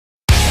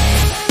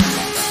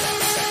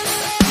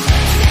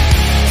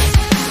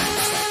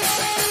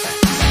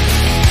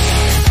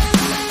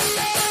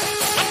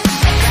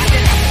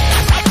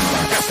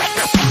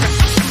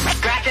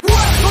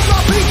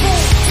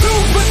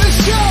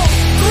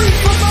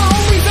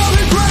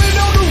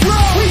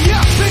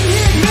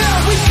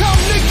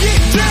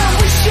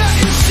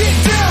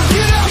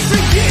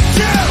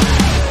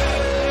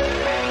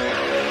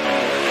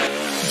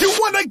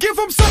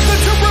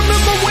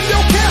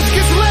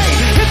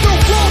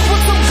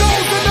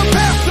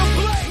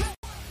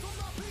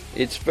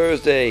It's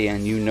Thursday,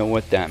 and you know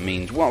what that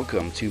means.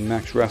 Welcome to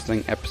Max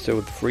Wrestling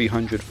episode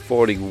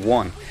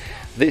 341.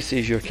 This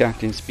is your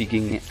captain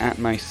speaking. At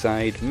my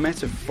side,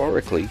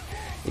 metaphorically,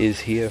 is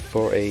here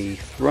for a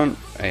front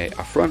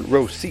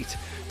row seat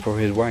for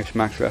his wife's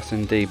Max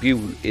Wrestling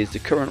debut. Is the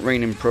current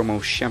reigning promo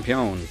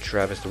champion,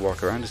 Travis the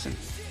Walker Anderson.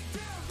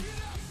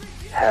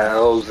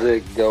 How's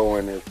it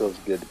going? It feels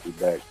good to be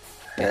back.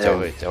 It's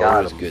always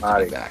good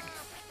to be back.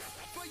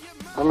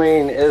 I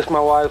mean, it's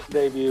my wife's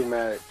debut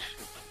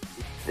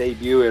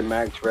in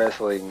Max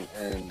Wrestling,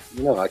 and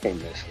you know I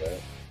can't miss that.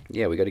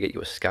 Yeah, we got to get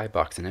you a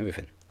skybox and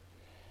everything.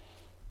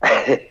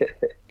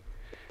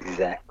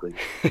 Exactly.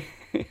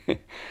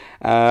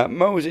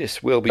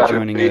 Moses will be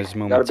joining us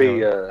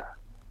momentarily.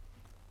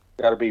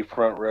 Gotta be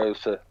front row,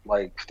 so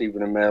like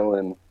Stephen Amell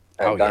and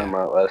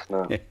Dynamite last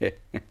night.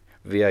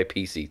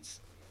 VIP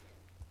seats.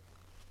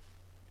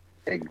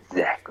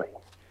 Exactly.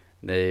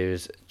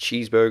 There's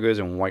cheeseburgers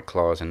and White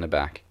Claws in the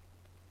back.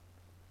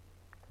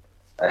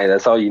 Hey,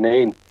 that's all you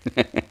need.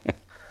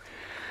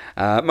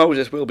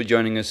 Moses will be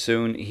joining us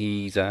soon.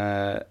 He's,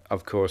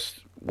 of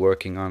course,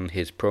 working on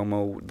his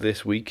promo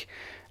this week.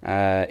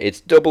 It's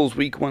doubles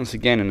week once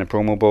again in the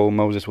promo bowl.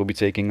 Moses will be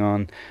taking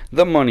on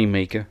the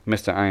Moneymaker,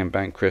 Mr.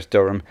 Ironbank, Chris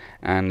Durham,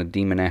 and the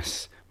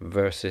Demoness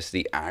versus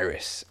the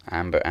Iris,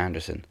 Amber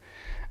Anderson.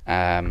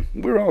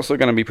 We're also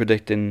going to be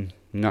predicting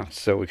not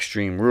so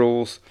extreme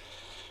rules,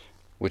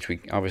 which we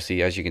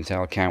obviously, as you can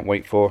tell, can't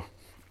wait for.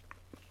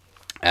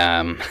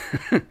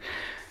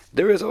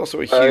 There is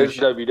also a huge... It's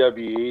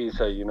WWE,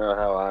 so you know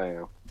how I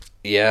am.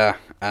 Yeah,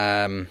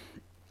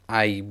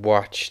 I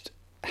watched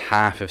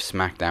half of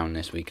SmackDown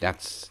this week.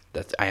 That's.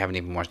 I haven't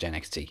even watched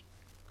NXT.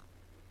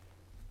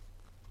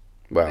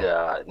 Well,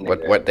 yeah,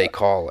 what they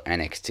call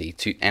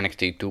NXT,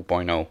 NXT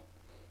 2.0.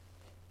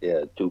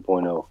 Yeah,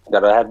 2.0.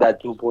 Gotta have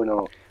that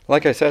 2.0.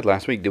 Like I said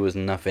last week, there was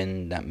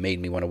nothing that made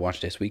me want to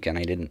watch this week, and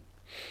I didn't.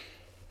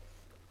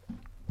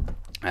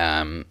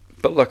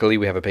 But luckily,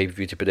 we have a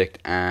pay-per-view to predict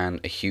and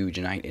a huge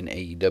night in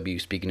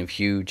AEW. Speaking of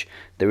huge,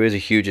 there is a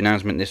huge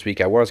announcement this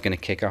week. I was going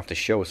to kick off the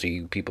show so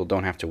you people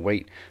don't have to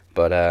wait,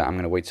 but I'm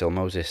going to wait till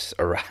Moses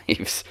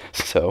arrives.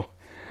 So,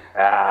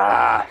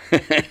 damn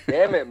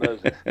it,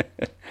 Moses.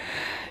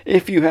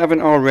 If you haven't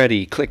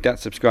already, click that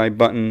subscribe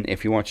button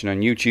if you're watching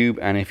on YouTube,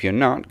 and if you're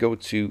not, go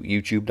to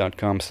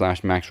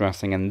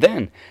youtube.com/maxwrestling and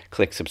then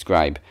click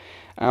subscribe.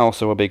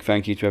 Also, a big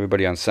thank you to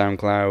everybody on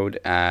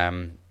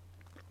SoundCloud.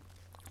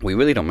 We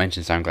really don't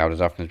mention SoundCloud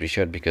as often as we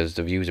should because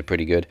the views are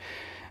pretty good.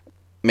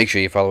 Make sure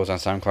you follow us on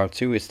SoundCloud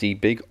too. It's the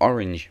big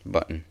orange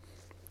button.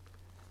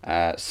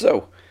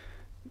 So,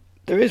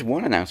 there is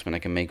one announcement I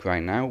can make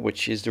right now,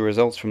 which is the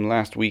results from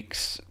last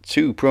week's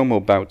 2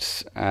 promo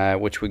bouts,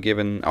 which were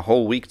given a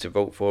whole week to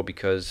vote for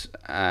because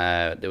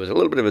there was a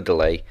little bit of a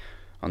delay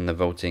on the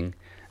voting.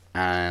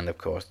 And, of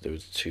course, there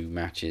was 2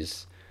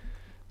 matches.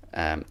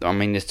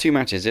 There's 2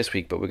 matches this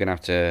week, but we're going to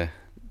have to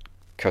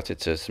cut it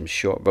to some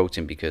short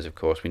voting because, of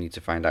course, we need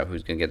to find out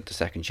who's going to get the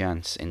second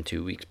chance in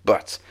 2 weeks.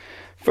 But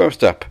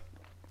first up,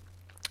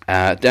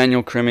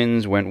 Daniel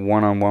Crimmins went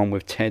one-on-one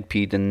with Ted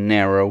P. De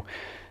Niro.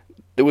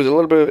 There was a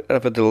little bit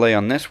of a delay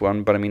on this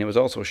one, but it was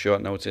also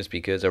short notice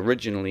because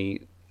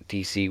originally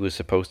DC was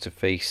supposed to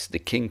face the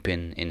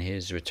Kingpin in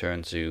his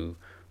return to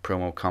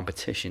promo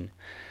competition.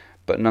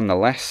 But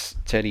nonetheless,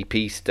 Teddy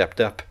P stepped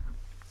up.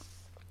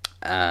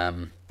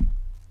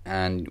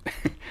 And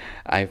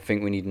I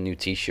think we need a new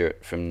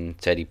t-shirt from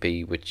Teddy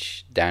P,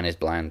 which Dan is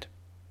bland.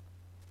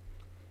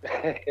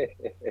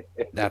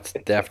 That's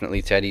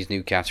definitely Teddy's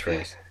new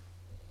catchphrase.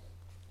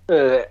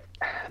 I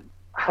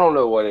don't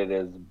know what it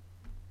is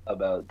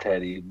about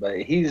Teddy,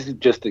 but he's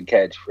just a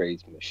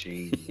catchphrase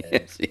machine.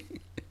 Yes,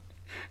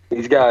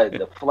 he's got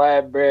the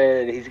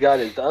flatbread. He's got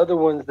his other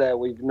ones that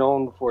we've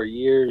known for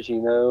years,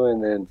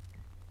 and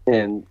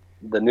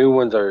the new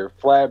ones are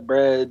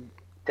flatbread.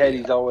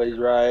 Teddy's always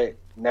right.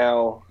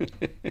 Now,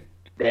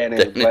 Dan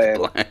is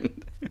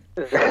bland.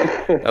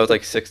 That was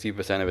like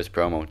 60% of his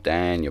promo.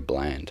 Dan, you're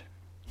bland.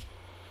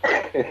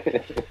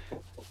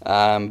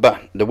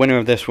 But the winner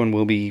of this one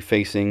will be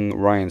facing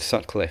Ryan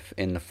Sutcliffe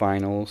in the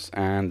finals,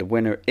 and the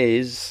winner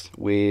is,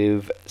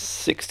 with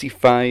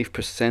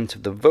 65%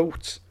 of the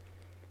vote,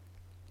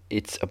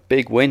 it's a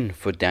big win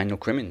for Daniel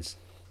Crimmins.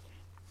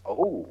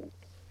 Oh.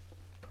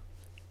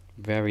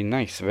 Very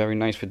nice for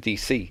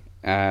DC.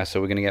 So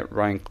we're going to get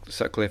Ryan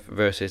Sutcliffe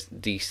versus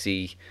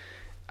DC.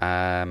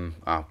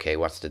 Okay,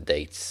 what's the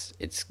dates?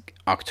 It's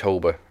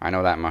October. I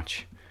know that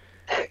much.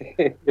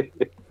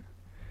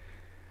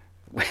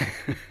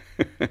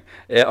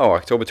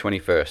 October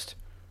 21st.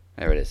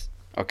 There it is.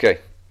 Okay.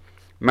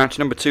 Match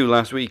number 2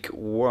 last week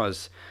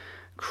was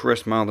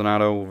Chris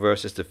Maldonado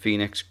versus the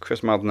Phoenix.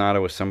 Chris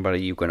Maldonado is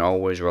somebody you can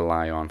always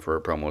rely on for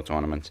a promo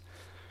tournament.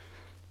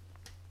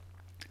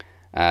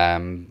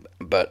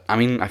 But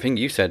I think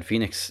you said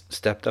Phoenix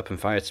stepped up and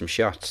fired some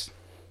shots.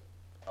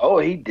 Oh,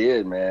 he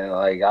did, man.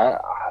 Like I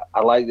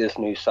like this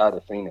new side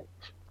of Phoenix.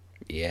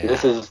 Yeah.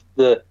 This is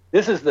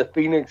the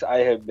Phoenix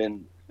I have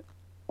been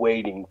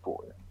waiting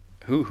for.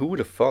 Who would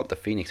have thought the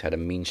Phoenix had a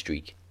mean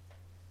streak?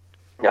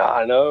 Yeah,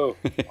 I know.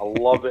 I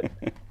love it.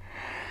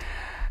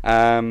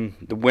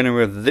 The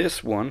winner of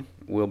this one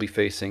will be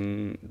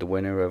facing the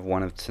winner of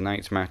one of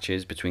tonight's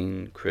matches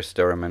between Chris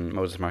Durham and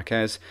Moses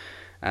Marquez.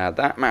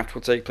 That match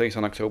will take place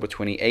on October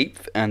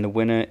 28th, and the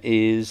winner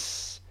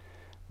is,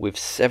 with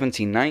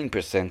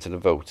 79% of the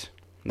vote,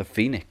 the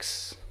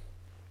Phoenix.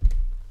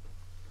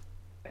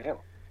 Damn.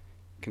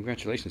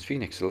 Congratulations,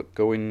 Phoenix,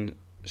 going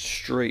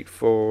straight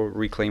for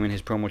reclaiming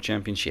his promo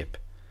championship.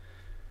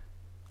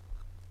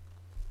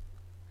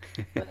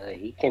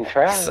 He can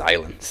try.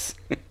 Silence.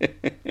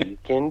 He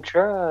can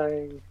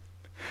try.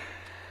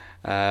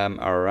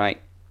 All right.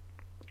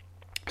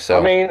 So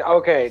I mean,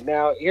 okay,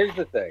 now here's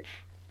the thing.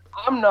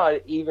 I'm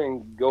not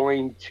even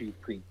going to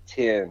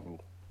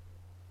pretend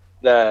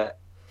that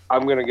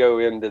I'm going to go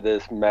into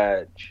this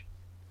match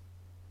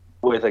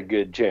with a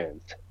good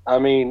chance. I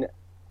mean,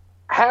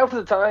 half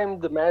the time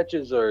the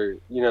matches are,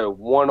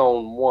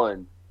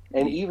 one-on-one.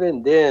 And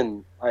even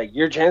then, like,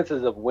 your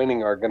chances of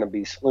winning are going to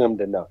be slim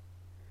to none.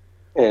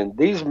 And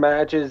these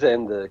matches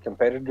and the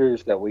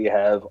competitors that we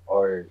have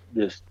are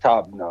just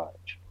top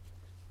notch.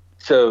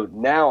 So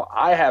now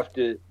I have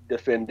to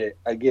defend it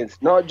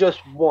against not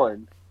just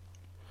one,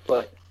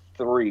 but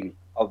three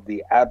of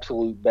the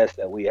absolute best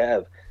that we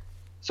have.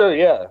 So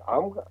yeah,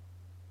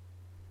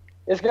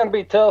 it's going to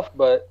be tough,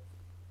 but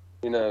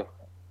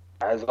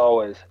as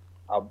always,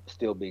 I'll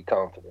still be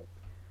confident.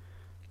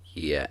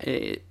 yeah,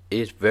 it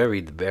is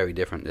very, very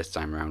different this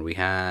time around. We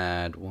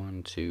had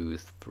 1, 2,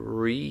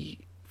 3,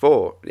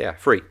 4. Yeah,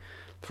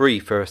 three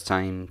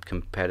first-time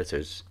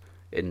competitors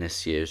in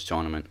this year's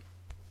tournament.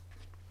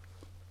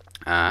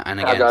 And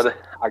again,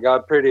 I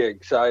got pretty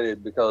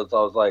excited because I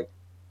was like,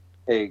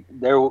 hey,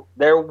 there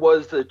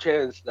was the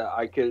chance that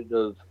I could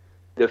have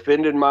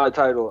defended my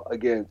title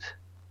against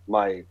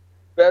my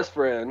best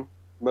friend,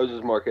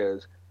 Moses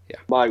Marquez,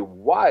 my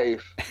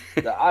wife,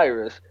 the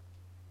Iris,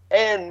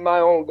 and my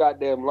own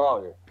goddamn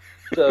lawyer.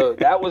 So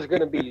that was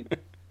going to be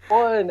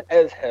fun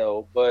as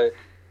hell, but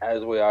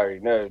as we already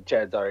know,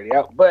 Chad's already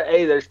out. But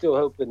hey, there's still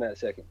hope in that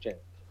second chance.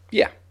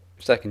 Yeah,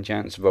 second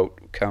chance vote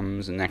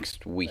comes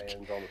next week.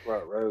 Fans on the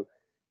front row,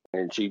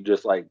 and she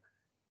just like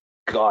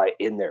got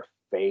in their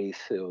face.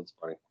 It was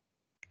funny.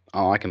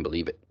 Oh, I can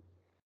believe it.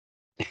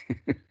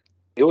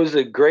 It was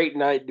a great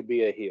night to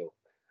be a heel.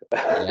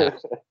 Yeah.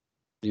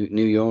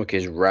 New York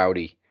is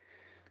rowdy.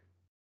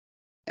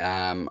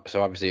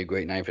 So obviously a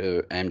great night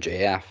for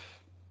MJF.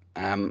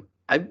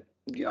 I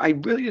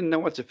really didn't know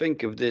what to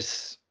think of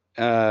this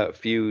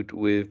feud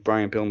with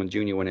Brian Pillman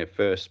Jr. when it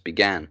first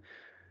began,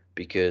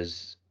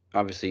 because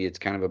obviously it's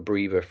kind of a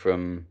breather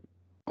from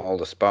all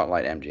the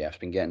spotlight MJF's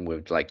been getting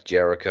with like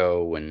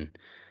Jericho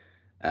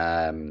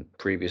and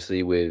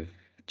previously with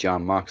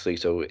Jon Moxley.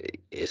 So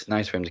it's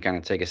nice for him to kind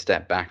of take a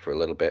step back for a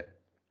little bit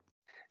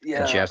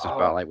and share some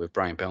spotlight with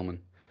Brian Pillman.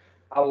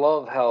 I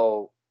love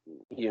how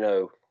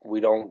we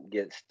don't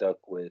get stuck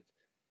with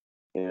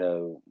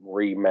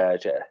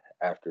rematch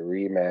after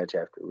rematch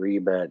after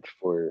rematch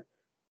for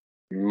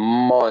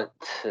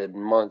months and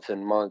months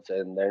and months,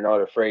 and they're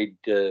not afraid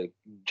to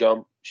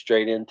jump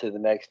straight into the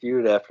next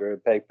feud after a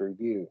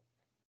pay-per-view.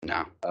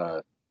 No.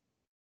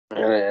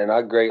 And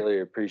I greatly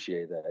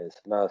appreciate that. It's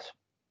a nice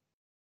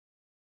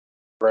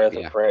breath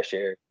of fresh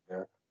air.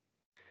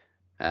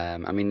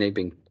 I mean, they've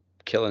been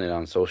killing it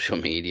on social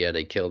media.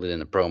 They killed it in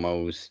the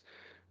promos.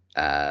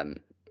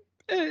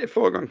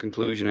 Foregone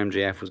conclusion,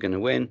 MJF was going to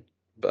win,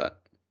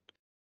 but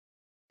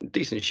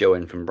decent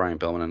showing from Brian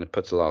Pillman, and it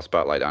puts a lot of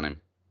spotlight on him.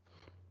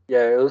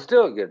 Yeah, it was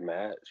still a good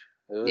match.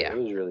 It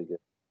was really good.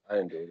 I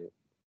enjoyed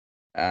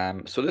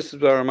it. So this is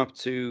where I'm up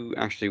to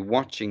actually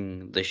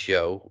watching the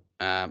show.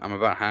 I'm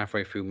about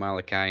halfway through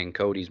Malachi and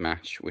Cody's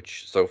match,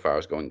 which so far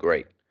is going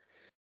great.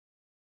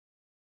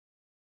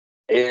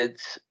 It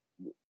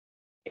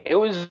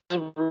was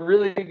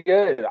really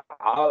good.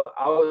 I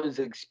was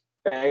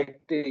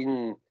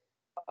expecting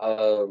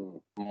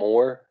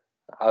more.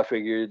 I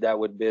figured that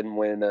would have been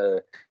when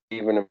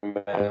Stephen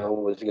Amell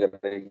was gonna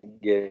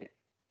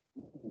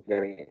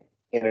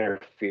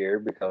interfere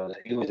because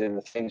he was in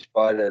the same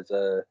spot as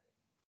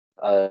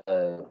I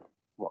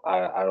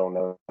don't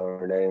know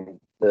her name.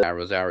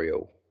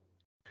 Rosario.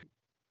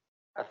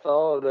 I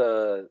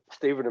thought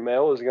Stephen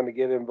Amell was gonna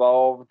get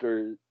involved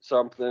or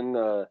something,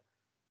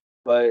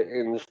 but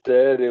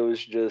instead it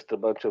was just a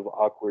bunch of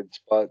awkward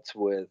spots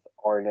with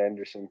Arn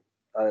Anderson.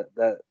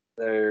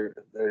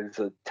 There's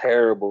a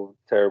terrible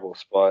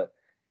spot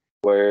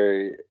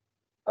where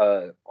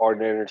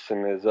Arn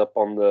Anderson is up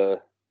on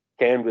the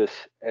canvas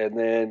and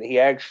then he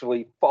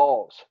actually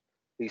falls.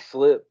 He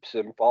slips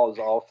and falls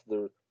off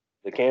the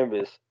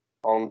canvas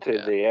onto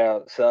the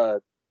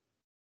outside.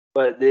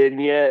 But then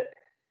yet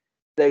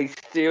they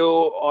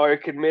still are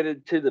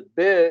committed to the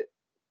bit,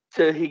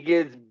 so he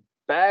gets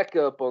back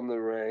up on the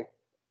ring,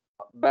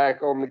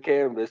 back on the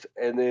canvas,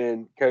 and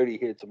then Cody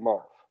hits him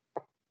off.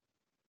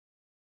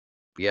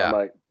 Yeah. I'm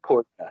like,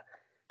 poor guy.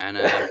 And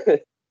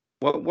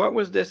what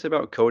was this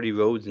about Cody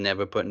Rhodes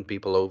never putting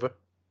people over?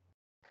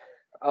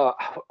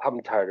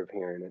 I'm tired of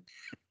hearing it.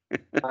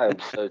 I am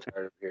so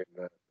tired of hearing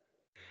that.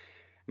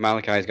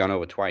 Malachi's gone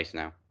over twice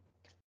now.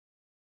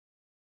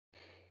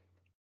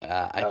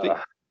 I think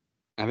Uh,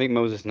 I think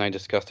Moses and I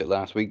discussed it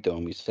last week though,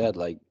 and we said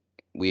like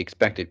we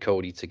expected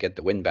Cody to get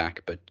the win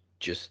back, but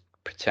just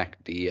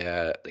protect the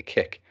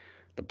kick,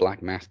 the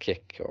black mass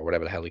kick or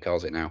whatever the hell he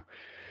calls it now.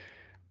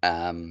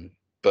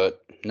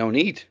 But no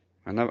need.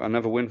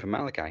 Another win for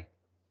Malachi.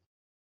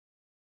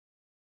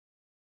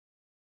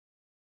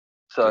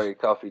 Just sorry,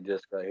 coffee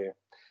just got here.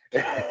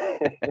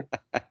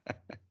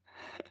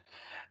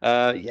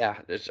 yeah,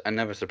 it's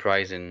another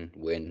surprising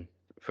win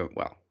for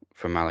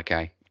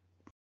Malachi.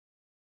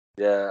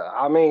 Yeah,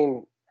 I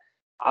mean,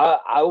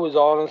 I was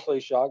honestly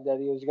shocked that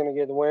he was going to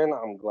get the win.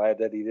 I'm glad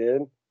that he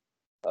did.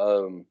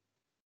 Um,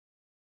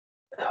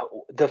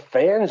 the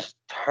fans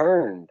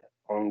turned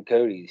on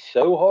Cody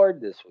so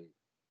hard this week.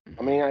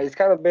 I mean, it's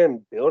kind of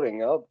been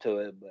building up to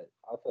it, but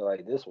I feel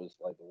like this was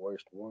like the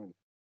worst one.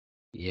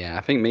 Yeah,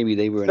 I think maybe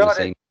they were It's in the not.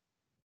 same.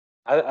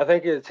 I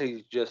think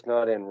he's just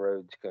not in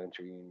Rhodes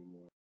country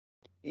anymore.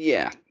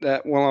 Yeah,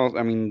 well,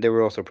 I mean, they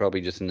were also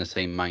probably just in the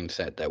same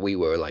mindset that we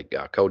were. Like,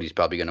 Cody's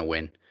probably gonna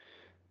win.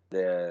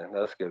 Yeah,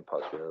 that's a good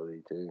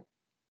possibility too.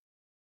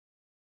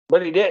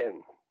 But he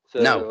didn't.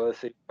 No, So let's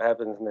see what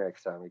happens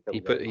next time he he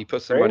comes put up. he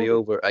put somebody Brandy,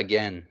 over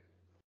again.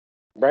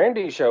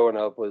 Brandy showing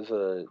up was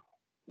a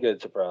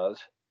good surprise,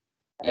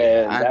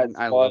 Yeah, and and that's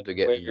I why love to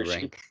get in the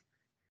ring.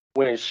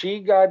 when she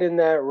got in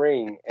that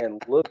ring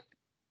and looked,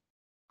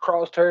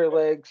 crossed her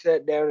legs,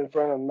 sat down in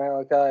front of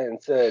Malachi,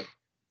 and said,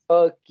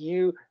 "Fuck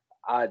you,"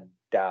 I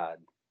died.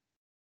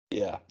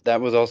 Yeah, that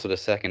was also the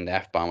second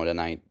F bomb of the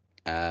night.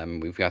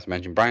 We've got to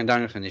mention Brian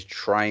Danielson is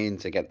trying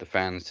to get the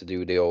fans to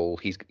do the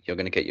old "you're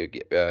gonna get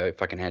your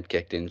fucking head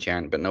kicked in"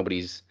 chant, but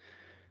nobody's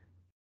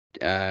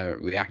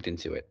reacting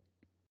to it.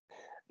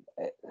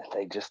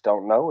 They just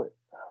don't know it.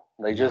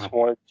 They just No,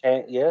 want to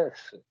chant yes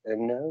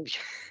and no.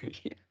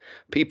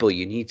 people,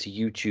 you need to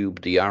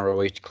YouTube the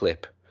ROH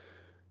clip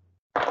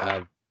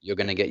of "you're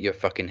gonna get your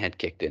fucking head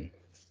kicked in"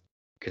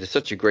 because it's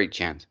such a great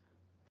chant.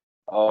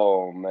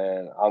 Oh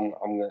man, I'm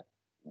gonna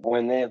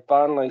when it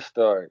finally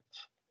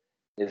starts,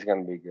 it's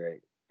gonna be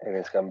great and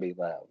it's gonna be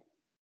loud.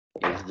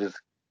 Yeah,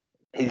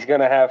 He's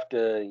gonna have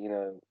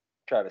to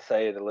try to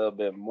say it a little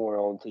bit more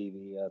on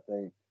TV. I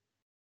think.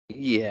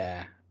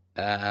 yeah.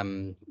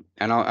 And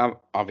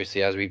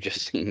obviously, as we've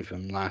just seen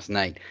from last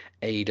night,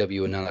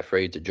 AEW are not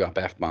afraid to drop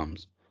F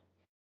bombs.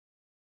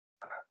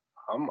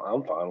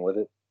 I'm fine with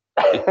it.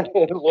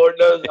 Lord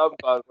knows I'm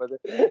fine with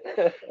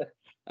it.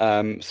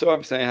 So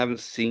obviously I haven't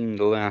seen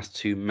the last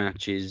two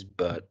matches,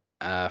 but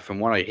from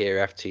what I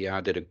hear,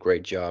 FTR did a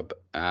great job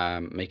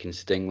making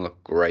Sting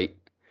look great.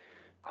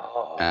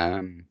 Oh,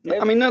 I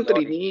mean, not that FTR.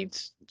 he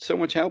needs so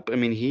much help. I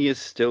mean, he is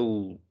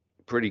still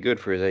pretty good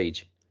for his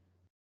age.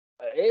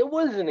 It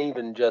wasn't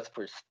even just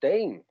for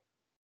Sting.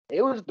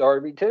 It was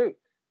Darby too.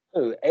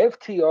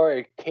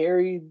 FTR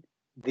carried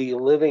the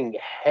living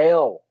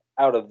hell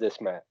out of this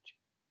match,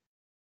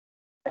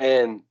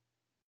 and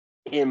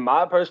in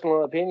my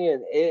personal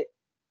opinion, they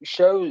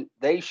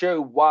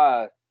show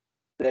why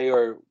they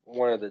are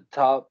one of the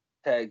top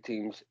tag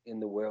teams in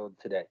the world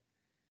today.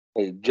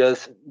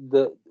 Just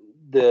the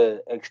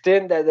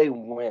extent that they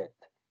went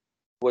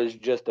was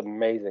just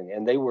amazing,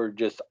 and they were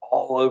just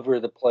all over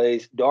the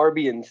place.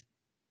 Darby and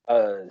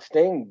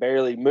Sting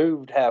barely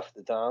moved half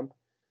the time,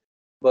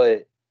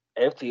 but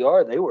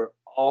FTR they were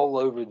all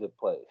over the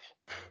place.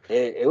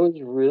 It was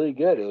really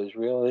good. It was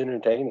real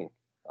entertaining.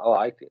 I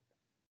liked it.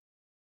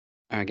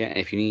 Again,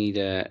 if you need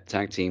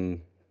tag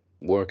team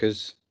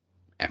workers,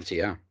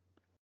 FTR.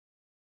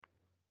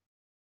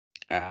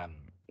 Um,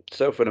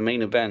 so for the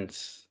main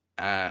events,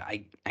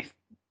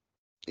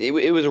 it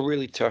was a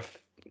really tough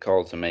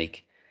call to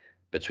make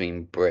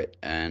between Britt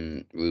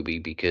and Ruby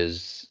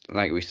because,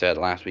 like we said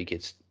last week,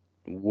 it's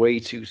way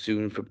too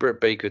soon for Britt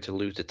Baker to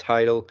lose the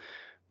title,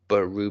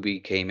 but Ruby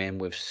came in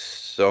with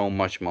so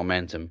much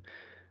momentum.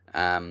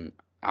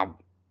 I'll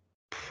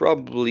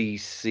probably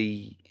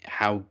see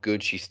how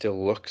good she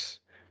still looks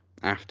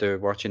after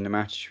watching the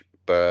match,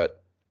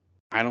 but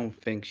I don't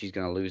think she's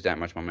going to lose that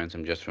much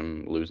momentum just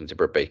from losing to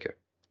Britt Baker.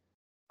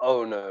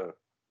 Oh no,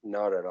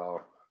 not at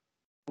all.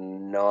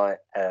 Not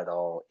at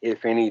all.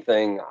 If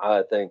anything,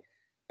 I think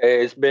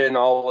it's been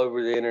all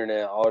over the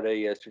internet all day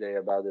yesterday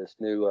about this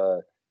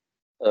new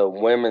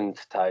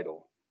women's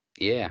title,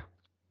 Yeah,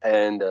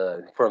 and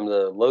from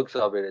the looks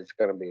of it, it's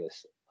going to be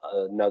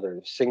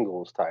another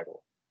singles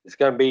title. It's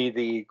going to be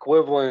the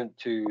equivalent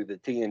to the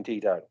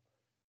TNT title.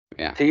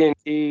 yeah,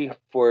 TNT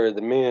for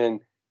the men,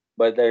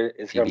 but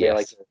it's going to be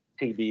like TBS.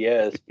 a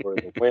TBS for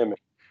the women.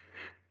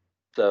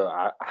 So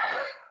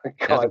It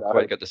God, hasn't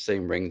quite got the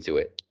same ring to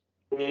it.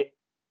 it,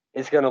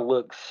 it's going to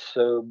look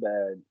so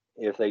bad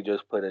if they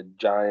just put a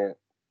giant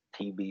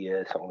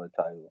TBS on the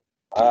title.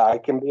 I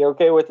can be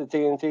okay with the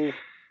TNT.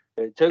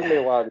 It took me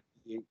a while to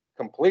be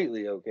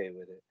completely okay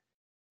with it,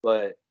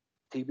 but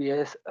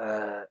TBS,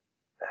 I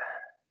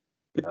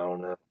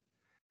don't know.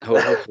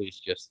 Hopefully, it's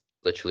just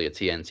literally a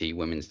TNT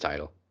women's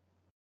title.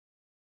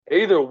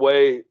 Either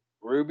way,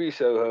 Ruby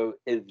Soho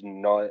is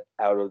not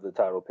out of the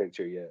title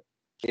picture yet.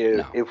 If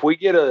No. if we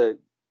get a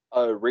a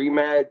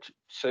rematch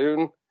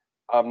soon,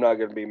 I'm not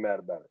going to be mad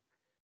about it.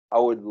 I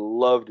would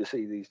love to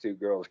see these two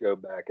girls go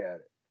back at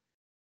it.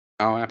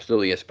 Oh,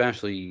 absolutely.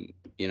 Especially,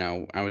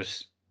 well,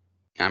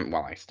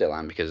 I still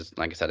am because,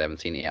 like I said, I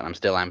haven't seen it yet. I'm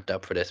still amped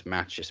up for this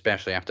match,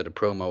 especially after the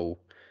promo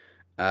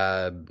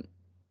uh,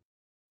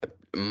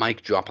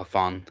 mic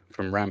drop-a-thon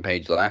from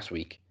Rampage last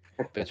week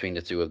between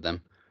the two of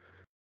them.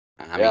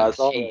 I Yeah, I mean,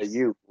 saw that jeez.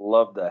 you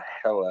loved the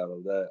hell out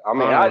of that. I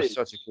mean, Oh, that I was did.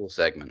 such a cool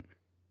segment.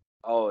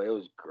 Oh, it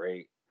was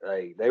great.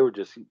 Like they were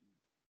just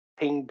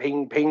ping,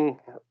 ping, ping.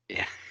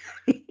 Yeah.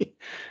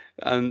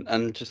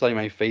 And just like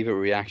my favorite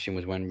reaction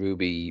was when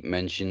Ruby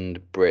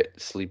mentioned Britt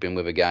sleeping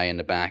with a guy in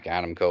the back,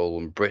 Adam Cole,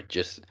 and Britt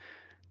just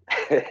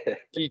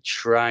she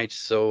tried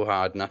so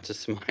hard not to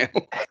smile.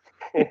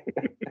 She's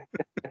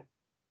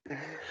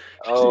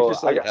Oh,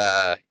 just like,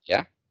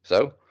 yeah.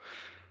 So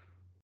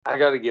I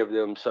got to give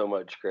them so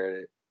much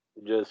credit.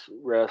 Just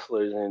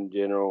wrestlers in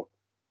general.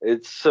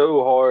 It's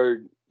so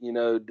hard,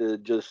 to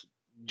just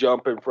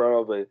jump in front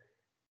of a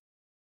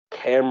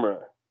camera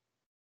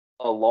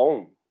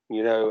alone,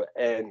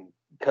 and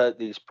cut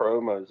these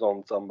promos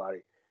on somebody.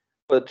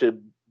 But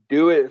to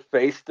do it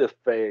face to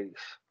face,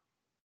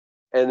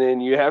 and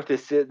then you have to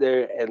sit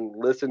there and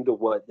listen to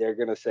what they're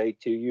going to say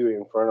to you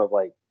in front of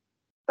like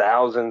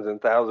thousands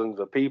and thousands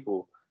of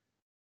people.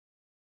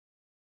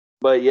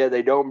 But yeah,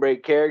 they don't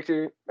break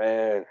character.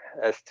 Man,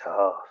 that's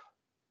tough.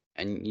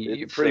 and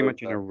you're It's pretty so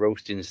much in a tough.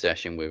 roasting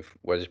session with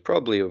what is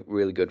probably a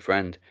really good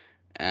friend,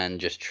 and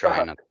just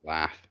trying not to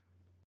laugh.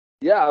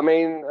 Yeah, I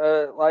mean,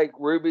 like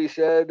Ruby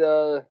said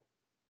a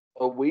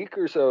week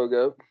or so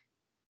ago,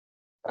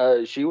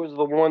 she was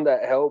the one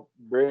that helped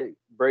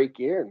break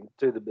in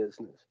to the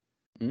business.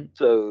 Mm?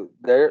 So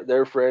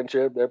their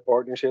friendship, their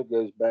partnership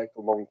goes back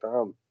a long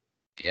time.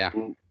 Yeah,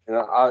 And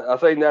I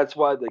think that's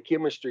why the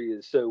chemistry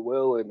is so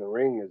well in the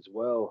ring as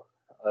well.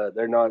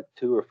 They're not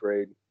too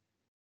afraid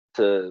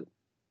to,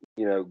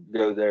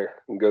 go there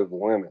and go the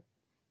limit.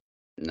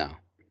 no.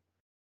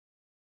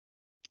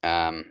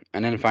 And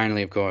then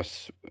finally, of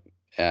course,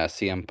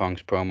 CM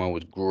Punk's promo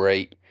was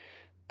great.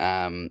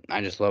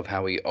 I just love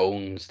how he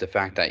owns the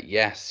fact that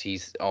yes,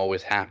 he's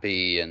always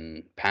happy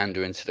and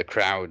pandering to the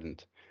crowd,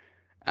 and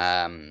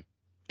um,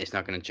 it's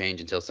not going to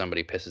change until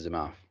somebody pisses him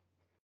off.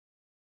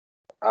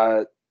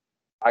 I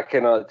I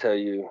cannot tell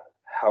you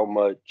how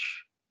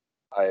much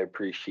I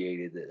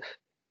appreciated this.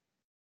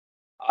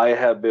 I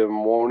have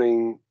been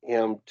wanting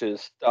him to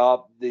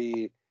stop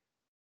the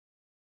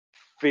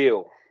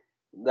feel.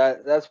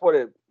 That's what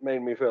it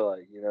made me feel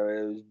like. It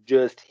was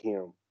just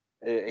him.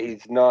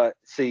 He's not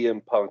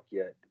CM Punk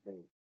yet.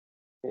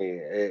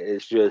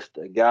 It's just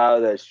a guy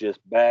that's just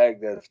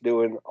back that's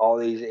doing all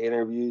these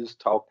interviews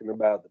talking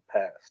about the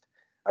past.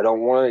 I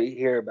don't want to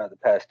hear about the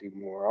past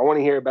anymore. I want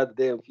to hear about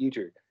the damn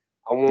future.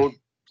 I want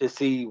to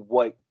see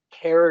what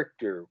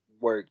character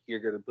work you're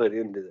going to put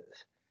into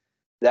this.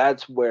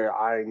 That's where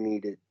I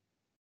need it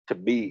to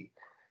be.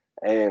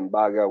 And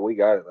by God, we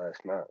got it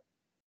last night.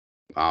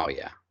 Oh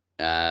yeah.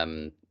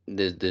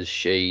 There's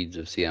shades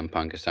of CM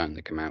Punk are starting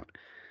to come out.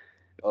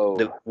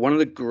 Oh, One of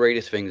the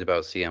greatest things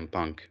about CM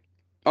Punk,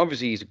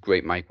 obviously he's a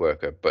great mic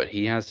worker, but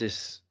he has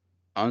this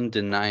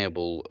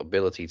undeniable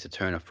ability to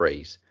turn a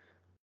phrase.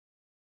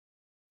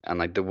 And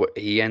like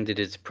he ended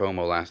his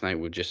promo last night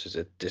with just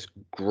this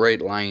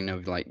great line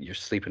of like, "You're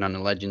sleeping on the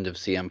legend of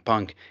CM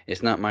Punk.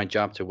 It's not my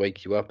job to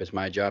wake you up. It's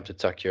my job to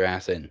tuck your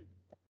ass in."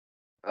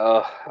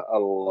 I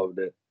loved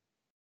it.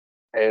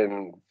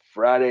 And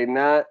Friday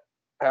night,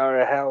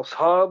 Powerhouse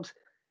Hobbs,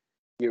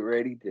 get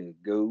ready to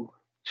go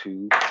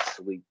to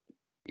sleep.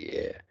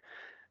 Yeah.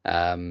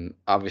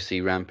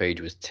 Obviously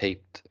Rampage was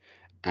taped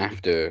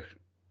after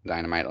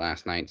Dynamite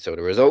last night, so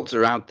the results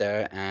are out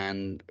there,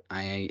 and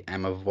I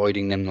am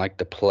avoiding them like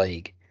the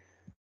plague.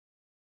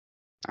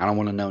 I don't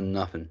want to know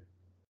nothing.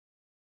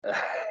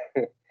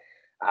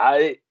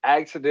 I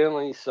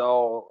accidentally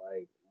saw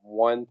like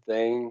one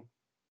thing,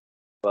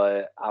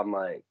 but I'm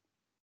like,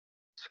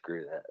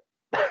 screw that.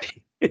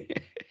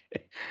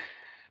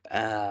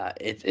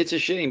 It's a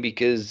shame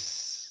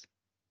because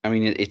I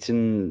mean it's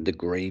in the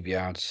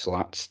graveyard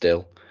slot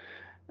still,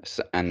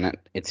 and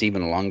it's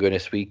even longer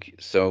this week.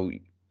 So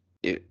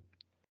it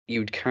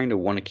you'd kind of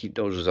want to keep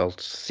those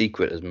results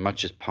secret as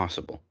much as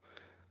possible.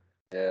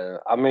 Yeah,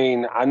 I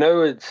mean, I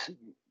know it's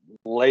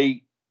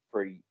late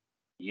for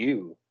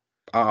you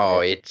Oh,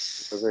 and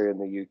over in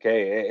the UK.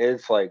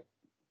 It's like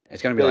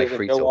it's gonna be like doesn't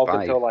three go till off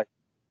until five. like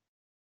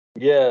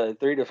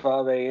 3 to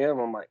 5 a.m.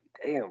 I'm like,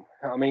 damn.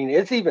 I mean,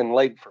 it's even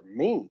late for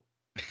me.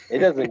 It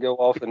doesn't go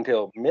off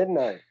until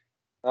midnight.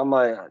 I'm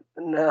like,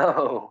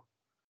 no.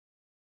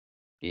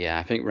 Yeah,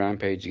 I think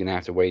Rampage is gonna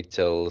have to wait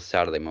till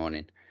Saturday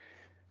morning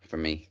for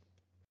me.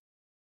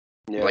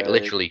 Like Yeah,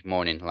 literally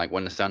morning, like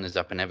when the sun is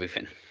up and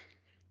everything.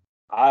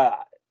 I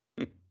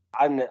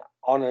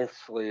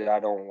honestly, I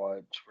don't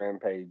watch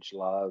Rampage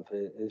live.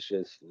 It's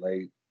just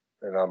late,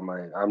 and I'm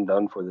like, I'm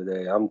done for the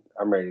day. I'm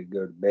ready to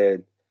go to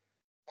bed.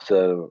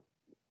 So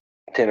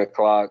 10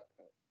 o'clock,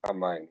 I'm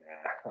like,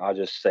 nah, I'll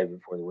just save it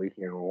for the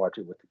weekend and watch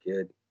it with the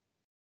kid.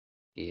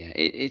 Yeah,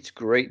 it's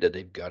great that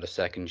they've got a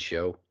second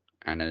show.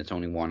 and then it's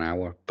only 1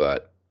 hour,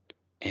 but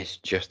it's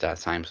just that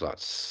time slot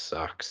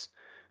sucks.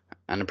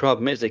 And the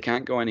problem is they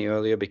can't go any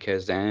earlier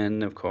because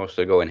then, of course,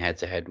 they're going head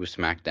to head with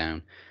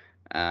SmackDown.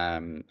 I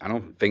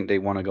don't think they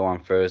want to go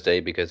on Thursday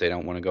because they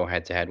don't want to go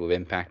head to head with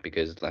Impact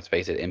because, let's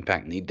face it,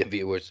 Impact need the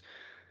viewers.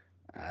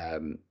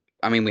 Um,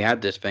 I mean, we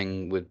had this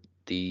thing with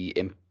the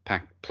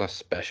Impact Plus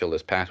special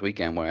this past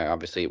weekend where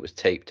obviously it was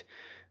taped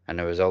and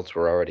the results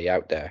were already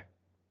out there,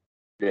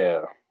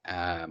 Yeah.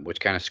 which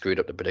kind of screwed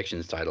up the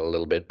predictions title a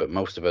little bit, but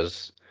most of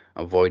us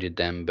avoided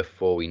them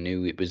before we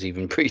knew it was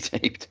even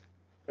pre-taped.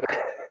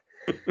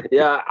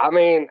 Yeah, I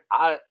mean,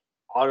 I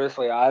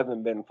honestly I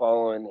haven't been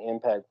following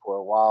Impact for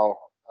a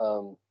while.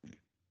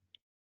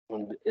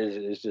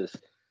 It's just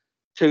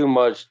too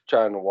much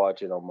trying to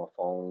watch it on my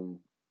phone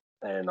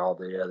and all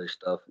the other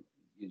stuff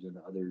using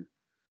other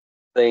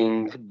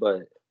things.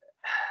 But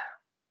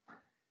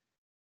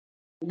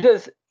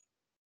just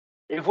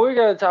if we're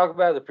gonna talk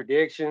about the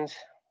predictions,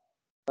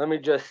 let me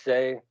just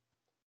say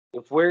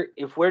if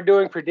we're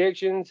doing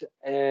predictions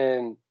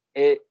and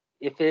it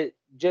if it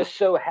just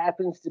so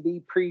happens to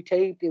be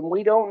pre-taped and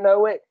we don't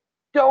know it,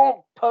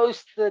 don't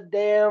post the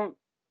damn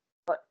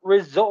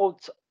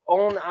results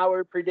on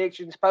our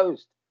predictions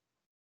post.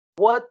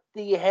 What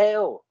the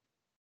hell?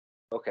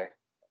 Okay,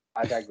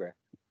 I digress.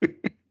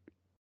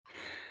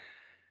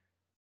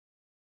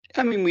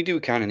 I mean, we do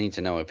kind of need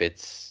to know if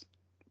it's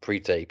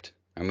pre-taped,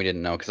 and we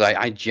didn't know because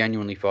I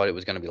genuinely thought it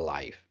was going to be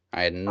live.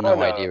 I had I no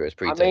know. idea it was I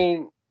pre-taped.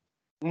 mean,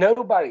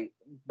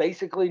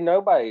 basically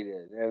nobody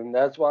did, and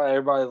that's why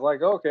everybody's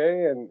like,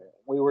 okay, and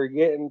we were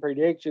getting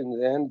predictions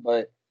in,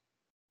 but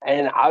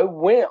and I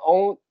went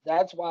on.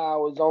 That's why I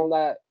was on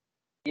that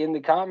in the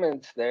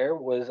comments. There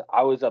was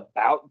I was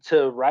about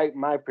to write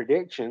my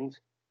predictions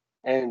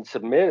and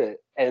submit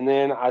it, and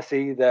then I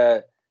see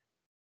that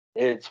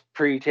it's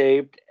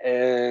pre-taped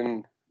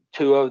and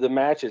two of the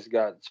matches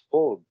got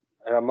spoiled,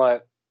 and I'm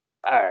like,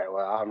 all right,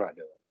 well, I'm not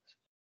doing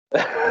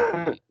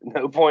this.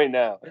 No point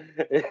now.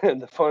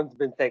 The fun's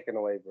been taken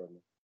away from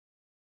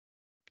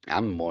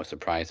I'm more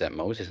surprised that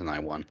Moses and I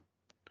won.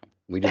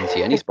 We didn't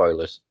see any me.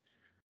 spoilers.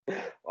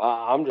 Well,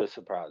 I'm just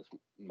surprised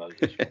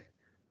Moses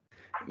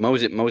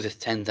won. Moses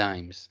 10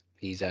 times.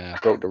 He's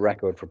broke the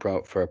record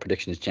for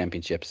predictions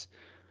championships.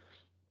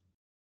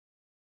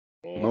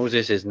 Yes.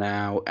 Moses is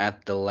now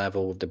at the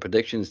level of the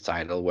predictions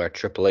title where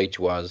Triple H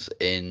was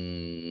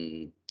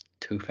in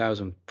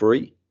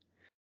 2003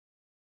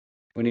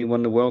 when he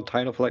won the world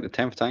title for like the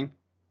 10th time.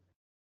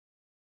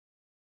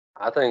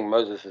 I think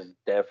Moses is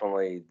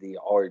definitely the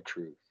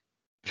R-Truth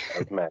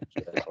of match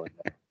wrestling.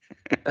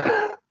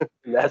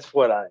 That's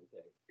what I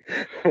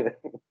think.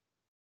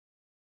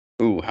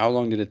 Ooh, how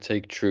long did it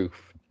take Truth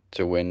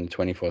to win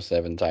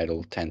 24/7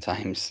 title 10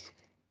 times?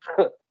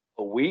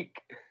 A week.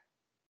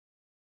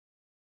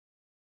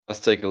 Let's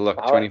take a look.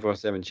 I,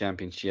 24/7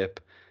 championship.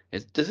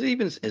 Is it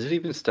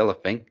even still a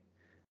thing?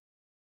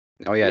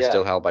 Oh yeah, it's yeah.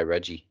 still held by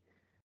Reggie.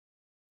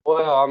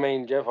 Well, I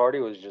mean, Jeff Hardy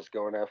was just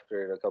going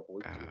after it a couple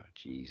weeks ago. Oh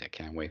jeez, I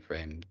can't wait for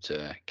him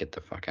to get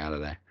the fuck out of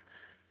there.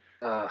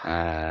 Uh,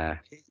 Uh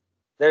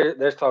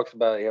there's talks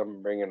about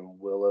him bringing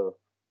Willow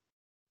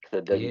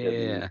to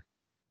WWE. yeah.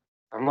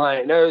 I'm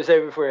like, no,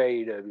 save it for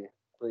AEW,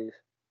 please.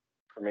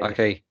 For me.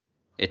 Okay.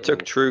 It For took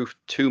me. Truth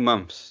 2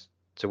 months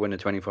to win the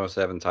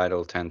 24/7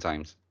 title 10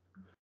 times.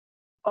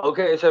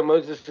 Okay, so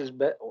Moses is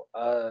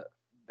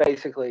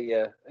basically,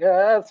 yeah. Yeah,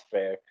 that's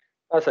fair.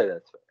 I'll say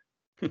that's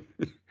fair.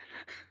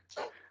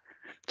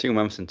 2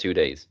 months and 2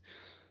 days.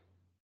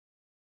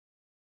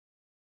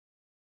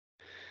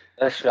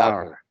 That's All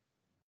shocking.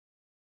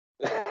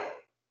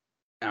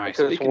 I right.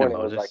 could have Speaking of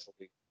sworn it was like Moses, a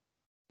week.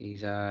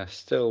 he's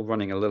still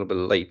running a little bit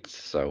late,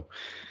 so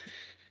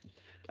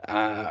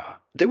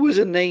there was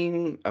a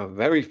name, a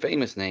very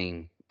famous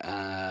name,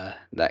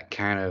 that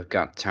kind of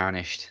got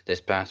tarnished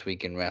this past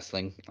week in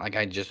wrestling. Like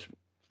I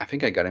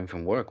think I got in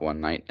from work one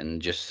night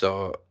and just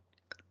saw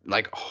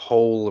like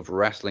whole of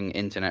wrestling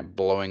internet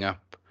blowing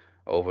up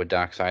over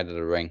Dark Side of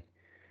the Ring.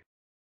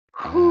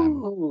 Um,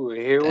 Whew,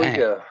 here we eh,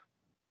 go.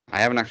 I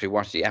haven't actually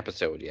watched the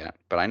episode yet,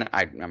 but I know,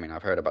 I mean,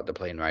 I've heard about the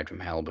plane ride from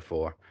hell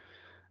before.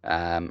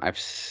 I've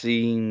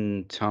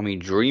seen Tommy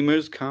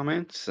Dreamer's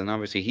comments, and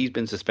obviously he's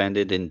been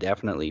suspended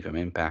indefinitely from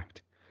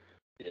Impact.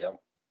 Yeah.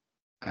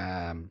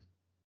 Um,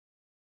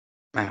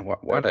 Man,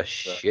 what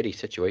That's, a uh, shitty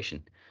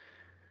situation.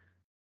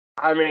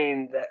 I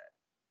mean,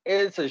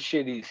 it's a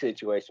shitty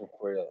situation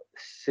for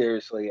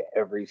seriously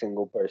every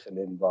single person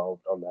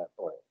involved on that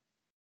plane.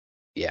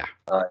 Yeah,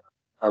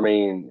 I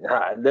mean,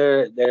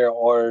 there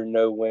are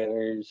no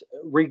winners,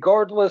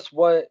 regardless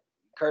what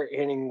Kurt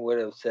Hennig would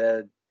have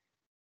said.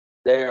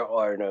 There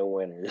are no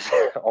winners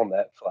on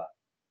that flight.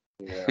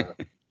 Yeah,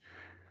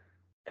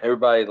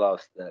 everybody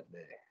lost that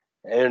day,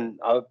 and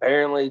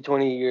apparently,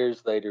 20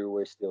 years later,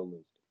 we're still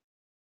losing.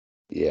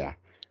 yeah.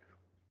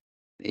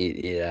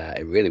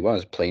 It really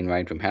was plane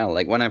ride from hell.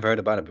 Like when I've heard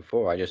about it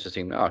before, I just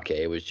assumed,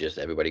 okay, it was just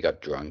everybody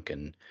got drunk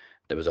and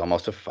there was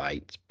almost a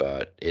fight,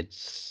 but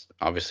it's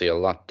obviously a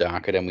lot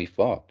darker than we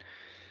thought.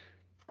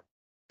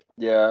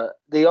 Yeah,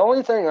 the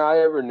only thing I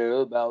ever knew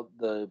about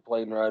the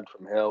plane ride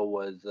from hell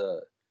was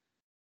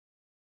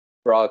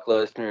Brock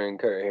Lesnar and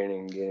Kurt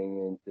Hennig getting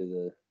into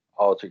the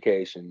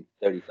altercation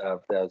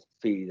 35,000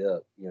 feet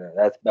up.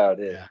 That's about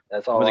it. Yeah.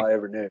 That's Was all it I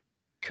ever knew.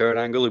 Kurt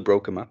Angle who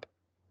broke him up?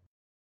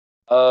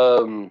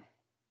 Um,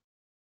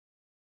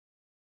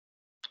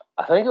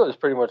 I think it was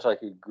pretty much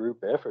like a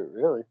group effort,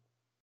 really.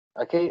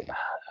 I can't.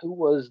 Who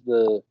was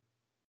the?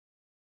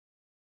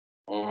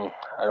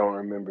 I don't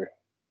remember.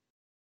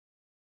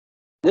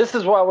 This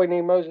is why we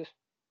need Moses.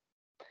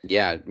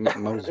 Yeah,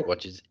 Moses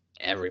watches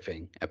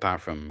everything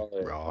apart from Oh,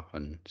 yeah. Raw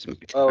and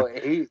Oh,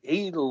 SmackDown.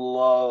 he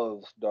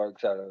loves Dark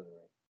Side of the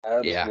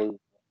Ring. Yeah. Absolutely.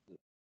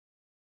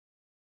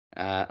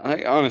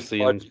 I honestly,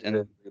 Watches and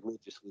it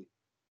religiously.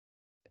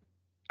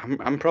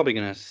 I'm probably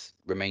gonna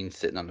remain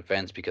sitting on the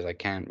fence because I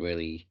can't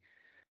really,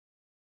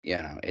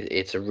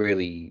 it's a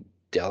really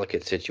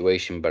delicate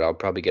situation, but I'll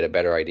probably get a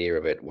better idea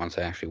of it once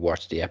I actually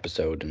watch the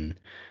episode and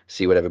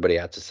see what everybody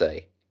had to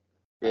say.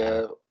 Uh,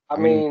 Yeah. I I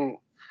mean, mean,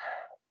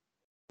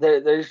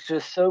 there's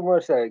just so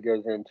much that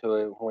goes into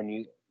it when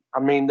you.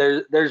 I mean,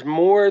 there's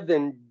more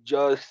than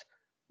just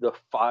the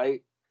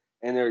fight,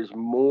 and there's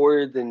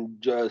more than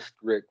just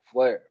Ric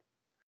Flair.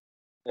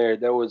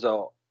 There was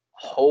a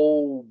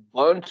whole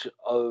bunch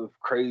of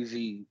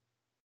crazy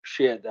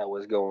shit that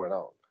was going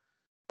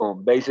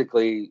on.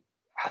 Basically,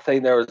 I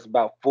think there was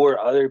about four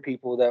other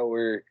people that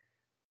were,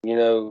 you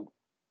know,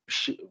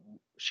 sh-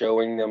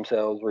 showing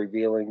themselves,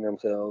 revealing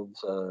themselves.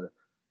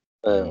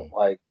 mm,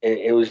 Like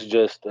it was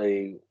just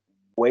a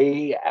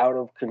way out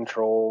of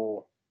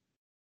control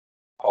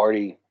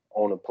party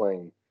on a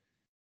plane,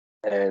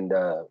 and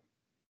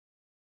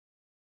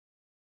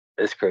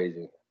it's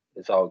crazy.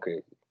 It's all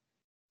crazy.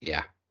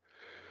 yeah,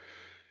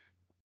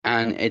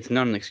 and it's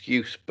not an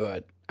excuse,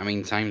 but I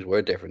mean, times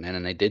were different then,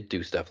 and they did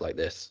do stuff like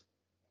this.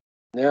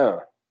 Yeah,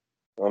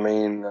 I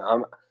mean,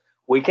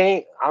 we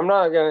can't. I'm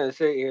not gonna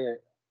sit here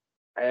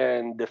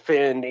and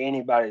defend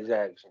anybody's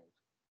actions.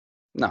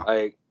 No,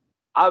 Like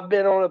I've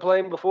been on a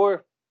plane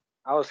before.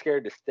 I was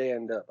scared to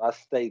stand up. I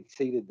stayed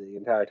seated the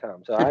entire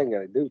time, so I ain't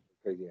gonna do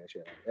crazy ass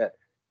shit like that.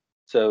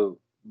 So,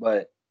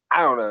 but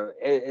I don't know.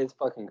 It's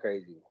fucking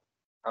crazy.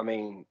 I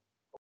mean,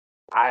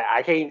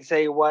 I can't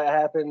say what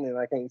happened and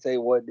I can't say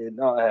what did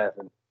not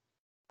happen.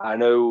 I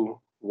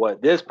know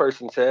what this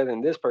person said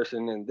and this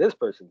person and this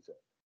person said.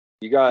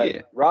 You got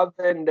yeah, Rob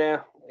Van Dam.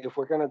 If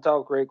we're gonna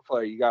talk Ric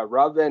Flair, you got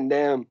Rob Van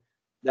Dam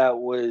that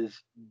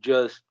was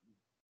just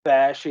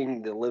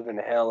bashing the living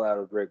hell out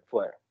of Ric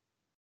Flair.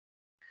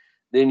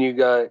 Then you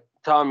got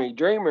Tommy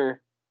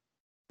Dreamer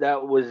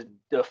that was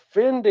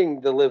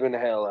defending the living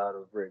hell out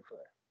of Ric Flair.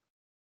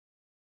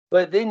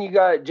 But then you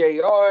got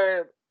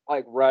JR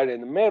like right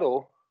in the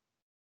middle,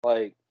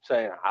 like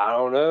saying, I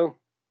don't know,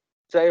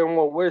 saying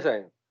what we're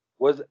saying.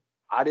 Was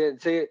I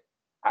didn't see it,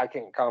 I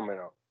can't comment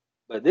on.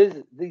 But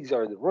these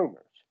are the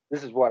rumors.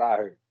 This is what I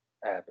heard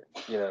happen,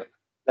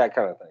 that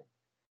kind of thing.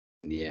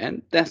 yeah,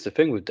 and that's the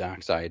thing with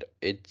Dark Side.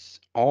 It's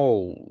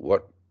all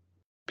what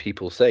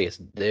people say. It's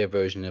their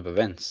version of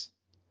events.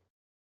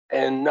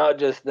 And not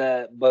just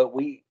that, but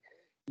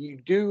you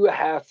do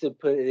have to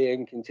put it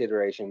in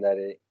consideration that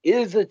it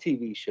is a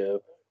TV show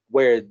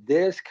where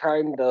this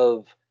kind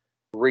of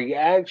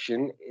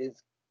reaction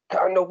is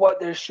kind of what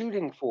they're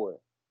shooting for,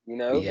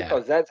 Yeah,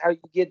 because that's how you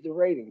get the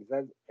ratings,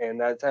 and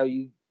that's how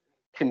you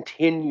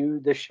continue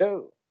the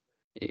show.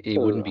 it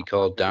wouldn't So, be I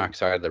called mean, Dark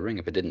Side of the Ring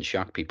if it didn't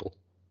shock people.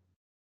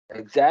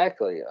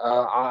 exactly.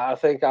 I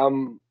think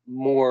I'm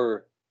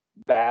more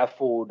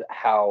baffled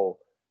how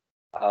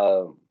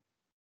um,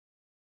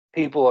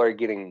 people are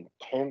getting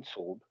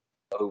canceled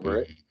over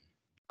it.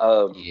 Mm,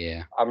 Um,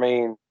 yeah, I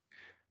mean,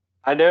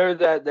 I know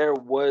that there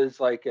was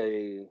like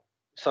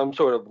some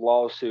sort of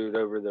lawsuit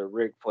over the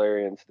Ric Flair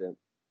incident,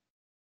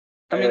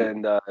 I mean,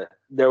 and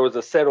there was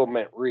a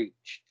settlement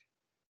reached.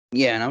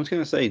 yeah, and I was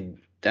gonna say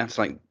that's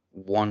like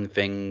one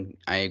thing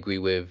I agree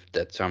with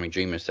that Tommy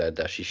Dreamer said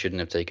that she shouldn't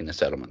have taken the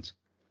settlements.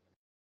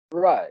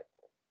 Right.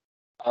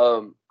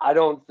 I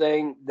don't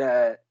think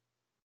that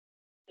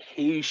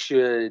he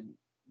should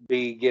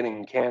be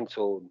getting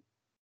canceled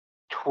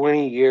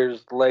 20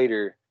 years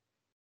later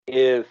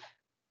if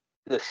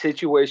the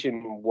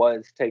situation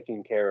was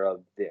taken care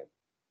of then.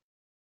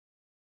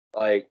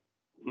 Like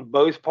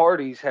both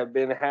parties have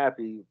been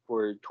happy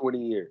for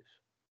 20 years,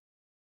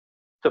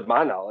 to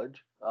my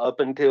knowledge, up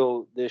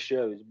until this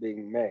show is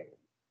being made.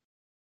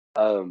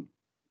 Um,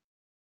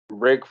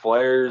 Ric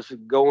Flair's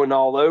going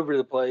all over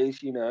the place.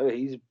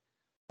 He's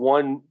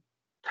won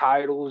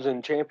titles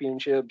and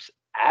championships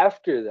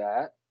after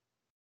that.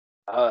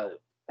 Uh,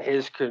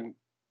 his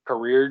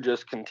career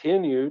just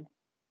continued.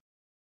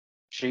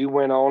 She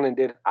went on and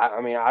did.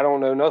 I mean, I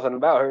don't know nothing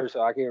about her,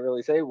 so I can't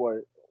really say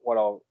what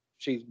all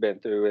she's been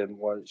through and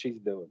what she's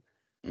doing.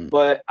 Mm.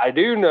 But I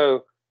do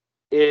know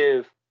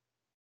if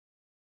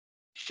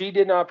she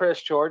did not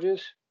press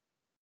charges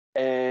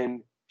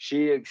and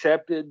she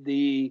accepted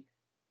the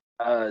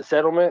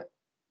settlement,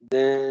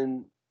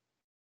 then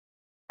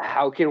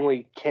how can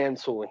we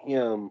cancel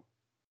him?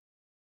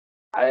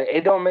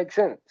 It don't make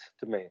sense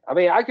to me. I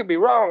mean, I could be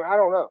wrong. I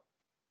don't know.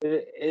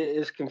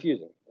 it's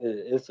confusing.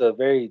 It's a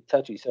very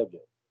touchy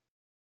subject.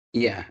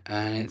 Yeah,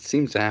 and it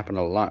seems to happen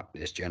a lot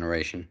this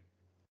generation.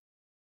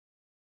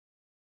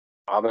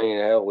 I mean,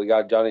 hell, we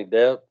got Johnny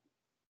Depp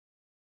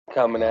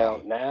coming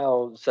out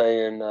now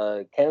saying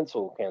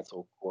cancel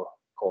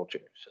culture.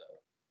 So,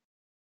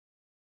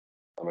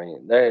 I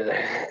mean, there's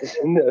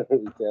no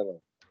telling.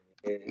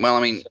 Well,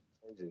 I It's mean, so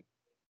crazy.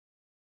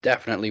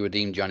 definitely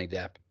redeem Johnny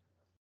Depp.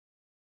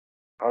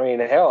 I mean,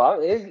 hell,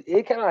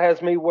 it kind of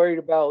has me worried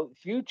about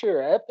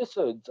future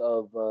episodes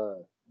of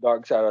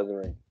Dark Side of the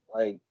Ring.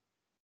 Like,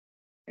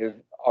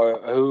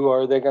 who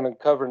are they going to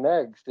cover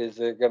next? Is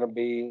it going to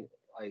be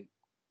like,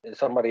 is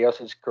somebody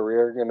else's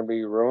career going to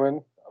be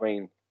ruined?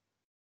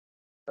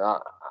 Uh,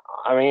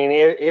 I mean,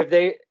 if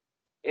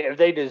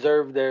they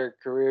deserve their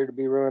career to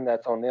be ruined,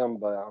 that's on them.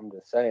 But I'm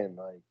just saying,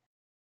 like,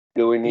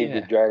 do we need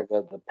to Yeah, drag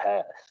up the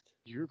past?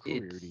 Your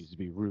career it's. needs to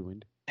be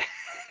ruined.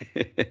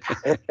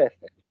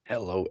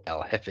 Hello,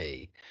 El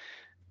Jefe.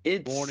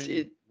 It's Morning,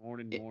 it,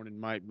 morning, it. morning.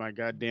 My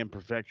goddamn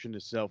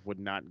perfectionist self would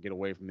not get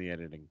away from the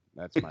editing.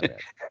 That's my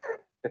bad.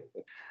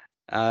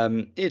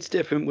 It's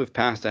different with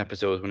past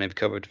episodes when they've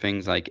covered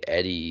things like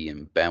Eddie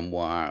and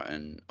Benoit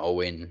and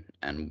Owen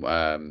and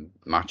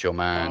Macho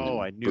Man Oh,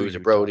 and I knew Bruiser you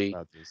would talk Brody,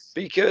 about this.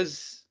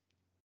 because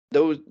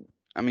those.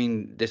 I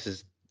mean, this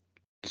is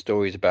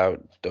stories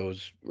about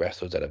those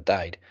wrestlers that have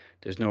died.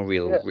 There's no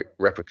real Yeah,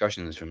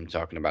 repercussions from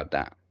talking about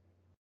that.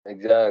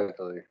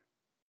 exactly.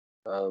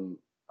 Um,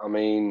 I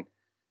mean,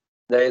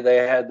 they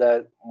had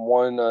that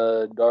one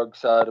dark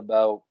side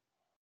about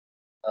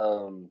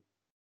um,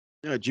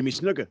 Jimmy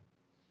Snuka,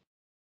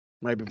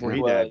 right before he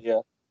Mm, well, died. yeah,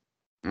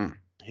 mm.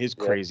 His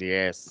yeah. crazy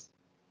ass.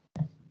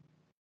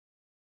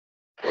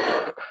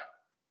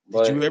 Did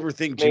But you ever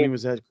think I Jimmy mean,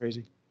 was that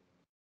crazy?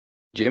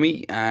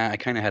 Jimmy, I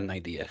kind of had an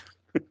idea,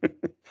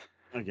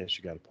 I guess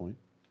you got a point.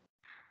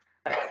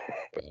 but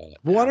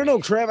Well, I I don't know,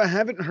 mean, Trav. I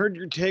haven't heard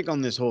your take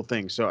on this whole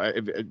thing. So,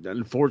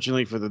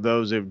 unfortunately for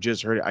those who've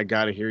just heard it, I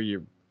got to hear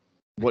you.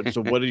 What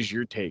is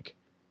your take,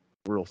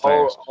 real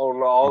fast, on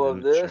in all a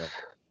of this, nutshell?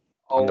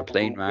 on the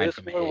plane on ride this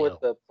from one with hell,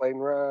 the plane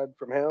ride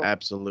from hell.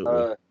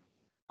 Absolutely. Uh,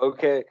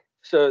 okay,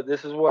 so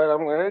this is what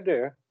I'm going to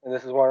do, and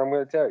this is what I'm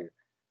going to tell you.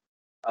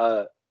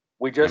 Uh,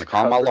 we I'm gonna just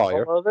call my covered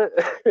lawyer. all of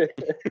it.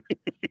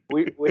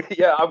 we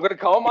yeah, I'm going to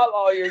call my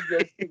lawyer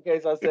just in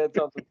case I said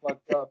something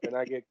fucked up and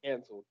I get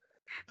canceled.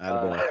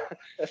 Attaboy.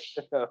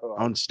 No,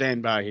 On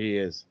standby, he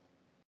is.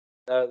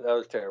 that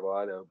was terrible.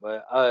 I know,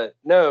 but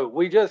no,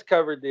 we just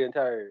covered the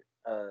entire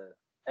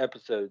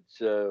episode,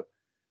 so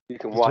you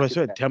can That's what I watch it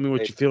said. back Tell me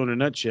what later. you feel in a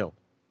nutshell,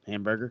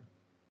 hamburger.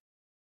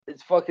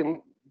 It's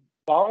fucking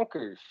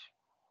bonkers.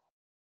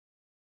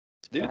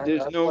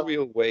 There's That's no what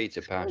real way to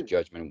it's pass crazy.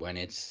 judgment when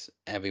it's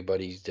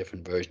everybody's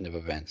different version of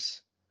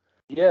events.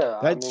 Yeah,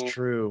 I That's mean,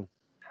 true.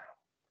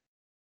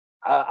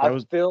 I, That I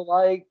was feel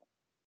like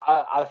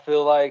I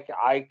feel like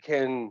I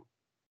can.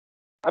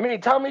 I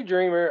mean, Tommy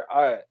Dreamer.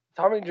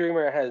 Tommy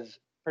Dreamer has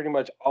pretty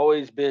much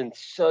always been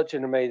such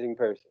an amazing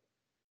person.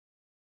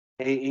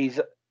 He's,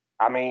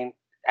 I mean,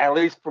 at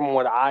least from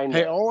what I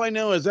hey. know. All I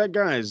know is that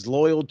guy is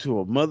loyal to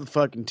a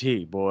motherfucking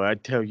T, boy. I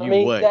tell I you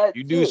mean what, that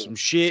you do too, some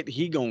shit,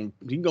 he going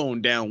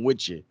down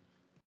with you.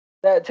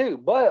 that too.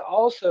 But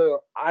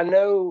also, I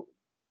know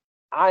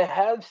I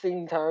have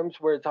seen times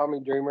where Tommy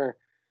Dreamer,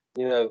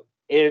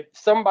 if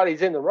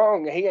somebody's in the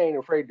wrong, he ain't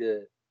afraid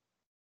to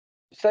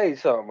say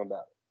something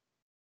about it.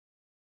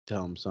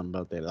 Tell him something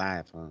about their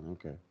life, huh?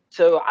 Okay.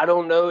 So I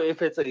don't know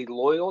if it's a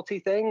loyalty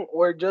thing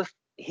or just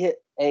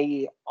hit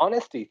a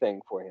honesty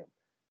thing for him.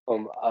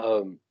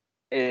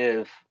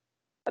 If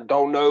I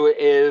don't know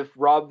if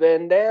Rob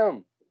Van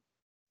Dam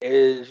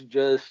is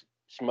just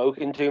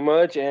smoking too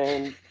much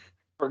and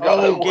Oh,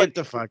 forgot what get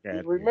the fuck he out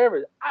of here.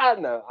 remembered. I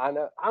know.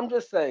 I'm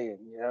just saying,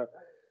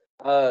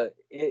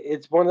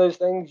 it's one of those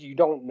things you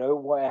don't know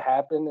what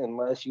happened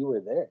unless you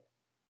were there.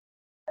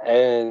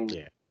 And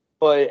Yeah.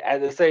 but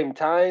at the same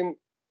time,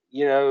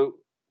 you know,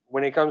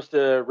 when it comes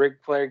to Ric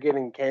Flair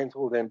getting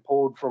canceled and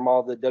pulled from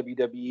all the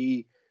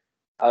WWE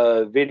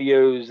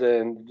videos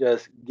and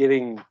just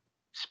getting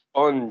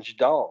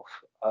sponged off,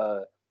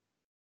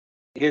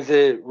 is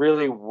it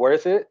really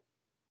worth it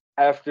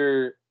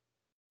after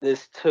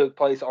this took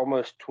place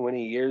almost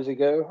 20 years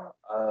ago?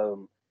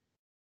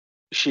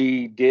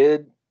 She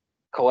did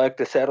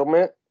collect a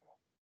settlement.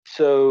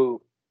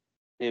 So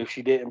if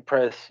she didn't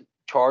press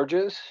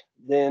charges,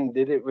 then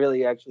did it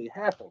really actually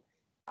happen?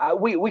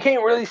 We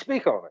can't really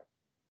speak on it.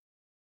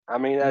 I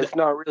mean, N- that's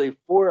not really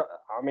for.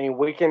 I mean,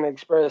 we can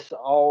express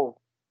all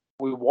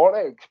we want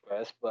to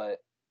express,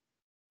 but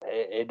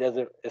it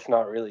doesn't. It's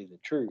not really the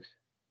truth.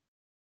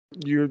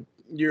 You're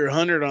you're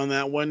 100 on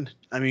that one.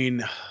 I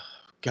mean,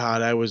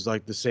 God, I was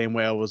like the same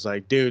way. I was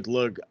like, dude,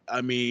 look,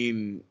 I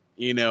mean,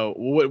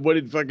 what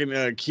did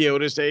fucking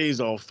Kyoto say? He's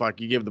all fuck.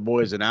 You give the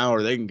boys an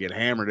hour, they can get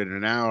hammered in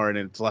an hour, and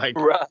it's like,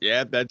 Right?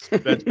 yeah, that's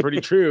pretty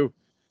true.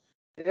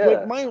 But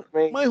Yeah. my I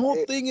mean, my whole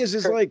it's thing is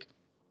crazy. like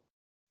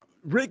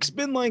Rick's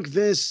been like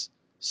this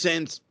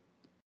since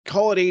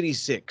call it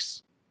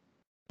 86.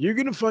 You're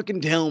gonna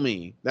fucking tell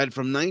me that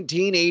from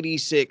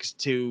 1986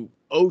 to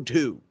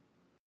 02.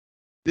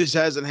 This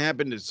hasn't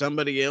happened to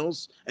somebody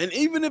else. And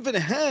even if it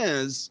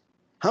has,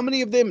 how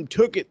many of them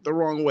took it the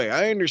wrong way?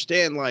 I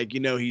understand, like,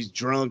 he's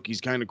drunk,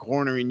 he's kind of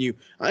cornering you.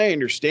 I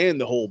understand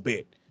the whole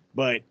bit.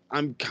 But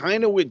I'm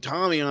kind of with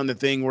Tommy on the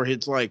thing where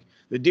it's like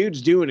the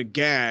dude's doing a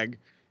gag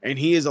and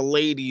he is a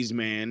ladies'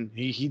 man.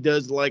 He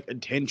does like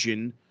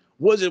attention.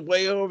 Was it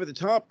way over the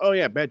top? Oh,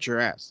 yeah, bet your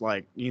ass.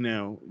 Like,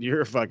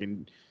 you're a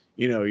fucking,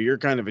 you're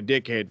kind of a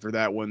dickhead for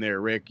that one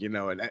there, Rick, and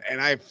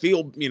I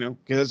feel, because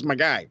that's my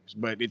guy.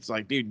 But it's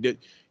like, dude,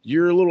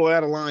 you're a little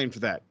out of line for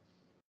that.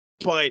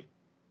 But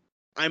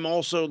I'm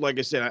also, like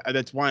I said,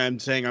 that's why I'm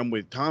saying I'm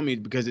with Tommy,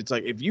 because it's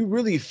like, if you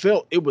really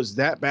felt it was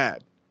that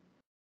bad,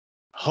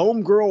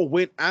 homegirl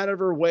went out of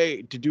her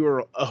way to do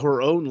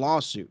her own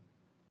lawsuit,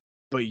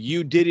 but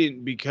you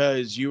didn't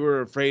because you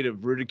were afraid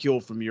of ridicule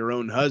from your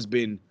own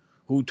husband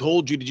who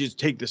told you to just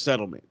take the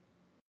settlement.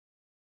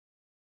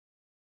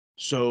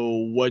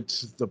 So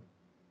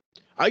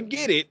I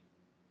get it.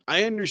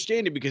 I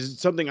understand it because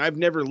it's something I've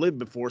never lived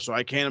before, so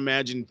I can't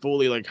imagine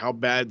fully like how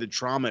bad the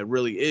trauma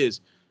really is.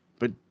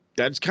 But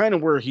that's kind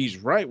of where he's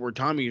right, where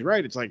Tommy's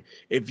right. It's like,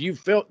 if you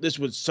felt this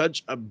was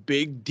such a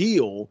big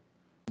deal,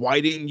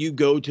 why didn't you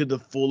go to the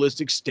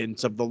fullest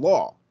extents of the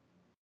law?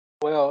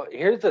 Well,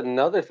 here's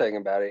another thing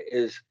about it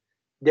is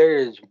there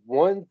is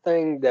one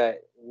thing that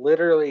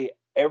literally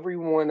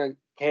everyone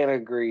can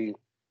agree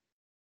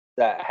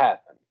that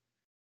happened.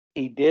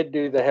 He did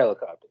do the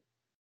helicopter.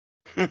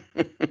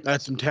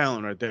 That's some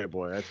talent right there,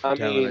 boy. That's some I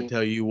talent. I mean,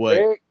 tell you what.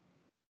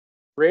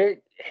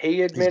 Rick, he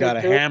He's got admitted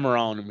a to it. hammer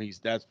on him.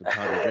 That's what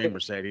Tommy Dreamer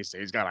said. He said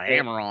he's got a And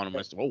hammer on him.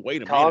 I said, oh,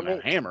 wait a minute, a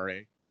Tommy, hammer,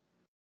 eh?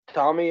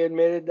 Tommy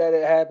admitted that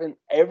it happened.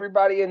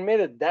 Everybody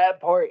admitted that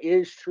part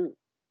is true.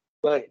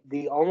 But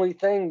the only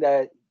thing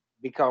that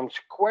becomes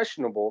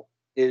questionable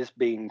is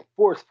being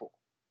forceful.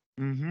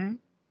 Mm-hmm.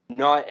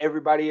 Not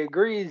everybody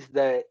agrees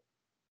that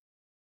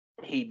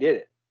he did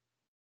it.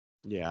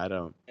 Yeah, I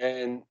don't.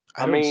 And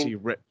I don't see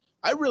Rick.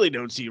 I really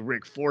don't see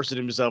Rick forcing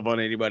himself on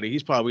anybody.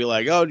 He's probably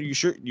like, "Oh, you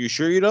sure? You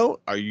sure you don't?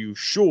 Are you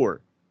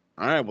sure?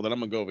 All right, well then I'm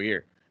gonna go over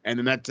here, and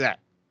then that's that."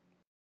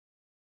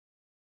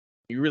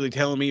 You really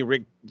telling me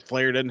Rick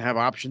Flair doesn't have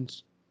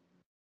options?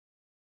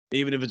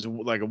 Even if it's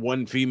like a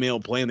one female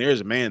plan,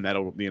 there's a man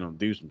that'll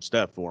do some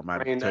stuff for him. I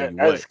tell you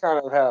what. that's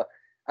kind of how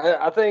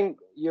I think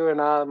you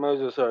and I,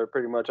 Moses, are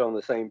pretty much on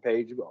the same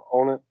page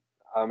on it.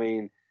 I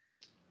mean,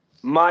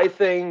 my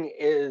thing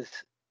is,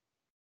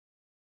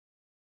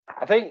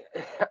 I think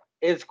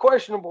it's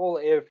questionable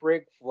if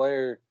Ric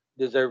Flair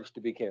deserves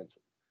to be canceled.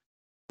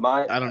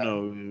 My I don't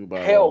know about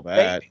all hell,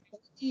 that.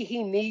 maybe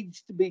he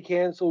needs to be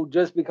canceled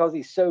just because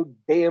he's so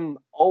damn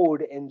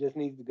old and just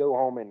needs to go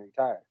home and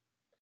retire.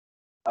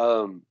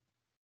 Um,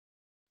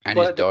 And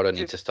his but daughter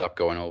needs to stop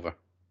going over.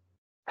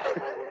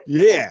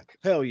 Yeah,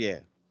 hell yeah.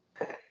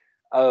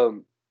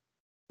 um,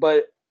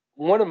 but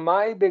one of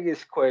my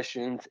biggest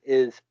questions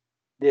is,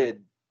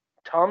 did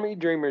Tommy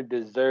Dreamer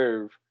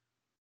deserve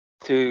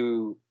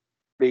to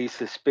be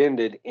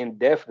suspended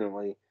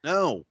indefinitely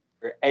No,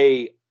 for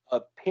a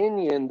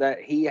opinion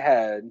that he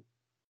had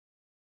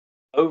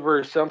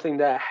over something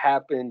that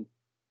happened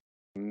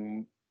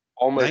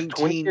almost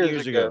 20 19 years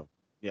years ago? ago.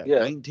 Yeah, Yeah.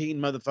 19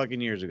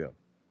 motherfucking years ago.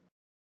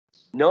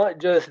 Not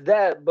just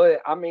that,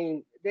 but I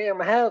mean, damn,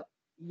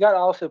 you got to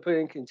also put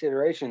in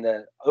consideration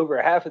that over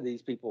half of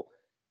these people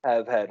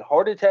have had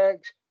heart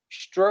attacks,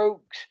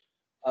 strokes,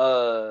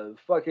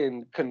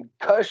 fucking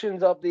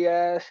concussions up the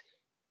ass,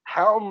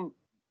 how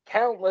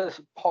countless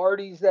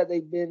parties that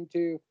they've been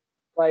to.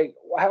 Like,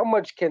 how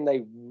much can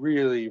they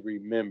really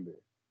remember?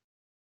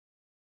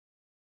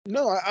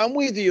 No, I'm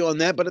with you on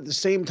that, but at the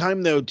same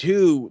time, though,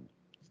 too,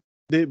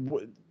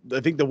 I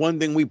think the one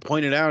thing we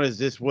pointed out is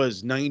this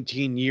was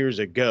 19 years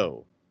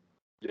ago.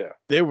 Yeah.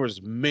 There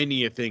was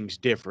many of things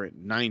different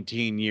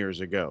 19 years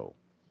ago.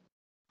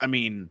 I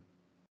mean,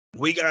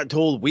 we got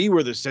told we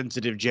were the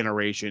sensitive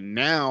generation.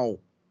 Now,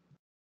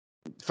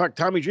 fuck,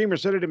 Tommy Dreamer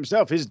said it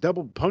himself. His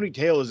double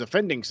ponytail is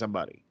offending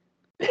somebody.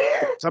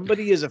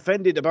 Somebody is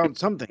offended about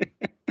something.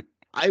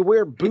 I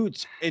wear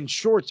boots and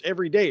shorts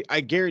every day.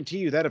 I guarantee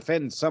you that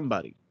offends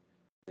somebody.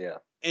 Yeah.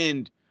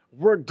 And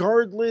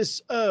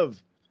regardless of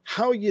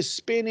how you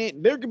spin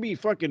it, there could be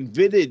fucking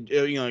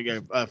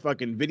like a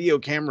fucking video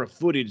camera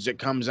footage that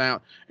comes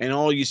out, and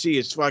all you see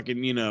is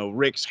fucking,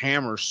 Rick's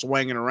hammer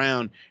swinging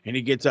around, and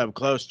he gets up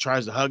close,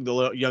 tries to hug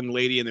the young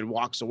lady, and then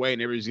walks away,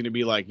 and everybody's gonna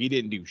be like, he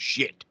didn't do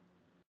shit,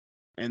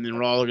 and then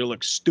we're all gonna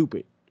look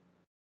stupid.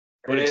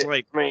 But it's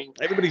like, I mean,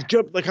 everybody's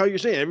jumping, like how you're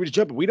saying, everybody's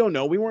jumping. We don't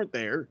know, we weren't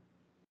there.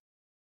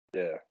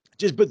 yeah.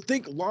 But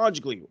think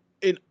logically.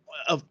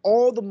 Of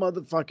all the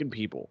motherfucking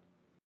people,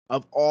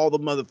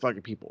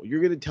 you're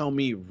going to tell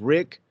me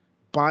Rick,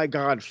 by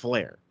God,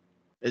 Flair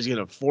is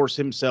going to force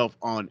himself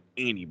on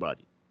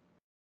anybody.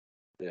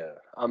 Yeah.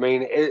 I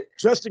mean,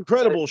 Just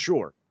incredible,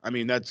 sure. I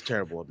mean, that's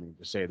terrible of me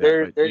to say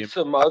that. there's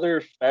some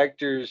other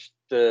factors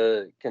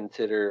to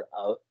consider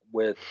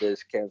with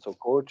this cancel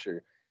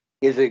culture.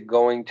 Is it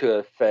going to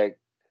affect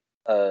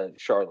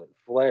Charlotte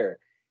Flair?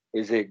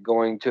 Is it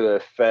going to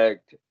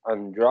affect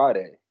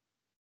Andrade?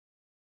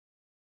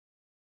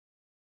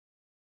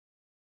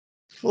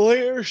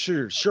 Flair,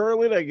 sure.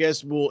 Charlotte, I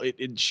guess,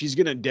 she's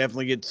going to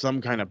definitely get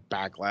some kind of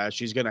backlash.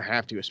 She's going to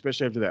have to,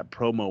 especially after that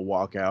promo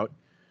walkout.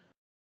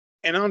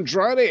 And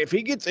Andrade, if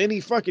he gets any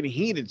fucking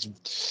heat, it's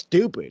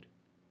stupid.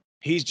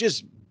 He's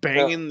just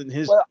banging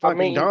his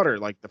daughter.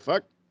 Like, the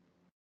fuck?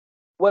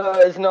 Well,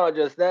 it's not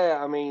just that.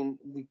 I mean,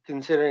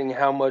 considering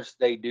how much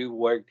they do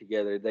work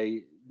together,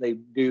 they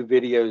do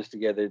videos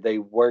together, they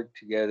work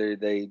together,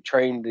 they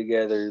train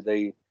together,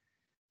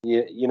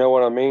 you know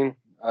what I mean?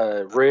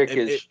 Rick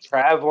is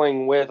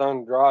traveling with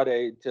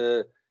Andrade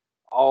to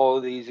all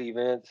of these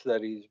events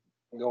that he's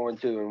going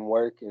to and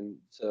work, and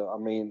so I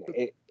mean,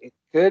 it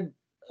could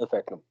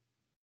affect him.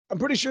 I'm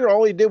pretty sure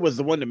all he did was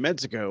the one to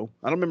Mexico.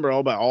 I don't remember all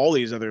about all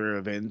these other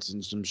events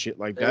and some shit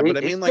like that. But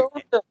I mean, like,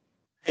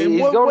 in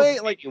what way?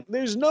 Like,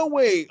 there's no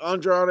way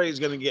Andrade is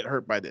going to get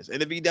hurt by this.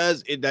 And if he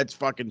does, that's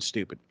fucking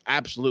stupid.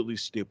 Absolutely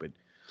stupid.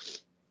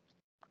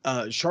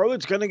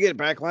 Charlotte's going to get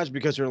backlash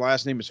because her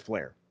last name is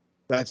Flair.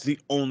 That's the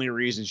only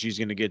reason she's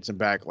going to get some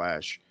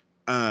backlash.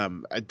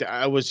 One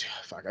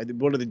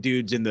of the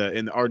dudes in the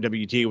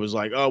RWT was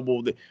like, "Oh,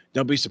 well,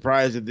 don't be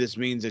surprised if this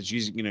means that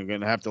she's going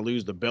to have to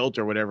lose the belt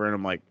or whatever." And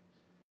I'm like,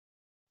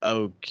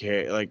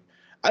 okay, like,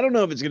 I don't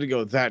know if it's going to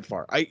go that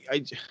far. I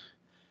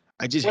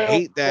just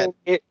hate that.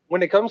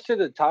 When it comes to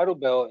the title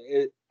belt,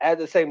 at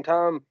the same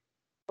time,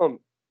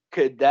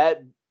 could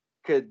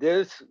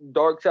this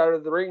Dark Side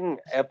of the Ring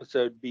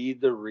episode be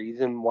the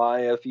reason why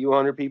a few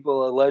hundred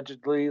people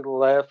allegedly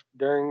left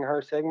during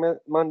her segment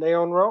Monday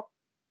on Raw?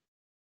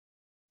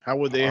 How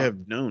would they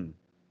have known?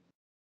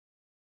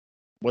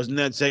 Wasn't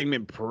that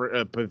segment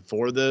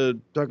before the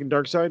fucking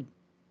Dark Side?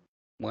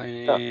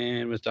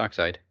 When was Dark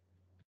Side?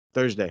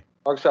 Thursday.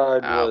 Dark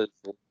Side was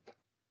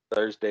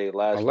Thursday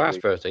last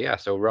week. Thursday, yeah.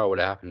 So Raw would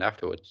have happened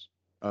afterwards.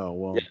 Oh,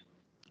 well.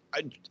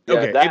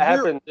 Yeah. That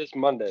happened this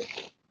Monday.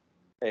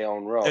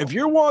 On Raw. If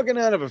you're walking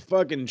out of a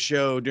fucking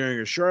show during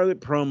a Charlotte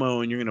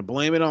promo and you're going to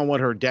blame it on what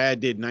her dad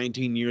did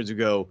 19 years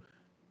ago,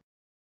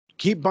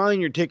 keep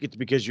buying your tickets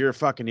because you're a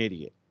fucking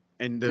idiot.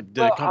 And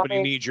the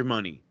company needs your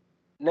money.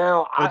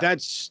 But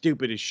that's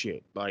stupid as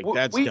shit. Like,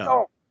 that's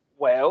dumb.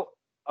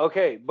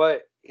 Okay,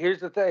 but here's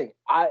the thing.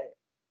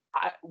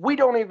 We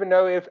don't even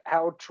know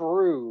how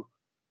true,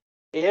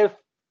 if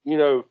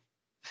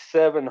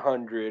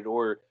 700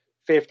 or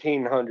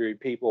 1,500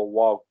 people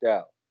walked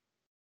out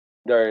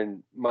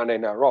during Monday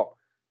Night Raw.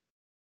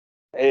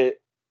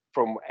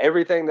 From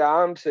everything that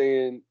I'm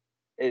seeing,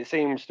 it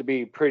seems to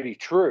be pretty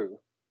true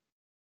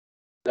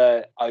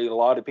that a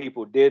lot of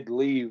people did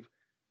leave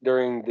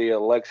during the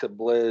Alexa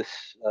Bliss,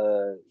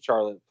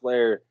 Charlotte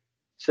Flair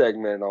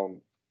segment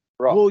on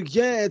Raw. Well,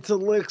 yeah, it's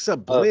Alexa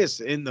Bliss.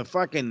 In the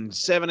fucking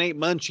 7-8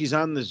 months she's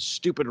on the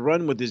stupid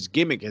run with this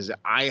gimmick. Have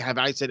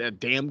I said a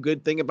damn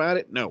good thing about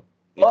it? No.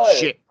 It's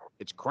shit.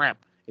 It's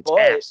crap. It's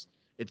ass.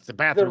 It's the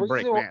bathroom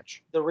break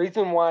match. The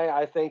reason why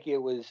I think it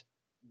was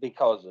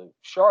because of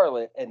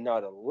Charlotte and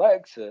not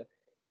Alexa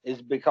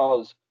is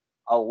because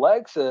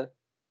Alexa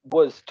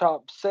was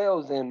top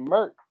sales in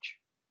merch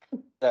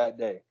that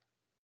day.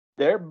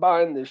 They're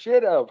buying the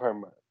shit out of her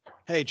merch.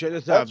 Hey, check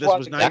this out. If this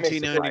was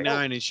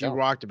 1999 and she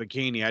rocked a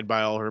bikini, I'd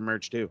buy all her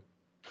merch too.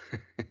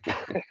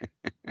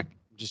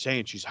 Just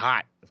saying, she's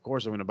hot. Of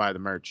course I'm going to buy the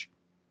merch.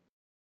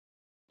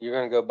 You're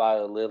going to go buy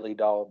a Lily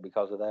doll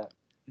because of that?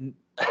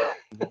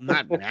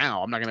 Not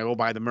now. I'm not going to go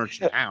buy the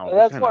merch now.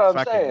 That's what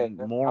I'm saying.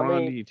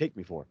 Moron do you take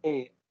me for?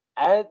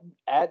 At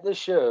the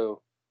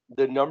show,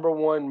 the number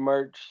one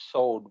merch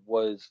sold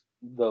was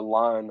the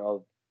line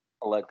of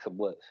Alexa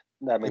Bliss.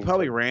 They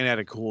probably ran out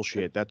of cool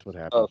shit. That's what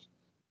happened.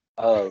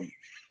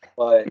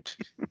 But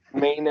I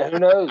mean, who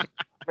knows?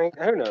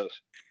 Who knows?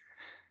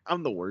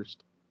 I'm the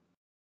worst.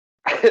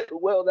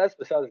 Well, that's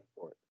besides the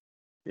point.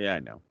 Yeah, I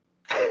know.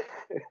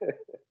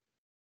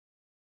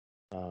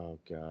 Oh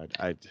God,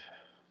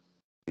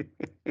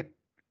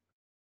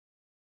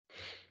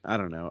 I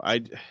don't know.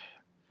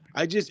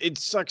 I just, it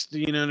sucks to,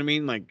 you know what I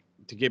mean? Like,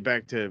 to get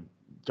back to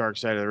Dark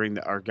Side of the Ring,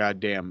 that our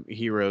goddamn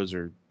heroes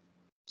are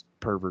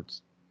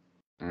perverts.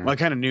 Well, I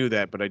kind of knew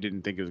that, but I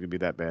didn't think it was gonna be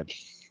that bad.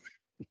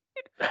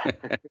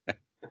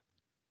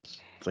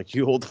 It's like,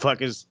 you old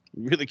fuckers,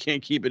 you really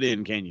can't keep it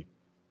in, can you?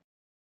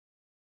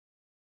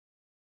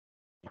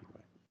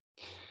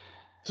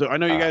 So I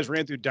know you guys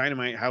ran through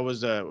Dynamite. How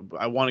was I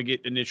want to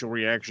get initial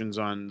reactions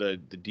on the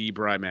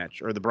D-Bry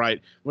match, or the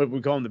Bry, what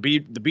we call him, the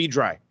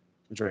B-Dry.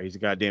 That's right, he's a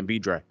goddamn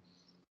B-Dry.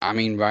 I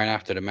mean, right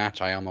after the match,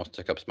 I almost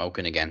took up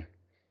smoking again.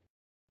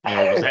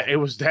 It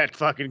was that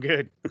fucking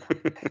good.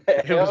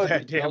 It was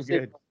that damn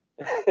good.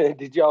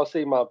 Did y'all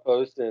see my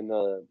post in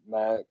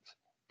Max?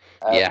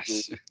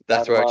 Yes,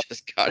 that's where I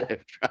just got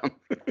it from.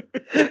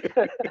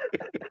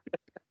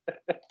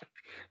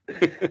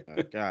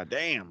 God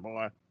damn,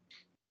 boy.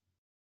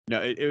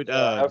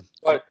 No,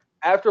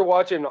 after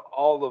watching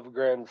all of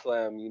Grand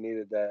Slam, you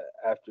needed that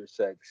after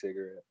sex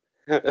cigarette.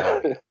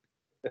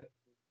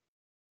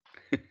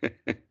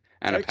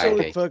 And a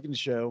excellent fucking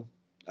show.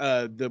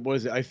 What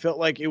is it? I felt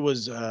like it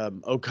was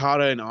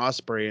Okada and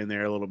Osprey in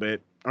there a little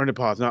bit. Or not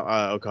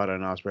Okada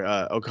and Osprey.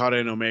 Okada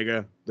and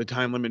Omega, the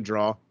time limit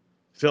draw.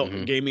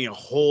 Gave me a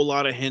whole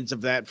lot of hints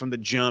of that from the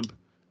jump.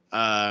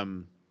 I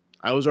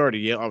was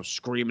already I was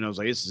screaming. I was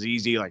like, this is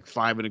easy, like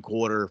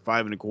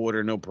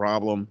 5.25, no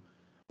problem.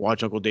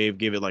 Watch Uncle Dave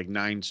give it like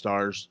 9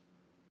 stars.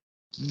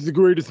 This is the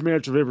greatest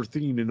match I've ever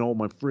seen in all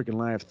my freaking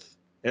life.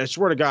 And I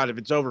swear to God, if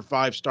it's over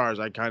 5 stars,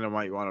 I kind of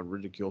might want to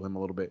ridicule him a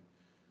little bit.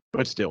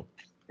 But still,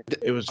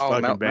 it was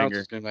fucking banger.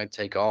 Meltzer's going to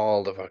take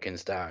all the fucking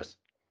stars.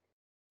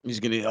 He's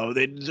going to,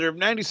 they deserve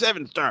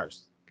 97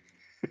 stars.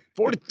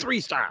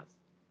 43 stars.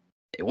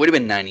 It would have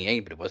been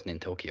 98, but it wasn't in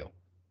Tokyo.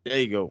 There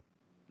you go.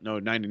 No,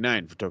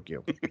 99 for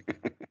Tokyo.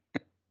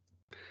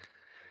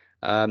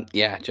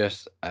 Yeah,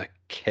 just a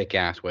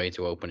kick-ass way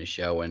to open a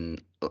show.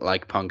 And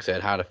like Punk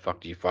said, how the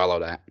fuck do you follow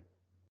that?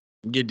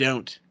 You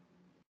don't.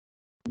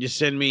 You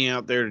send me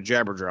out there to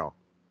Jabberjaw.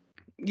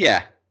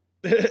 Yeah.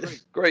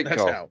 Great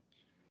That's call.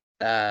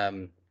 How.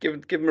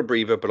 Give him a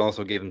breather, but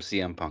also give him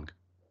CM Punk.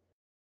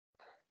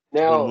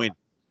 Now, win.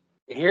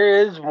 Here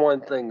is one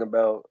thing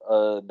about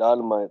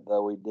Dynamite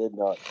that we did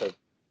not touch.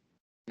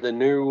 The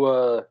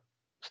new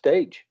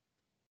stage.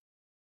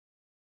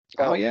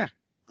 Oh, yeah.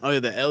 Oh, yeah,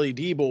 the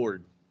LED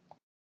board.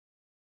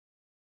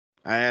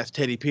 I asked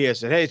Teddy P. I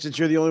said, hey, since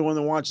you're the only one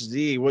that watches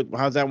the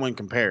how's that one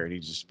compare? And he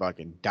just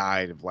fucking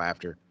died of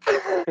laughter.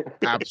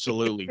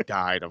 Absolutely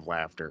died of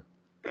laughter.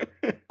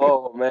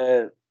 Oh,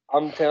 man.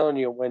 I'm telling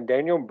you, when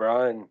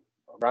Bryan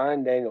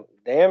Danielson.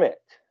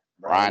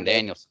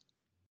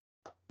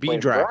 When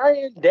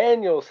Bryan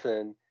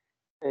Danielson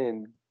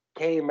and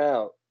came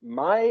out,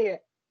 my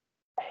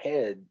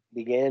head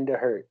began to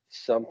hurt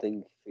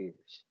something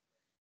fierce.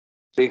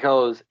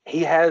 Because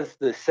he has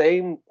the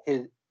same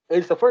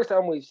it's the first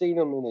time we've seen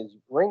him in his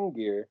ring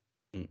gear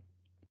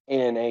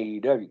in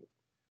AEW.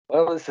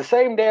 Well, it's the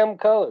same damn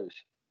colors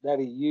that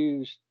he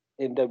used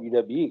in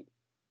WWE.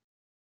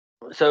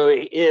 So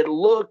it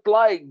looked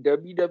like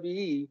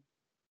WWE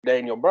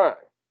Daniel Bryan.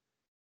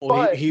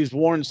 Well, he's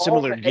worn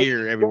similar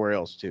gear everywhere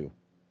else too.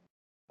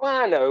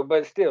 Well, I know,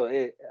 but still,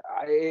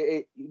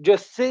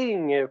 just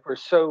seeing it for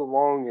so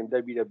long in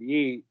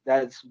WWE,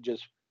 that's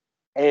just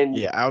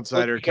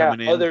outsider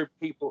coming in.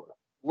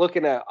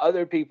 Looking at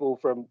other people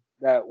from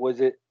that was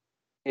it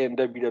in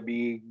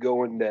WWE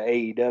going to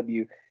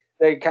AEW,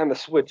 they kind of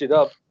switch it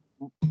up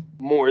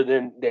more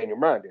than Daniel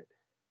Bryan did.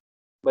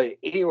 But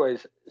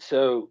anyways,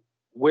 so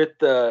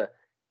with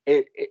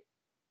it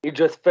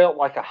just felt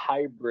like a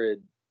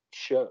hybrid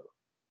show.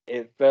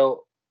 It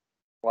felt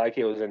like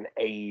it was an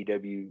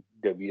AEW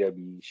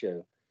WWE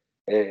show.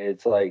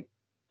 It's like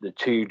the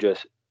two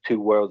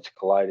worlds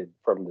collided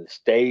from the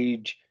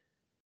stage.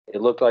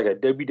 It looked like a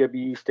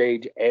WWE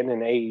stage and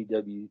an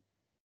AEW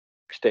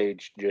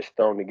stage just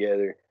thrown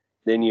together.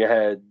 Then you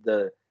had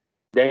the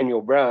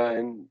Daniel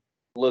Bryan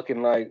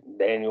looking like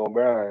Daniel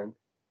Bryan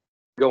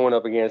going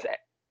up against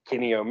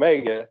Kenny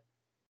Omega.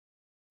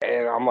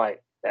 And I'm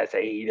like, that's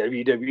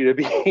AEW,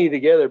 WWE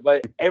together.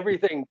 But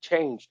everything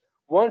changed.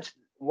 Once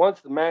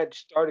the match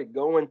started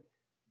going,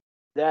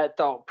 that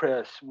thought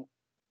process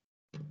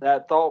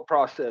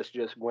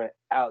just went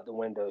out the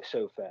window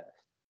so fast.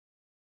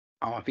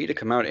 Oh, if he'd have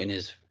come out in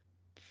his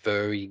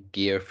furry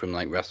gear from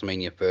like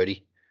WrestleMania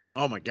 30.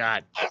 Oh my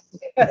God.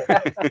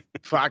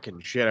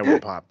 Fucking shit, I would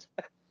have popped.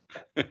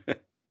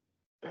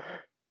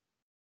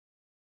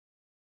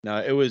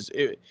 No,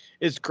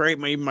 it's great.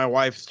 My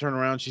wife turned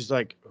around, she's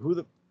like,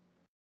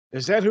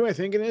 is that who I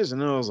think it is?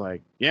 And I was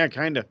like, yeah,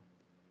 kinda.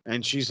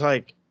 And she's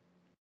like,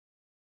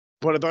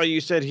 but I thought you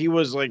said he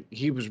was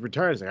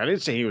retired. I was like, I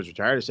didn't say he was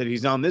retired. I said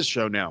he's on this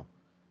show now.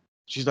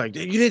 She's like,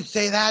 you didn't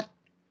say that?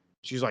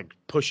 She's like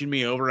pushing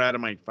me over out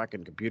of my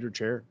fucking computer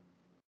chair.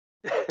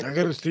 I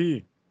gotta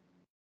see.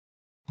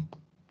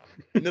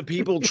 The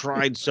people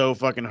tried so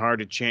fucking hard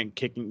to chant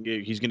kicking.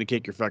 He's gonna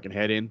kick your fucking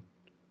head in,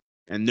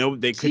 and no,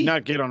 they could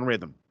not get on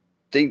rhythm.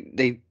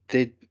 They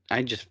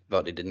I just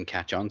thought they didn't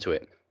catch on to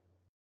it.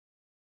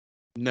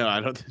 No,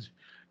 I don't.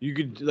 You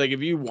could if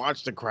you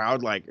watch the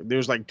crowd,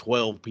 there's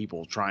 12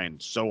 people trying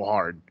so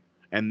hard,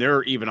 and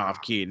they're even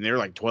off key, and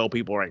they're 12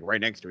 people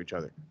right next to each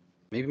other.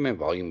 Maybe my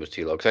volume was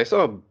too low because I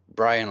saw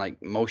Brian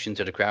motion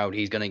to the crowd.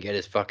 He's gonna get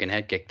his fucking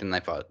head kicked, and I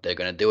thought they're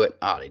gonna do it.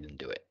 They didn't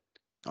do it.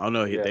 Oh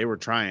no, they were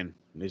trying.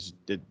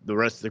 The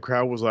rest of the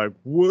crowd was like,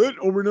 "What?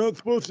 Are we not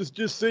supposed to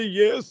just say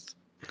yes?"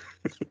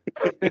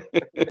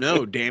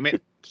 No, damn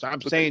it!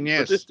 Stop saying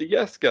yes. But it's the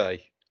yes guy.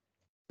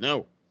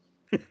 No.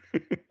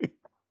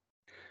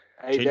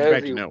 Hey,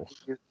 Dazzy, no.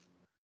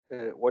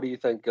 What do you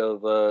think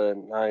of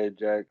Nia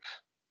Jax's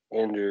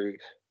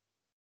injuries?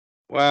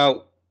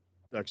 Well,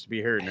 sucks to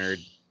be her, nerd.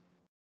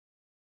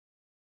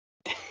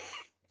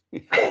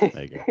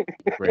 There you go.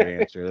 Great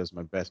answer. That's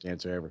my best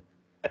answer ever.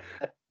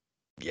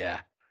 Yeah.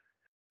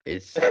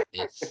 It's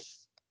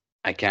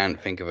I can't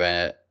think of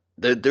it.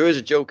 There is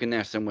a joke in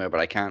there somewhere,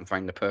 but I can't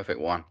find the perfect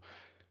one.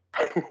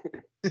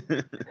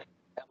 At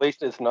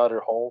least it's not her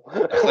hole.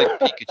 It's like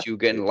Pikachu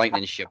getting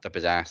lightning shipped up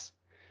his ass.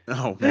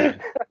 Oh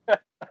man.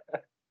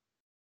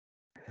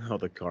 Oh,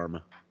 the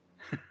karma.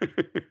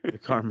 The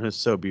karma is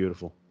so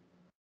beautiful.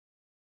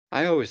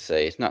 I always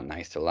say it's not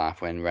nice to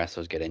laugh when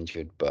wrestlers get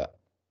injured, but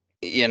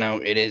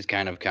it is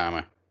kind of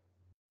karma.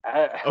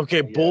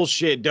 Okay, Yeah.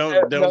 bullshit.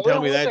 Don't No,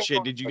 tell it me that wasn't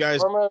shit. Did you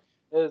guys? Karma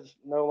is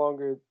no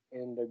longer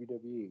in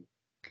WWE.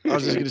 I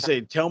was just gonna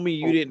say, tell me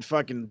you didn't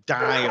fucking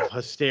die of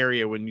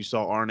hysteria when you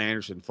saw Arn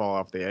Anderson fall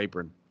off the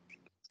apron.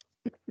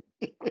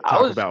 I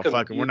Talk was about confused.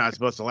 fucking. We're not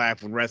supposed to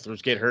laugh when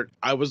wrestlers get hurt.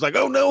 I was like,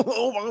 oh no,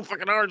 oh my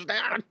fucking Arn's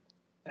down.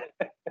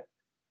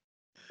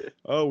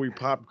 Oh, we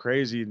popped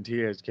crazy in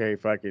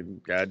TSK.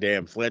 Fucking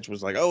goddamn, Fletch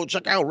was like, oh,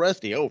 check out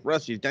Rusty. Oh,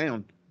 Rusty's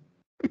down.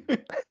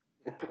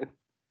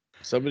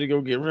 Somebody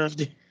go get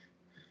Rusty.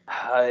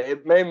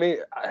 It made me.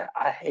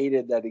 I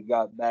hated that he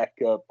got back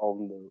up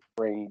on the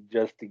ring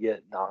just to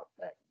get knocked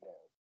back down.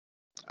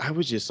 I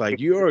was just like,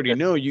 you already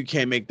know you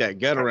can't make that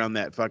gut around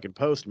that fucking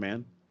post,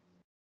 man.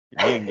 You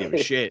didn't give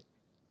a shit.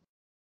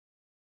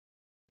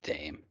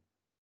 Damn.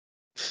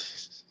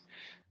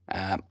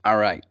 All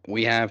right,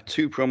 we have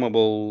 2 Promo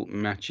Bowl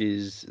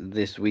matches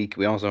this week.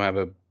 We also have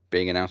a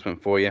big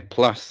announcement for you,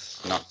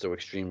 plus not so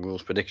extreme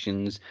rules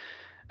predictions.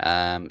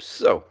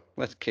 So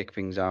let's kick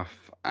things off,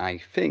 I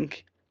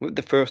think, with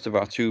the first of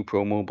our 2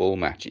 Promo Bowl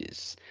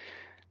matches.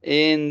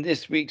 In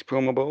this week's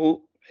Promo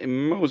Bowl,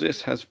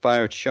 Moses has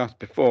fired shots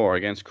before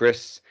against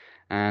Chris,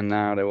 and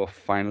now they will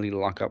finally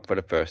lock up for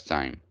the first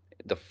time.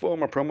 The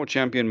former promo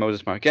champion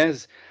Moses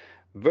Marquez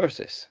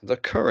versus the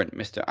current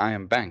Mr.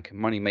 Iron Bank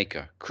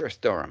Moneymaker Chris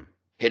Durham.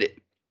 Hit it.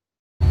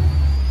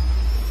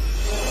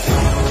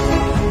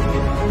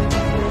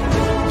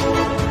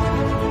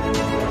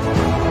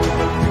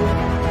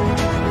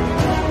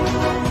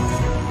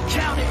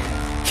 Count it,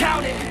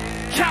 count it,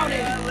 count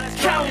it,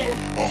 count it.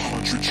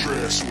 100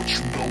 trash, what you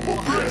know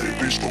about it,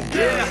 bitch, don't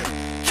get it.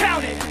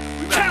 Count it,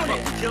 count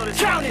it, count it,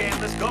 count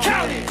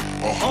it.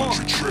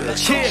 100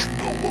 trash, what you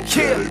know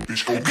about it,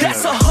 bitch, don't get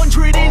That's it.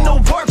 100 in the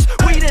works.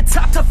 We the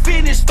top to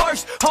finish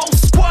first. Whole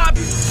squad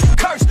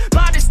curse.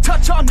 Modest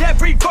touch on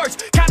every verse.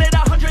 Counted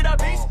 100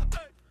 apiece.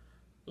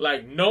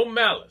 Like No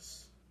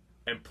Malice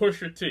and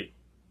Pusha T.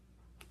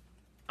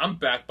 I'm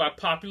back by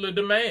popular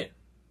demand.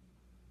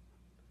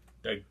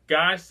 The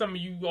guy some of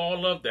you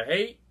all love to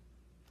hate,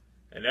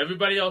 and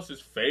everybody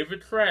else's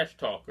favorite trash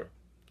talker,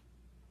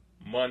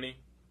 Money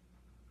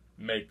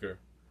Maker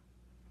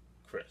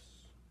Chris.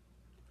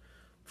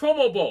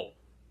 Promo Bowl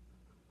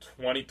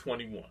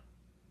 2021.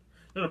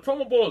 Now, the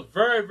Promo Bowl is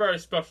very, very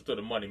special to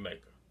the Money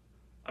Maker.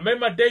 I made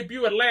my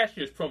debut at last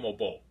year's Promo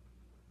Bowl.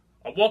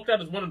 I walked out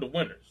as one of the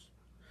winners.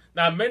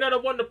 Now, I may not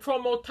have won the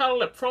promo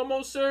title at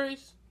Promo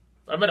Series,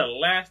 but I made a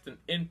lasting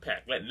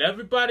impact, letting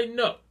everybody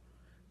know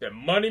that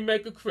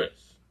Moneymaker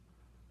Chris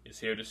is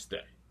here to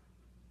stay.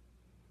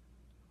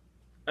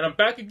 And I'm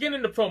back again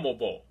in the Promo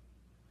Bowl.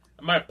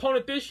 And my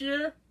opponent this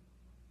year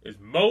is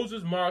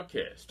Moses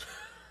Marquez.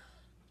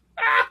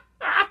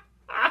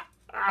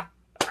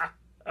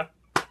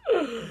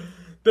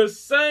 The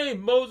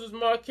same Moses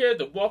Marquez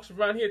that walks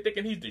around here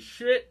thinking he's the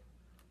shit,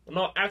 when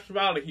in all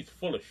actuality he's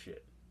full of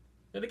shit.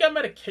 And they got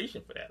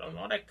medication for that.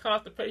 All that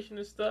constipation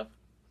and stuff.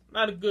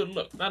 Not a good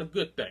look. Not a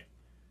good thing.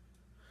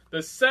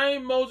 The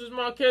same Moses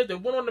Marquez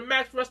that went on the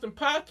Max Wrestling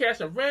podcast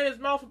and ran his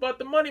mouth about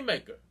the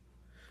Moneymaker.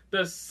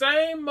 The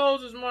same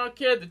Moses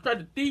Marquez that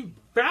tried to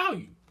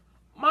devalue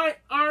my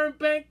Iron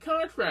Bank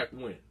contract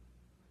win.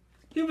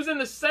 He was in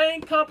the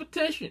same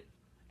competition,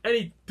 and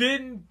he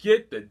didn't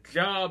get the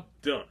job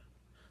done.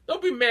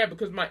 Don't be mad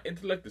because my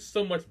intellect is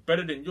so much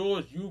better than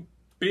yours, you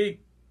big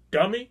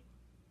dummy.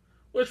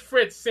 Where's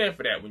Fred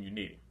Sanford at when you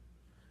need him?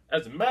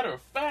 As a matter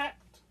of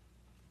fact,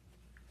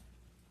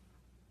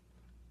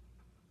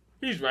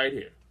 he's right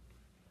here.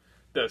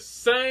 The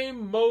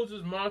same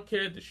Moses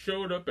Marquez that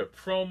showed up at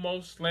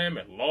Promo Slam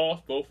and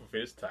lost both of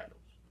his titles.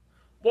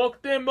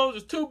 Walked in,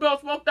 Moses 2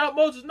 belts, walked out,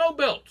 Moses no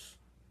belts.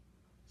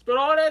 Spent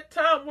all that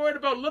time worried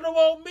about little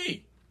old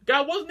me. The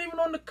guy wasn't even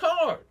on the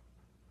card.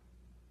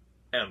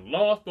 And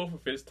lost both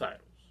of his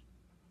titles.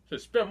 Should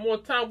have spent more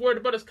time worried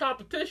about his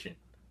competition.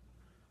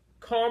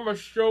 Karma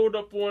showed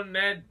up on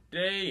that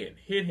day and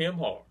hit him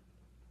hard.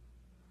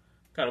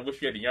 Kind of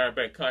wish you had the Iron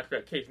Bank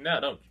contract case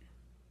now, don't you?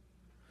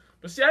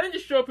 But see, I didn't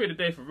just show up here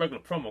today for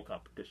regular promo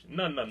competition.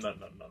 No.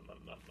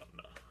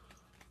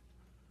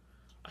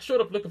 I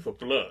showed up looking for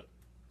blood.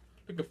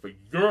 Looking for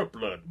your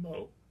blood,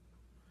 Mo.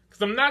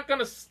 Because I'm not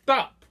going to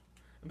stop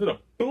until the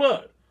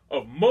blood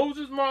of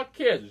Moses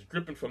Marquez is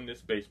dripping from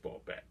this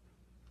baseball bat.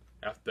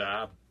 After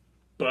I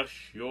bust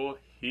your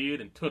head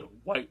into the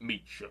white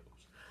meat shows.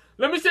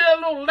 Let me say that a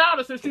little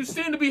louder since you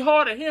seem to be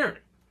hard of hearing.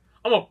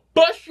 I'm going to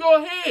bust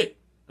your head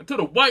until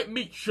the white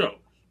meat shows.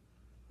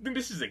 You think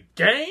this is a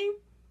game?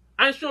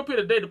 I ain't show up here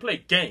today to play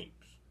games.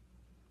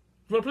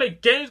 If you want to play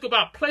games, go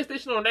buy a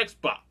PlayStation or an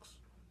Xbox.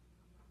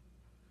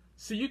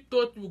 See, you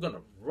thought you were going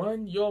to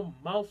run your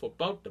mouth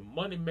about the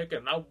Moneymaker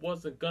and I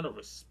wasn't going to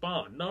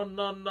respond.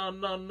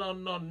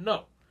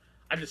 No.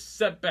 I just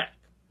sat back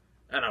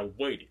and I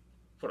waited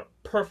for the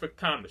perfect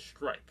time to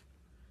strike.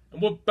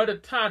 And what better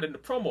time than the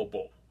Promo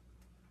Bowl?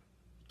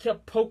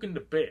 Kept poking the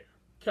bear.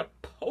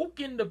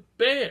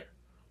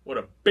 Well,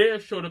 the bear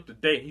showed up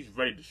today and he's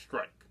ready to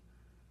strike.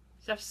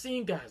 See, I've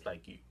seen guys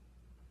like you.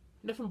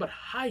 Nothing but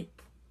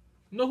hype.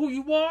 You know who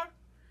you are?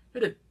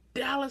 You're the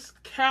Dallas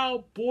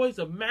Cowboys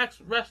of Max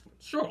Wrestling.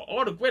 Sure,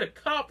 all the great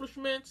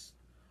accomplishments,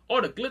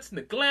 all the glitz and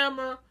the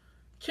glamour,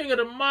 King of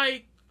the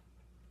Mic,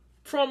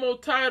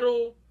 promo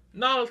title,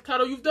 knowledge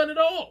title, you've done it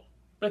all.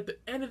 But at the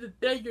end of the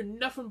day, you're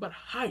nothing but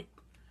hype.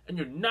 And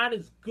you're not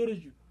as good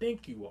as you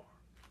think you are.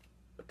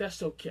 But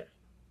that's okay.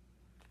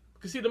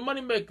 Because see, the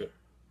moneymaker,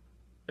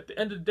 at the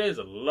end of the day, is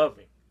a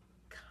loving,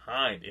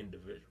 kind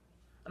individual.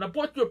 And I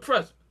bought you a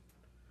present.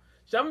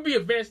 So I'm going to be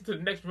advancing to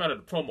the next round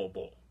of the promo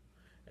bowl.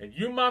 And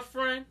you, my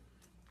friend,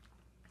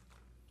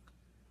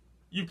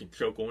 you can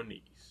choke on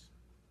these.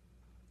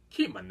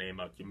 Keep my name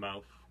out your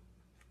mouth.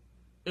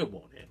 It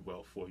won't end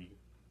well for you.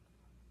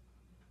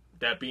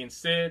 That being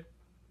said,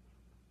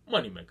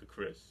 Moneymaker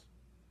Chris,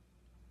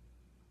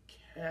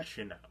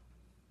 cashing out.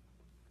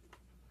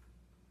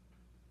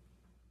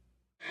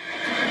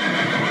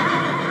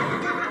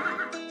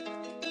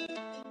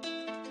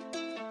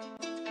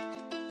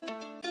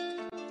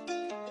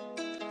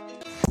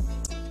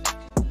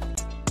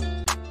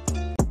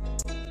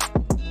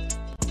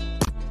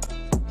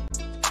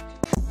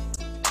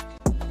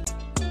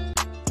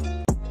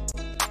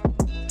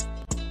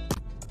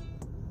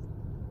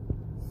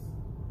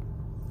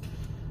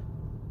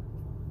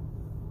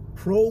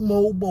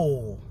 Promo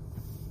Bowl.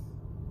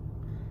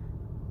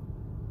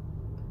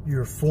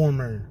 Your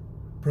former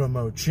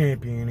promo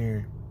champion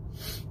here.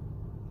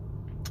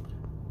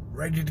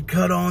 Ready to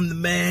cut on the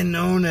man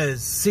known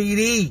as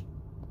CD.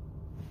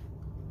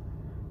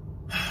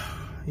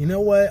 You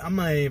know what? I'm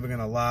not even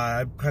gonna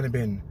lie. I've kind of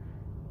been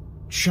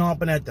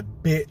chomping at the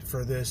bit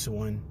for this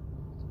one.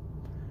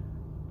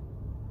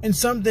 And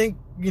some think,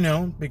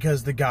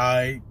 because the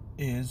guy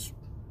is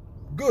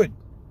good.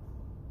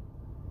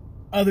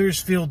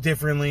 Others feel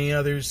differently.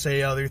 Others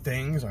say other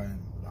things.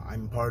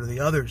 I'm part of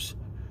the others.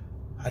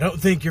 I don't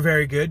think you're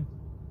very good.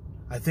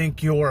 I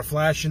think you're a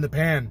flash in the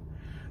pan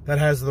that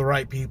has the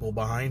right people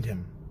behind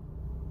him.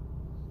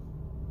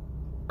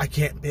 I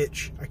can't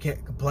bitch. I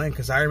can't complain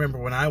because I remember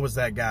when I was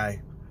that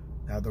guy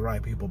that had the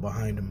right people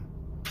behind him.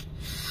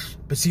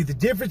 But see, the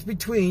difference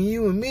between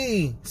you and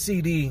me,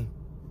 CD,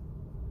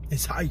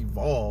 is I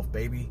evolve,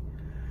 baby.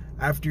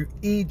 After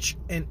each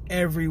and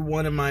every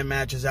one of my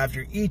matches,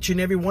 after each and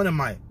every one of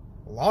my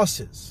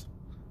losses,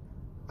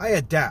 I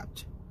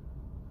adapt.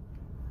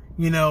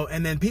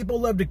 And then people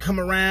love to come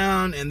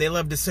around and they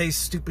love to say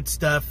stupid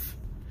stuff.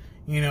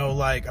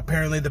 Like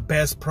apparently the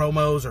best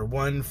promos are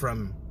one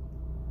from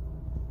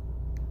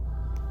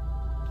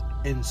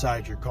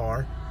inside your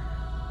car.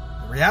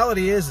 The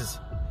reality is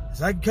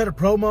I can cut a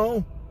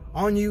promo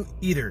on you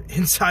either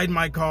inside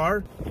my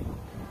car,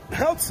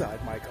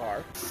 outside my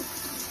car,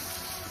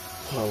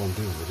 while I'm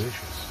doing the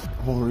dishes,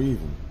 or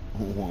even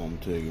while I'm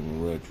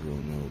taking retro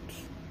notes.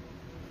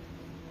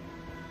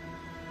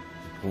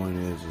 The point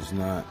is, it's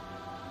not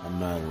a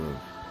matter of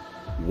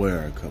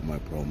where I cut my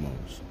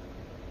promos.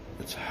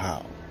 It's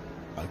how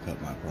I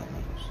cut my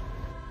promos.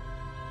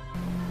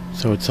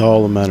 So it's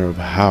all a matter of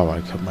how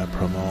I cut my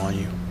promo on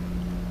you,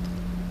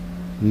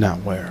 not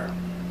where.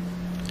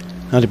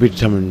 Not to be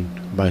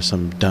determined by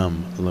some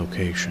dumb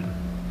location.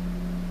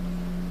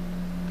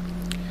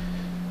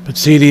 But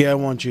CD, I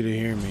want you to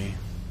hear me.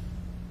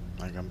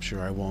 Like I'm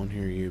sure I won't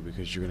hear you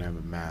because you're gonna have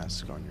a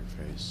mask on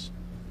your face.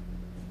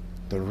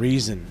 The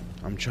reason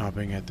I'm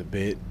chomping at the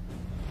bit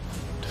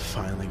to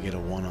finally get a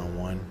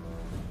one-on-one,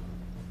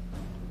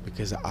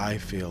 because I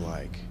feel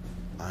like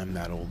I'm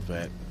that old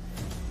vet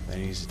that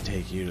needs to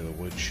take you to the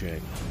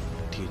woodshed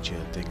and teach you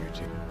a thing or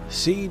two.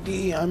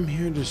 CD, I'm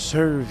here to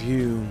serve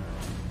you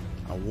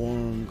a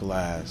warm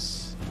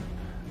glass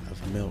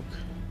of milk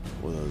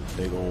with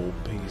a big old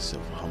piece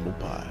of humble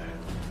pie.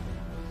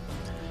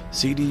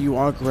 CD, you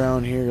walk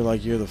around here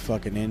like you're the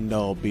fucking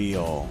end-all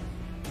be-all.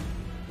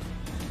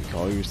 You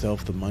call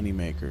yourself the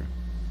moneymaker,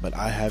 but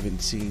I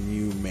haven't seen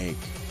you make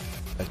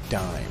a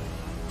dime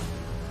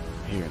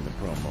here in the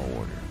promo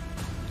order.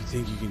 You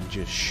think you can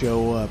just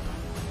show up,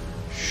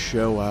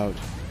 show out,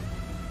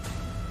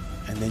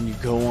 and then you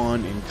go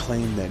on and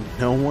claim that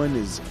no one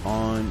is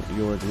on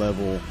your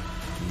level,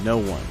 no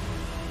one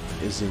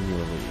is in your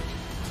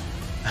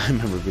league. I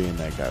remember being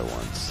that guy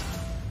once.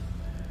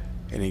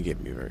 It didn't get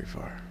me very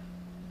far.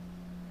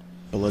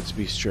 But let's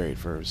be straight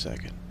for a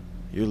second.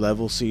 Your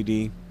level,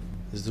 CD,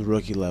 is the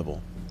rookie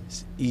level.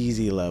 It's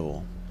easy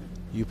level.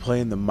 You play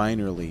in the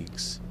minor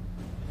leagues,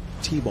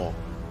 T-ball,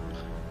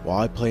 while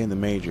I play in the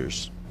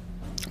majors.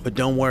 But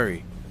don't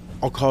worry,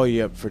 I'll call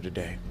you up for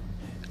today.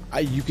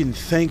 You can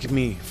thank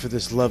me for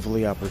this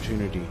lovely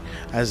opportunity,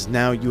 as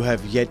now you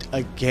have yet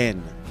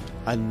again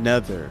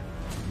another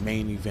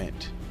main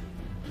event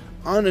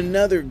on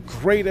another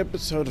great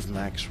episode of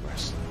Max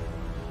Wrestling.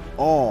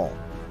 All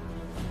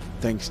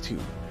thanks to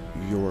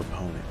your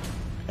opponent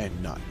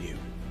and not you.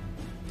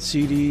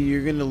 CD,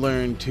 you're gonna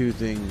learn two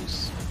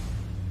things.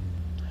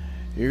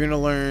 You're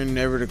gonna learn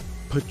never to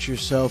put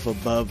yourself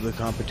above the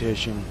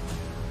competition,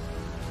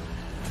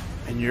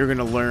 and you're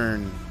gonna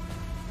learn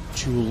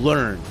to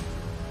learn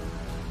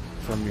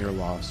from your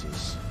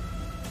losses,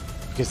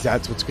 because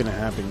that's what's gonna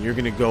happen. You're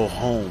gonna go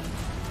home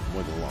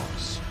with a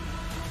loss.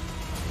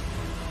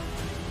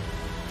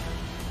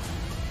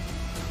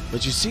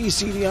 But you see,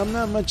 CD, I'm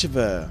not much of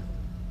a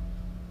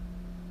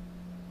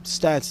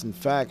stats and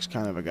facts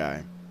kind of a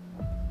guy.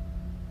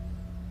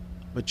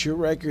 But your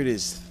record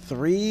is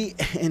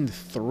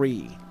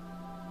 3-3.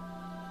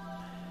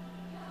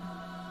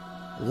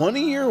 One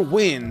of your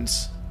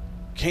wins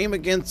came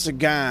against a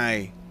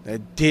guy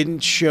that didn't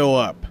show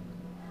up.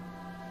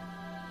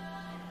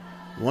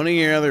 One of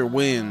your other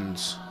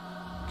wins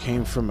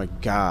came from a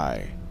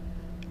guy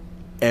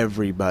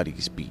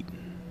everybody's beaten.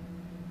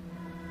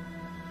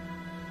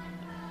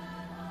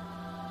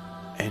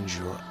 And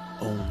your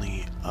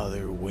only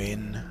other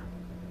win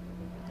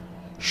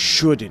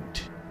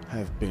shouldn't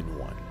have been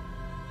one.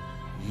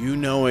 You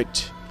know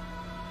it.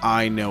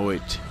 I know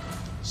it.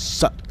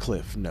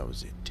 Sutcliffe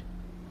knows it.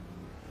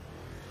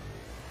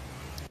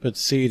 But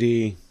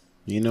CD,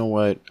 you know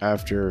what?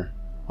 After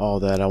all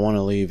that, I want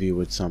to leave you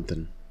with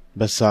something.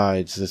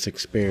 Besides this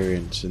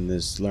experience and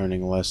this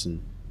learning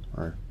lesson.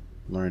 Or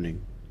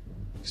learning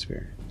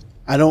experience.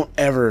 I don't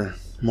ever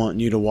want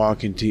you to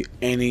walk into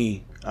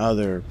any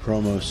other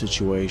promo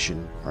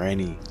situation or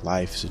any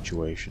life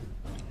situation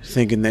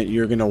thinking that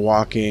you're going to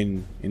walk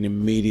in and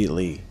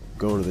immediately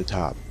go to the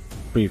top,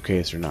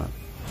 briefcase or not.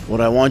 What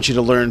I want you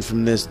to learn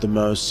from this the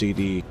most,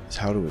 CD, is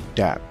how to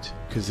adapt.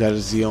 Because that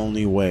is the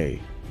only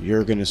way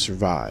you're going to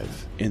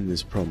survive in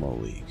this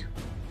promo league.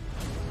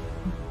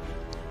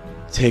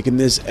 Taking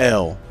this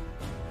L,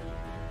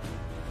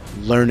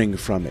 learning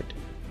from it,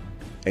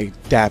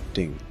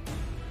 adapting,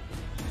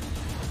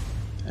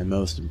 and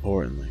most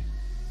importantly,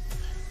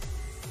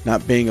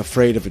 not being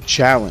afraid of a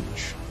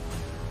challenge.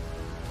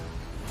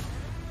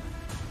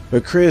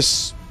 But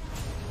Chris,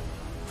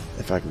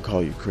 if I can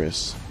call you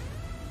Chris,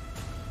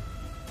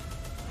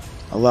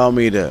 allow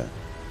me to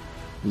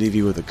leave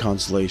you with a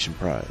consolation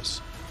prize.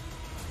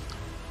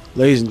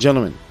 Ladies and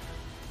gentlemen,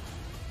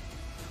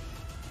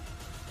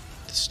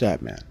 the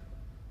Statman.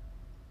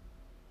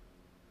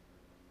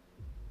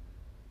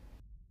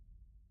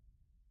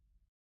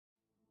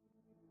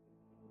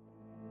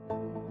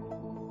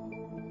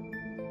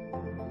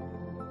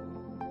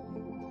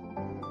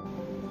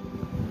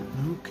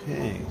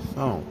 Okay,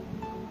 so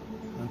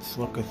let's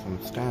look at some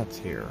stats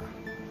here.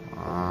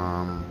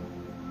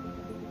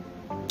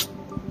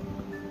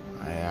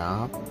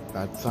 Yeah,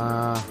 that's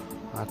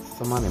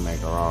the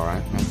moneymaker, all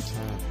right.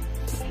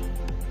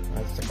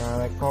 That's the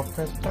guy they call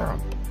Chris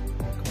Durham.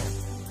 Okay.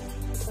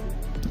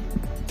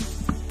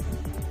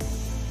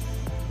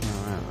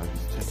 All right,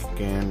 let's take a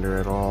gander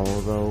at all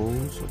of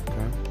those.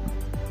 Okay.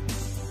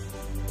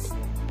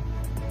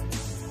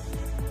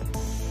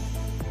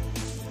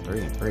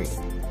 Three and three.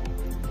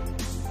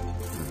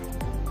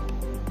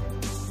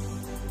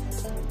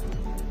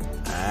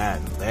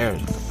 And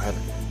there's the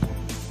competitor.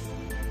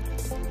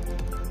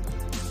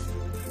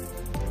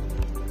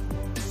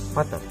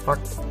 What the fuck?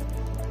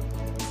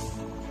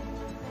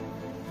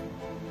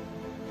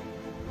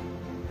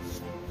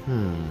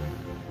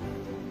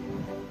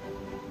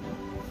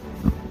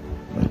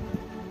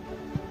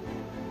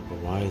 But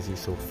why is he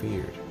so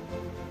feared?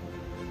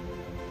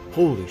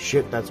 Holy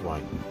shit, that's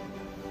why.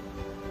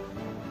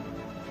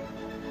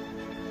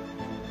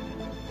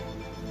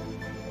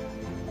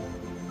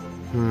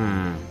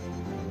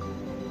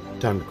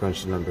 Time to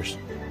crunch the numbers.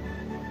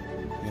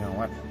 You know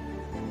what?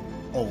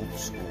 Old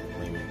school,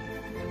 baby.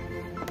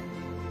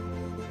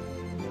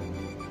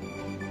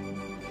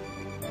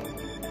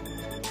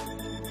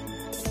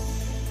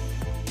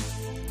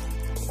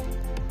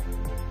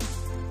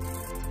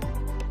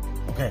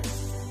 Okay.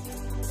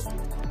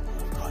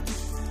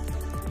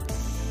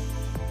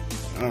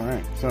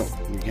 Alright, so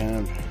we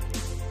have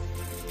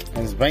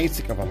as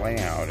basic of a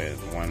layout as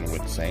one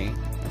would say,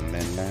 and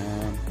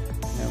then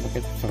we'll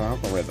get to some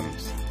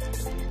algorithms.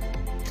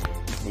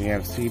 We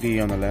have CD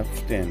on the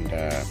left, and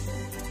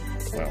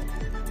well,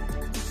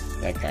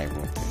 that guy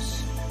wrote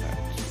this.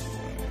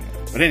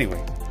 But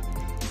anyway,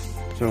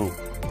 so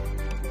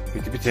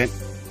 50%,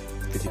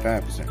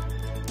 55%.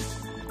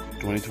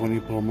 2020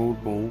 Promo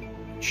Bowl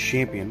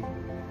champion,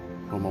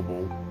 Promo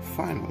Bowl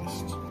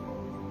finalist.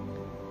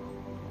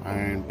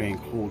 Iron Bank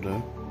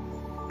holder,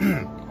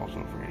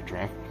 also for a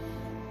draft.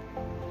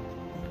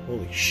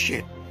 Holy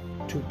shit!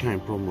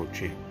 2-time promo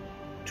champ,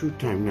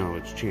 2-time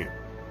knowledge champ,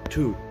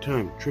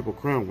 2-time Triple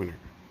Crown winner.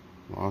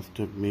 Lost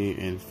to me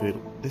and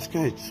Fiddle. This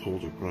guy just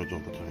holds a grudge all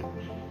the time.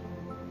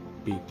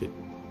 Beat the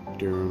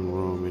Durham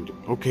Roman.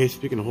 Okay,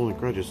 speaking of holding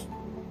grudges.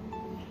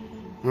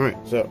 Alright,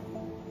 so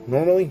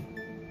normally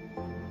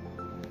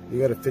you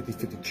got a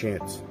 50-50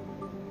 chance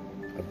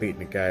of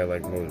beating a guy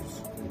like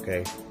Moses,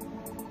 okay?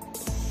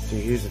 See,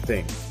 here's the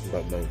thing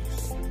about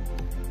Moses.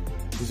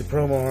 He's a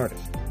promo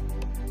artist.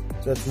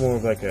 So that's more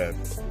of like a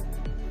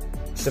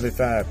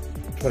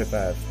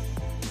 75-25.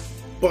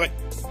 But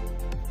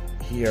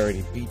he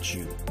already beat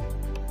you.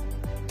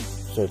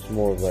 So it's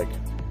more of like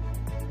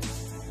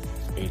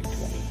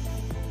 80-20.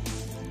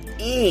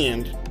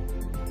 And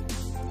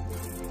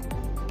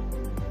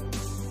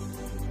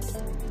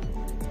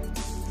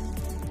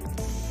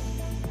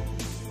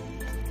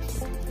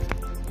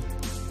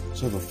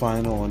so the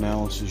final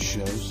analysis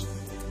shows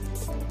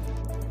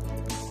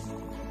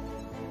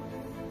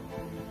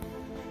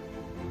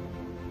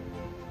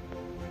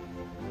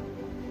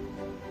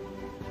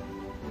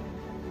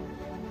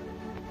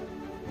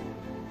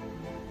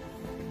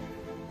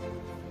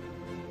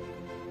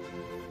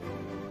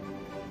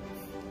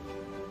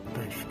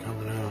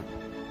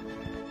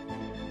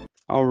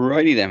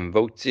Alrighty then,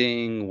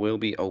 voting will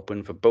be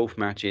open for both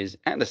matches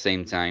at the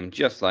same time,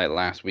 just like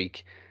last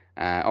week.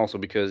 Also,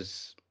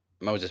 because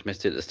Moses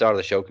missed it at the start of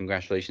the show,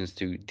 congratulations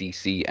to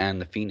DC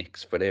and the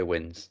Phoenix for their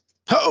wins.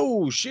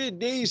 Oh shit,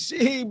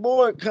 DC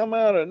boy, come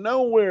out of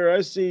nowhere.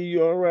 I see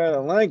you. All right, I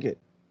like it.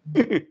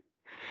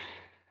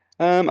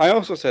 I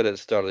also said at the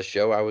start of the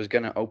show I was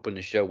going to open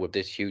the show with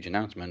this huge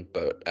announcement,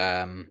 but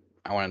I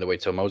wanted to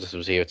wait till Moses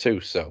was here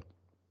too, so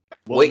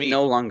wait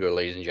no longer,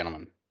 ladies and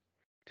gentlemen.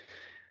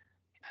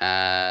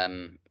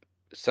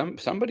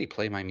 Somebody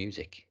play my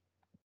music.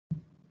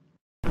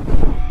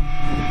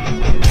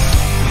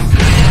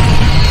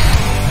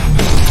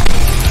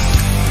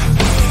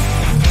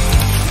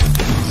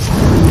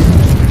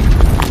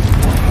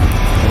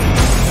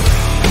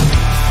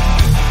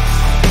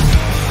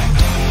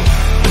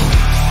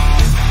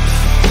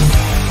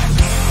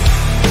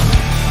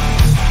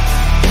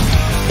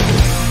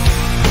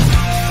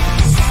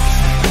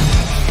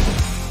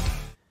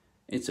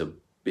 It's a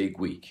big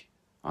week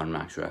on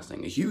Max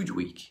Wrestling, a huge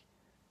week.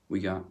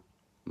 We got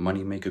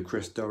Moneymaker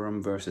Chris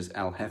Durham versus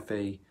El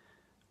Jefe.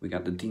 We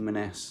got the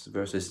Demoness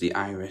versus the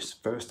Iris,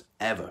 first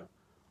ever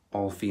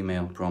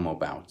all-female promo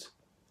bout.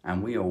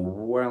 And we are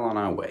well on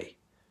our way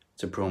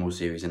to Promo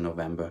Series in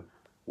November,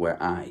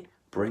 where I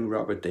bring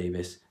Robert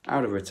Davis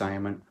out of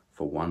retirement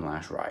for one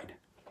last ride.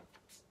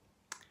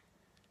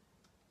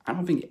 I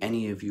don't think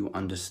any of you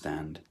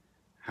understand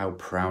how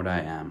proud I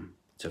am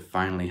to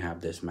finally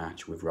have this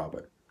match with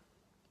Robert.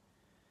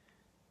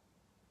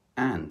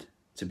 And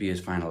to be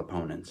his final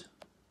opponent,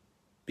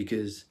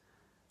 because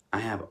I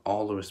have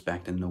all the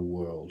respect in the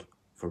world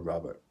for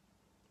Robert,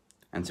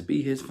 and to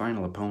be his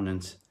final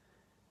opponent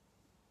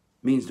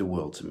means the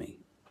world to me.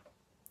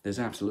 There's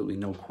absolutely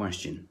no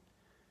question.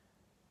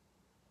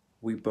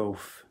 We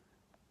both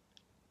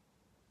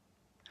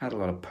had a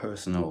lot of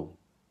personal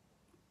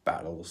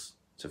battles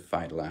to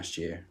fight last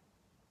year,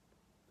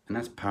 and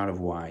that's part of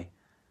why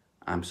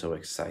I'm so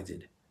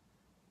excited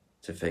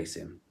to face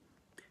him.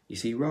 You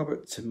see,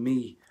 Robert, to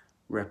me,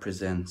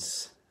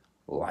 represents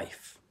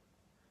life.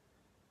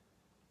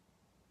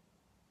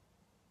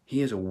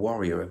 He is a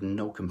warrior of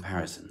no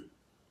comparison.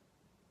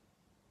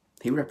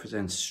 He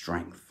represents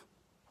strength.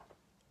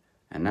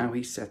 And now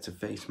he's set to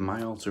face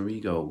my alter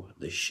ego,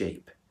 The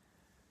Shape.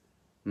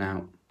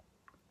 Now,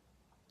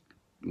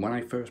 when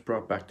I first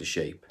brought back The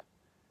Shape,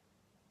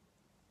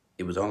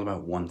 it was all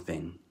about one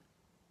thing: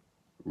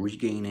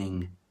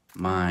 regaining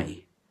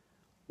my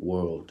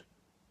world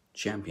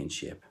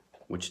championship,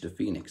 which the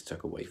Phoenix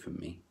took away from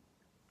me.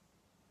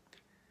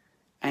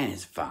 And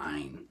it's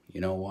fine. You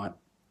know what?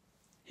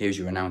 Here's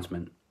your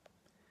announcement.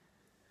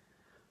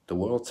 The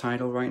world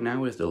title right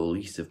now is the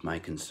least of my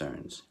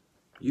concerns.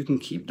 You can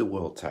keep the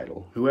world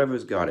title.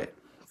 Whoever's got it.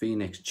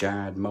 Phoenix,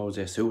 Chad,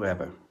 Moses,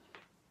 whoever.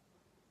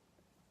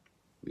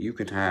 You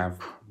can have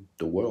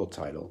the world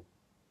title.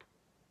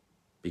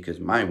 Because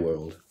my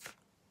world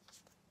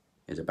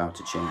is about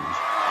to change.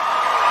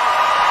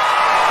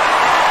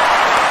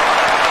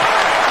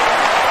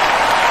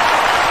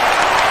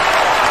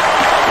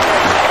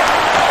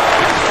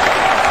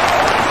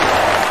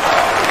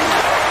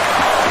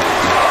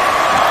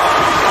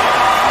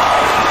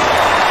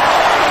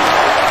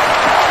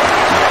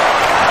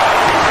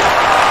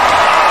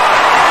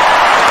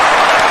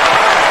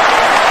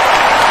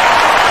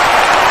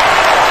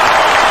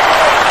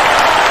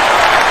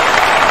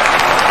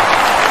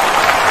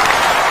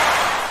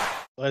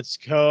 Let's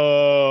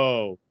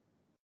go.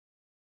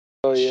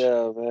 Oh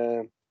yeah,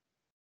 man.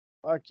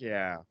 Fuck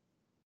yeah.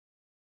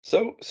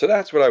 So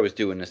that's what I was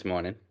doing this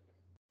morning.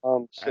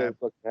 I'm so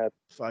fucking happy.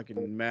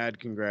 Fucking mad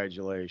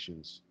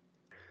congratulations.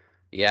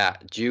 Yeah,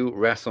 due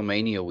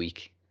WrestleMania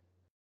week.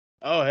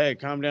 Oh, hey,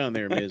 calm down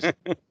there, Miz.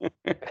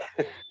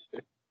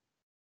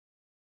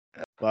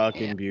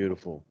 Fucking Yeah.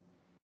 beautiful.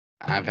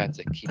 I've had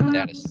to keep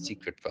that a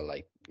secret for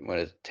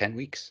 10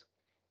 weeks?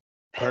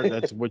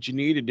 That's what you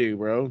need to do,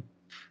 bro.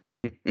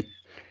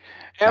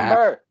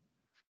 Amber.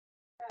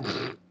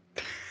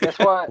 Guess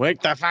what?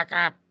 Wake the fuck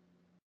up.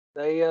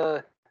 They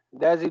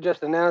Dazzy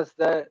just announced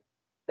that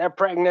they're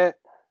pregnant.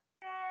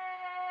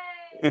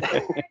 What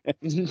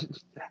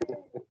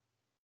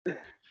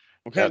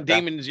kind of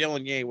demon is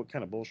yelling yay? What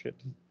kind of bullshit?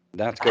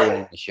 That's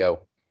going in the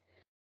show.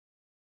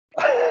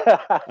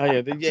 Oh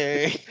yeah, the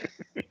yay.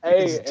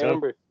 Hey,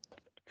 Amber,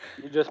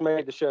 you just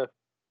made the show.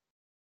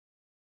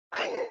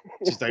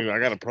 Just like I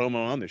got a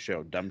promo on the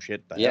show. Dumb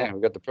shit. Yeah,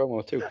 we got the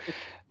promo too.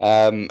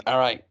 All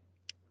right.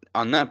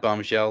 On that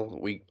bombshell,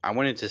 I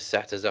wanted to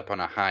set us up on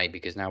a high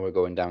because now we're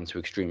going down to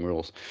Extreme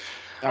Rules.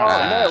 Oh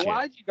man,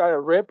 why'd you gotta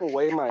rip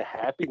away my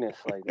happiness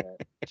like that?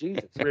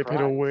 Jesus Rip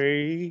Christ. it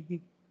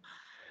away.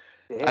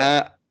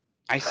 Yeah.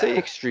 I say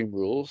Extreme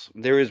Rules.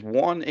 There is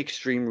one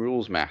Extreme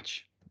Rules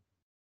match.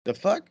 The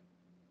fuck?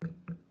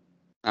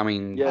 I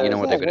mean, Yeah, you know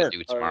what they're that going work? to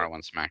do tomorrow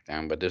on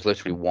SmackDown, but there's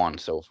literally one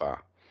so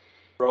far.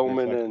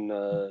 Roman and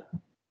The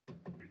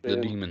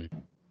Demon.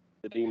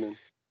 The Demon.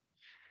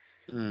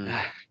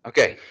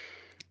 Okay,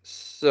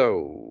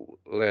 so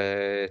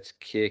let's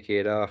kick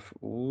it off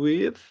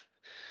with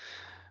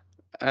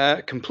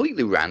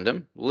Completely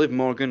random. Liv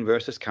Morgan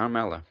versus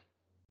Carmella.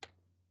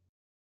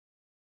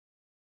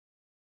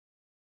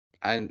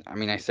 I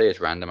mean, I say it's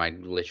random. I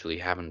literally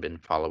haven't been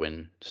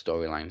following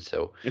storylines,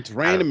 so It's I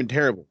random don't. and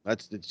terrible.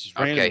 It's just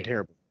random and Okay.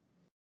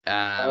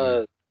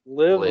 terrible.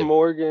 Liv Liv.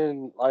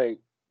 Morgan like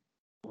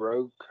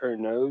broke her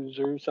nose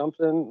or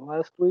something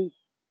last week.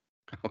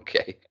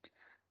 Okay.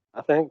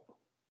 I think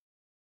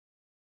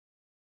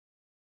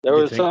there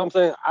You was think?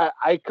 something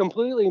I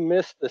completely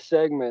missed the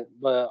segment,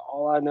 but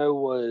all I know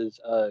was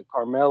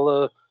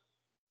Carmella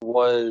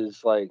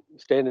was like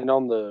standing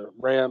on the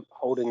ramp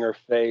holding her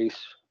face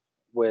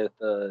with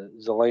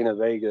Zelina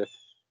Vega,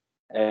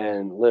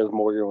 and Liv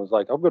Morgan was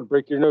like, "I'm gonna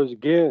break your nose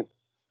again."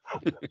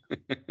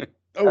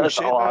 Oh That's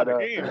shit! all I Not know.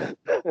 again.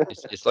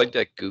 It's like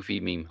that goofy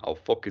meme. I'll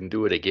fucking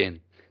do it again.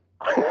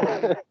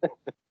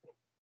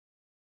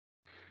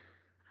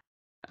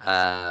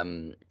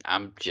 I'm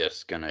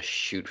just gonna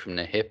shoot from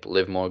the hip.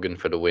 Liv Morgan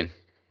for the win.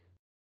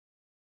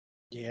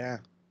 Yeah,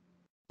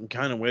 I'm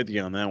kind of with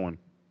you on that one.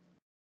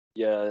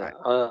 Yeah.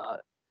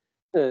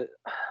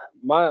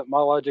 My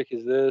logic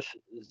is this: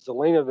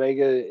 Zelina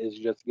Vega is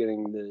just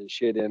getting the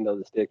shit end of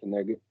the stick, and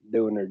they're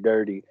doing her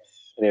dirty.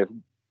 And if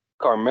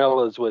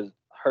Carmella's was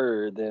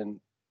her,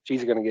 then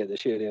she's gonna get the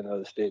shit end of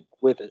the stick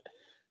with it.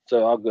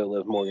 So I'll go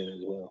Liv Morgan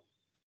as well.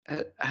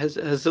 Has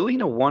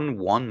Zelina won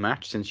one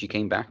match since she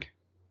came back?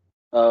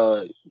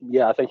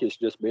 Yeah, I think it's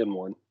just been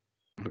one,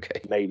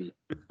 Okay. maybe.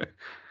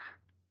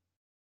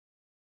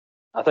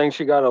 I think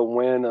she got a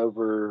win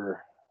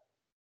over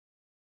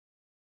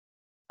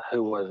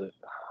who was it?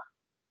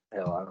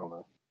 Hell, I don't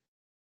know.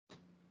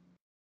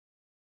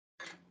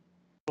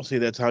 Well, see,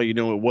 that's how you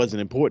know it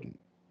wasn't important.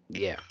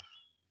 Yeah.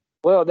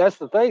 Well, that's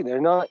the thing. They're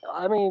not.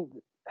 I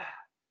mean,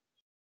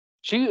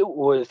 she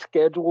was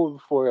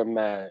scheduled for a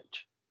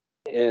match,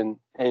 and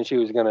she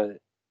was gonna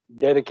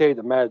dedicate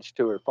the match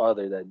to her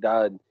father that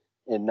died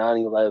in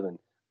 9/11.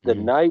 The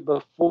Mhm. night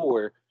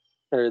before,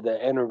 or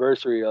the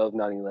anniversary of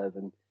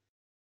 9/11,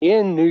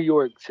 in New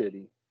York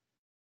City,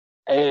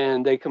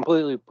 and they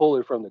completely pull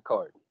her from the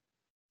card.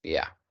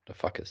 Yeah. The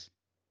fuckers.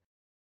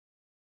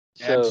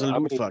 So I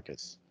Absolute mean,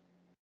 fuckers.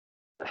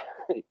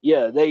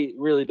 yeah, they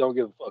really don't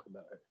give a fuck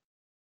about her.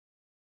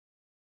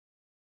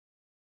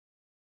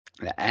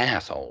 The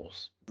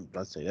assholes.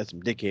 Let's say that's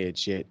some dickhead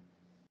shit.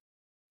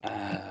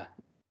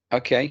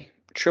 Okay.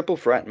 Triple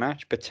threat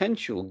match.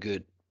 Potential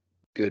good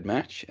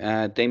match.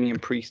 Damian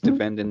Priest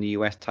defending the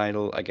US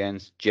title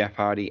against Jeff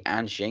Hardy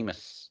and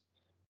Sheamus.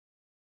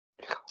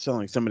 Sound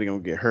like somebody gonna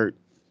get hurt.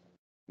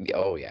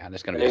 Oh yeah,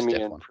 that's gonna be a stiff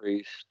Damian one.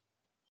 Priest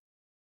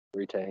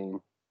retain.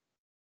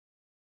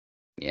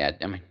 Yeah,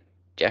 I mean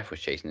Jeff was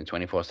chasing the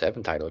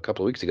 24/7 title a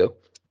couple of weeks ago.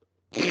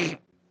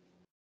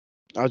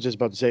 I was just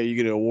about to say,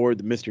 you gonna award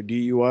the Mr.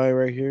 DUI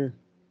right here?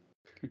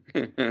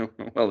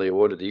 Well, they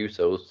awarded the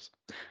Usos.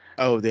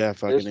 Oh yeah,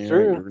 fucking It's yeah,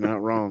 true. you're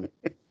not wrong.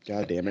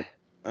 God damn it.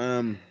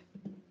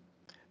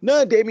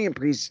 No, Damian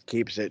Priest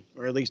keeps it,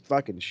 or at least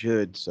fucking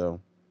should.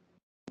 So,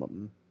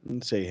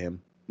 let's say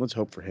him. Let's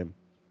hope for him.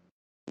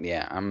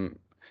 Yeah,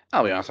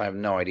 I'll be honest, I have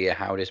no idea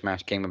how this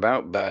match came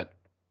about, but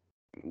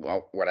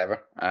well,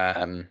 whatever.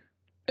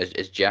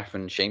 Is Jeff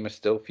and Sheamus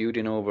still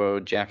feuding over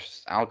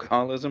Jeff's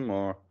alcoholism,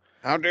 or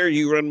How dare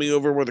you run me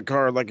over with a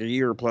car like a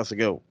year plus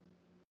ago?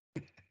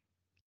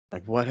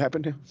 Like what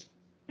happened to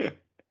him?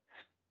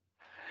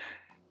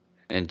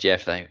 and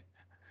Jeff's like,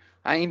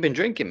 I ain't been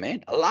drinking,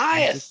 man.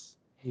 Elias.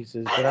 He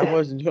says, but I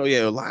wasn't. Oh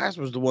yeah, Elias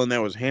was the one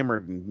that was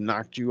hammered and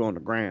knocked you on the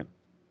ground.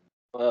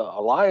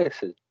 Elias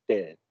is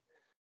dead.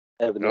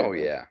 Evidently. Oh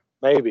yeah.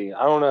 Maybe.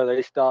 I don't know.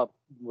 They stopped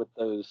with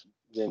those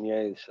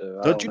vignettes, so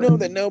I Don't you don't know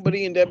that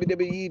nobody in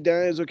WWE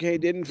dies? Okay,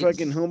 didn't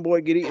fucking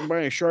homeboy get eaten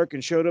by a shark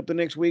and showed up the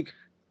next week?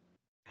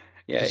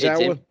 Yeah,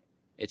 Tozawa?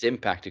 it's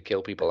impact to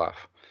kill people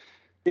off.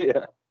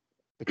 Yeah.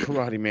 The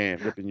Karate Man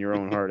ripping your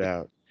own heart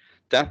out.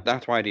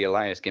 That's why the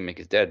Elias gimmick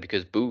is dead,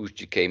 because Booze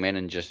came in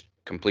and just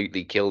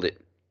completely killed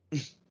it.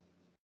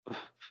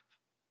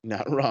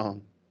 Not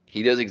wrong.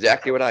 He does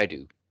exactly what I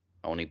do,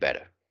 only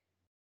better.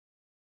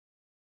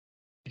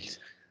 This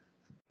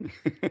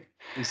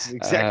is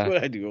exactly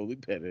what I do, only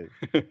better.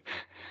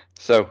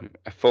 So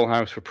a full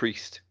house for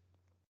Priest.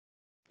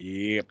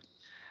 Yep.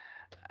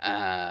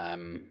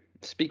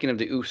 Speaking of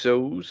the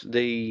Usos,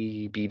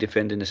 they be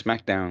defending the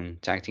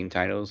SmackDown tag team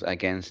titles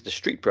against the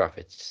Street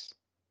Profits.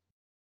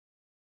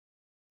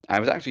 I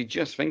was actually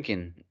just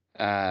thinking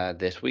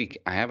this week,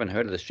 I haven't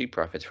heard of the Street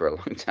Profits for a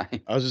long time.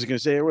 I was just gonna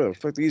say, where the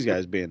fuck these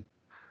guys been?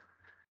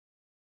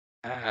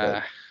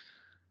 Yeah,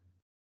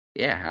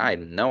 I had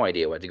no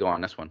idea what to go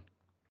on this one.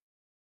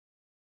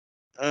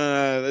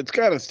 It's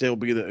gotta still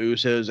be the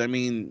Usos. I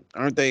mean,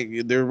 aren't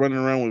they? They're running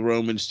around with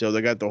Roman still.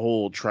 They got the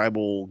whole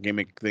tribal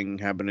gimmick thing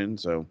happening,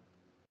 so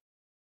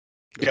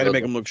gotta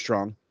make them look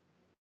strong.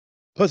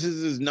 Plus, this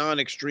is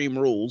non-extreme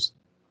rules,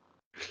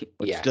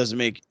 which Yeah, doesn't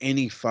make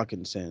any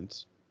fucking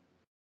sense.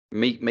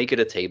 make it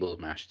a table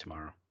match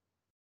tomorrow.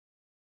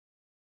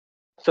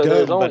 So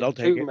there's Dumb, but only I'll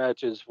take two it.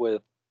 matches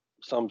with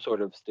some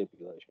sort of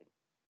stipulation.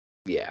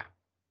 Yeah,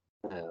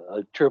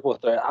 A triple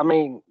threat. I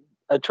mean,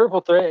 a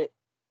triple threat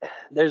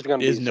there's going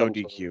to Is be no some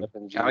sort DQ. of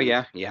weapons Oh,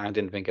 used. yeah, I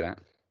didn't think of that.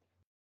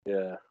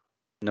 Yeah.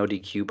 No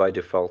DQ by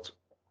default.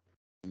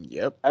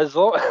 Yep. As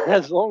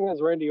long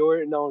as Randy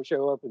Orton don't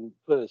show up and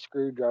put a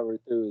screwdriver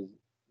through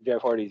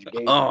Jeff Hardy's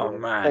gate, Oh,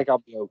 man, man. I think I'll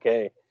be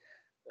okay.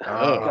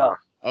 Oh,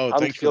 I'm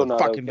thanks for still the not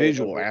fucking okay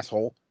visual, over it.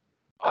 asshole.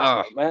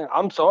 Oh, man,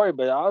 I'm sorry,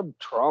 but I'm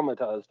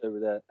traumatized over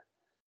that.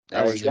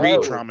 I was That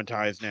was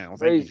re-traumatized now. Thank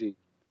Crazy.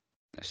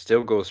 It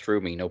still goes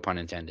through me, no pun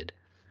intended.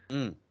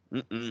 you.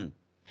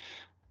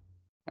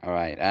 All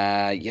right.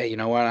 Yeah, you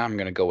know what? I'm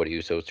going to go with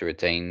Usos to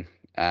retain.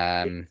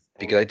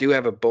 Because I do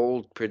have a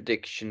bold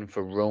prediction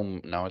for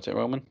Roman. No, is it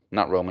Roman?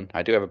 Not Roman.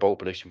 I do have a bold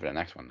prediction for the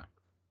next one,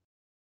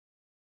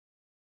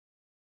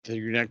 So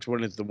your next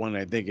one is the one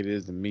I think it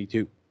is, and me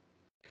too.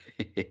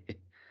 though.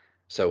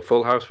 So,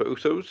 full house for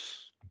Usos.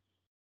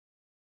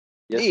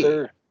 Yes, Yeah.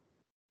 sir.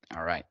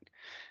 All right.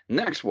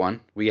 Next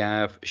one, we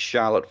have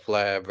Charlotte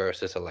Flair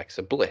versus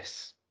Alexa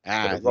Bliss for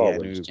the Raw yeah,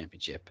 Women's no.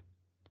 Championship.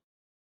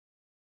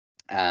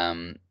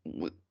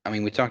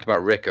 We talked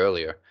about Rick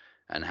earlier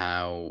and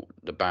how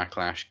the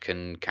backlash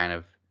can kind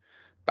of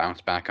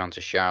bounce back onto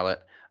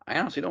Charlotte. I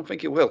honestly don't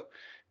think it will,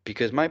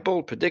 because my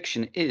bold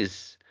prediction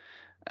is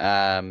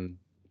for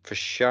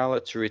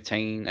Charlotte to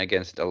retain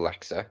against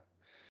Alexa,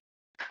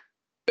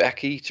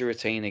 Becky to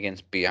retain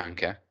against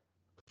Bianca.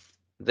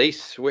 They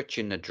switch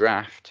in the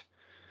draft.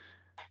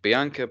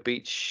 Bianca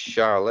beats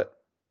Charlotte,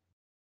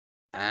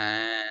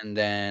 and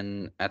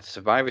then at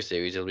Survivor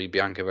Series, it'll be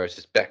Bianca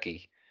versus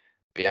Becky.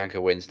 Bianca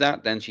wins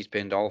that, then she's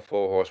pinned all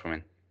 4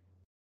 horsewomen.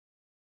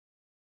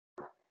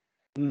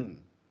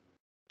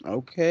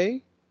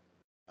 Okay.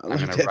 I I'm like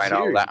going to that write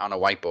all theory. that on a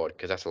whiteboard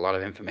because that's a lot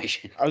of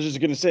information. I was just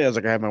gonna say, I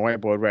have my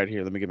whiteboard right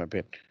here. Let me get my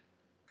pen.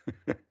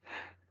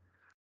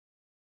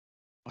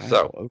 Wow,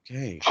 So,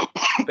 okay.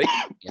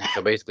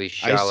 so basically, I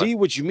Charlotte. see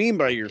what you mean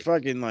by your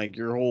fucking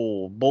your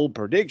whole bold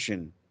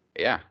prediction.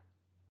 Yeah.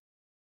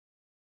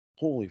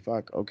 Holy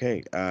fuck.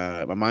 Okay.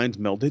 My mind's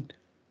melted.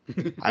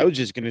 I was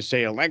just gonna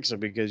say Alexa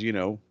because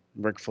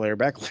Ric Flair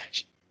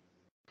backlash.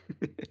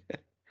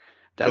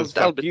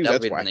 That'll be that's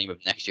the why. name of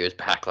next year's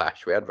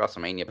Backlash. We had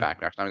WrestleMania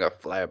Backlash. Now we got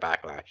Flair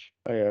Backlash.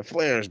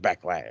 Flair's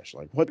backlash.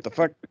 Like, what the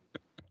fuck?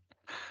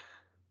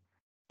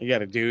 You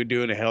got a dude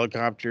doing a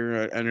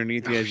helicopter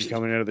underneath you as you're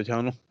coming out of the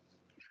tunnel.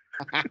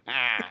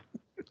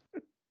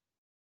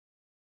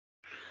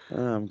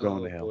 I'm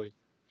going to hell. Boy.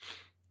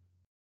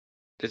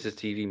 This is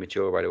TV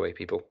mature, by the way,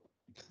 people.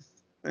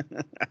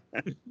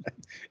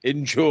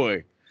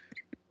 Enjoy.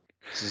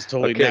 This is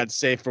totally not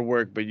safe for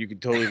work, but you can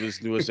totally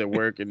listen to us at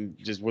work and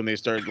just when they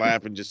start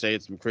laughing, just say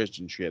it's some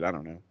Christian shit. I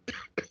don't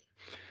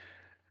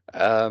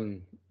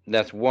know.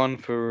 That's 1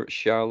 for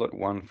Charlotte,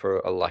 1 for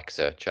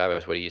Alexa.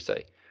 Travis, what do you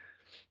say?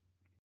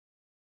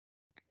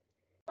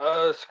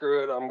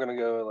 Screw it. I'm gonna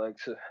go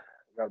Alexa.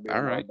 Gotta be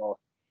all right.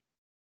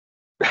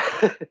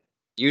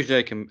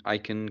 Usually I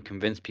can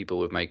convince people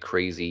with my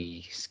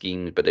crazy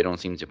schemes, but they don't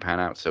seem to pan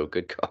out. So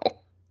good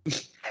call.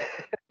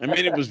 I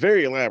mean, it was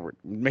very elaborate.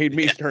 It made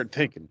me start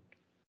thinking.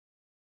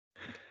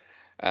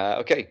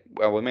 Okay,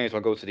 well, we may as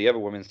well go to the other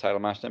women's title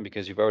match then,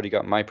 because you've already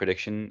got my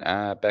prediction.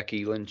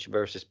 Becky Lynch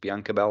versus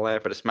Bianca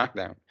Belair for the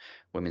SmackDown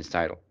women's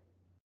title.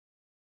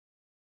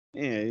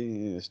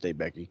 Yeah, stay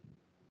Becky.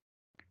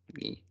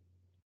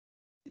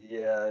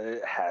 Yeah,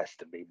 it has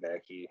to be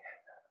Becky.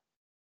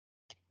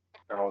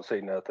 I don't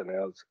see nothing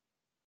else.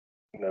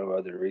 No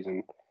other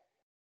reason.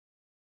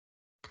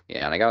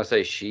 Yeah, and I gotta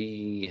say,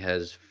 she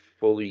has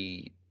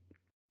fully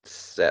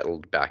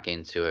settled back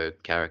into her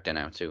character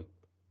now too.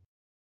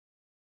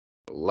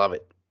 Love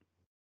it.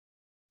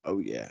 Oh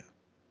yeah,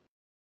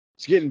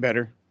 it's getting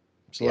better,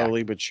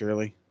 slowly but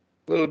surely.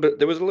 A little bit.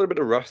 There was a little bit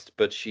of rust,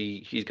 but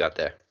she's got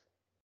there.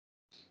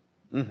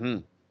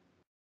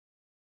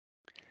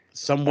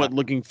 Somewhat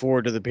looking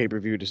forward to the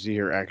pay-per-view to see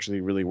her actually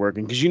really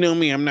working. Because you know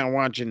me, I'm not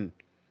watching.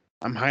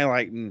 I'm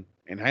highlighting,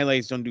 and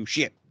highlights don't do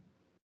shit.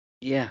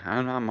 Yeah,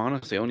 I'm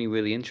honestly only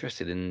really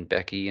interested in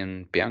Becky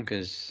and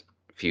Bianca's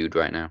feud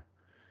right now.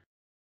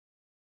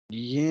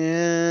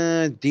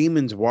 Yeah,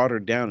 Demon's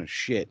watered down as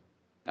shit.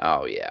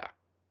 Oh yeah,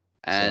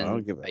 and so I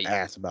don't give a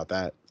ass about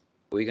that.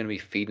 Are we gonna be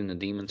feeding the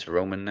demon to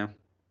Roman now?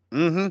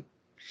 Mm-hmm.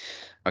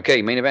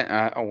 Okay, main event.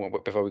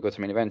 Before we go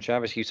to main event,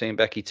 Travis, you saying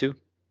Becky too?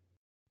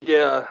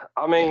 Yeah,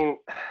 I mean,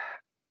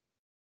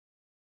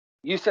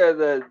 you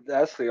said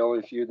that's the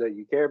only feud that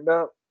you care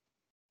about.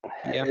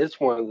 Yeah, it's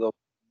one of the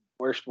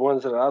worst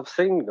ones that I've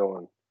seen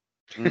going.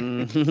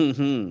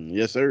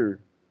 Yes, sir.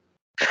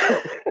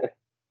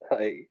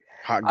 Like,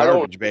 hot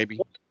garbage, baby.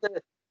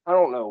 I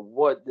don't know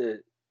what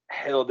the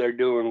hell they're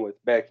doing with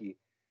Becky,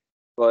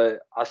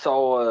 but I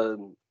saw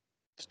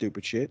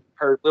stupid shit.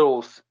 Her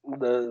little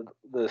the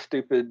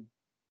stupid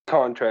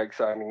contract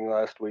signing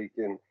last week,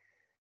 and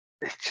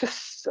it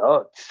just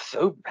sucked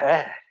so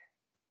bad.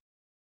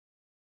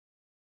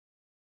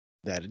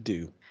 That'd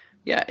do.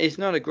 Yeah, it's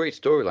not a great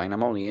storyline.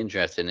 I'm only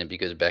interested in it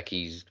because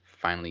Becky's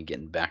finally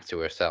getting back to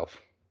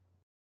herself.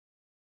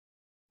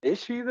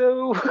 Is she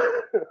though?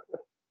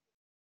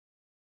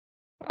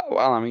 Oh,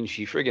 well, I mean,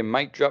 she friggin'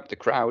 mic dropped the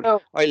crowd.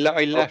 No. I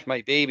left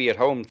my baby at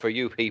home for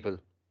you people.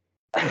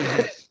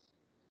 It's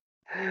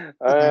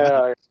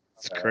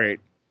great.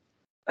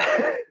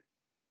 I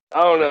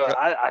don't know.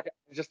 I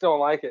just don't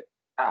like it.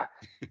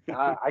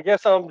 I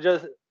guess I'm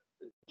just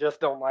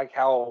don't like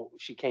how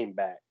she came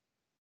back,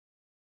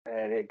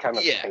 and it kind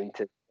of Yeah.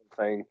 tainted the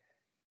thing.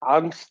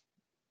 I'm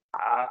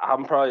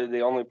probably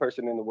the only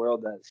person in the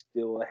world that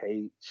still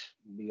hates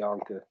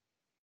Bianca.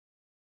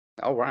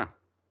 Oh wow.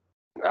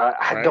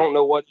 I Right. don't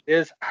know what it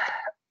is.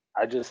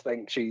 I just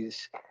think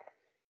she's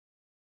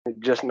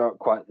just not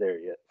quite there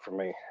yet for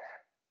me.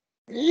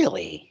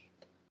 Really?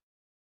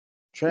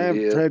 Trav,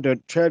 Yeah.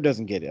 Trav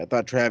doesn't get it. I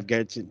thought Trav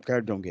gets it.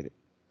 Trav don't get it.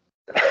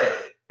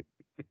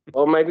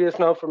 Well, maybe it's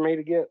not for me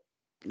to get.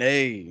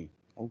 Hey,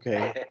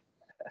 okay.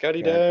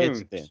 Cuddy Trav gets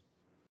down. it then.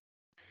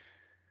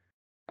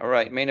 All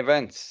right, main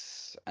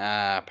events.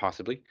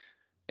 Possibly.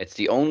 It's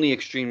the only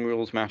Extreme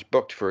Rules match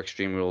booked for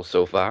Extreme Rules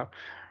so far.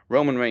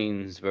 Roman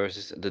Reigns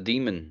versus the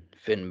Demon,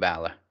 Finn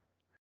Balor.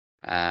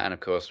 And of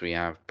course, we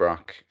have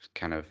Brock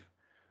kind of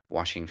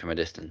watching from a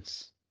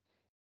distance.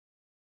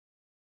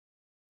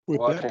 With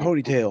that Watching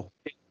ponytail.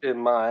 in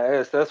my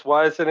ass. That's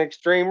why it's an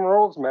Extreme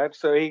Rules match,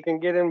 so he can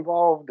get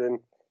involved and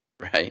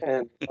Right?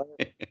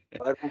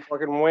 let him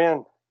fucking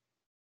win.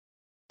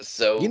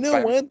 So, You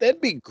know what?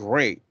 That'd be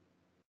great.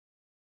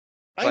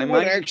 I By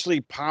would my-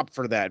 actually pop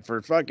for that,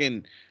 for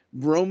fucking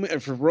Roman,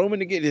 for Roman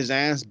to get his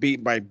ass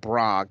beat by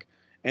Brock,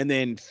 and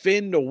then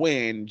Finn to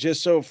win,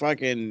 just so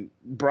fucking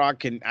Brock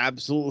can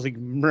absolutely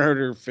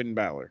murder Finn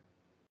Balor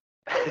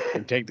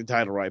and take the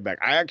title right back.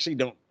 I actually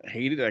don't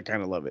hate it. I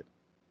kind of love it.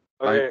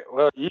 Okay,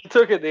 well, you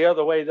took it the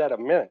other way that a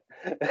minute.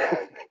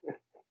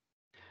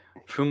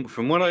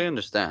 From what I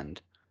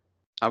understand,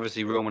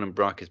 obviously Roman and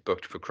Brock is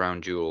booked for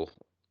Crown Jewel,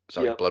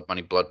 Yep. Blood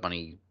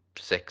Money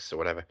 6 or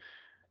whatever,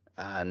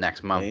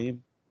 next month.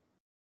 Damn.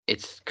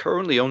 It's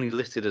currently only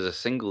listed as a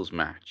singles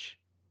match,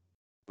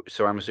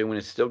 so I'm assuming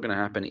it's still going to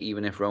happen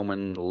even if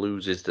Roman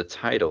loses the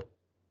title.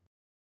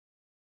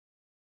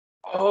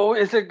 Oh,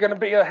 is it going to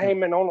be a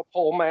Heyman on a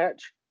pole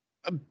match?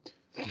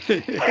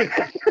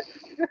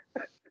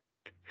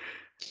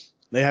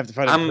 They have to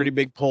find a pretty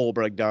big pole,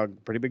 Brug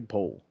Dog. Pretty big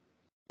pole.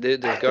 There's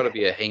got to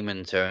be a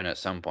Heyman turn at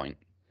some point.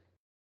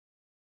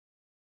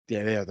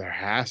 Yeah, there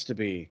has to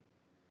be.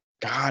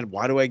 God,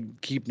 why do I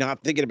keep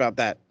not thinking about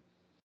that?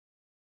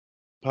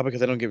 Probably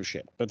because I don't give a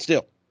shit. But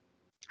still.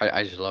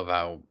 I just love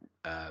how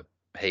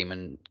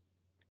Heyman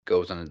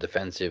goes on a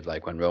defensive,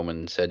 like when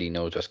Roman said he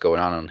knows what's going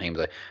on, and Heyman's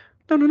like,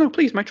 no,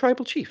 please, my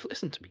tribal chief,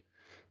 listen to me.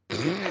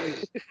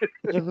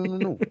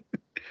 No.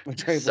 My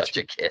tribal Such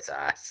chief. a kiss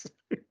ass.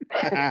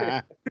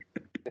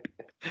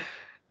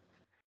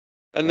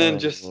 And then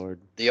just Lord.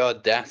 the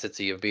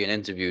audacity of being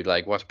interviewed,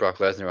 like, what's Brock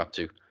Lesnar up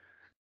to?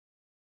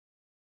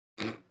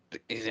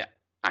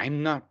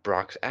 I'm not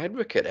Brock's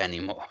advocate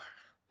anymore.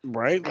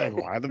 Right? Like,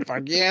 why the fuck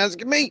are you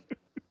asking me?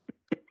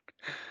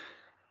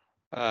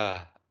 So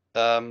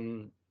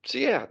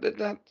yeah,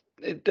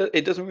 it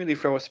doesn't really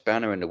throw a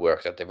spanner in the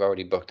works that they've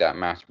already booked that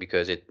match,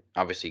 because it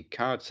obviously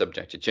card's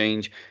subject to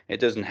change. It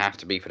doesn't have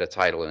to be for the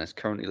title, and it's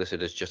currently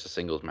listed as just a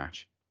singles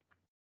match.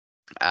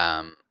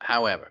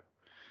 However,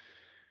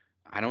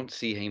 I don't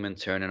see Heyman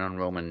turning on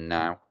Roman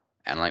now,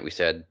 and like we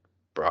said,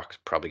 Brock's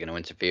probably going to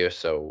interfere,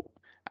 so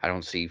I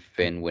don't see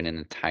Finn winning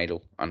the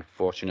title,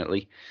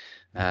 unfortunately.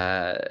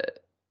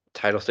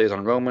 Title stays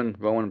on Roman.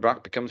 Roman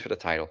Brock becomes for the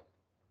title.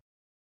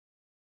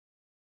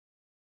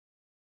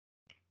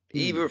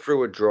 Either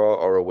through a draw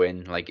or a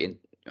win. I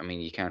mean,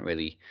 you can't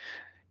really.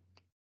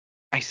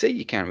 I say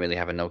you can't really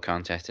have a no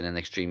contest in an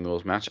Extreme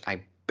Rules match.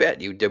 I bet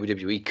you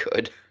WWE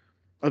could.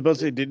 I was about to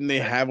say, didn't they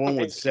have one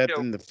with Seth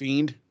and the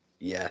Fiend?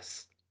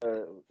 Yes.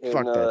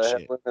 Fuck that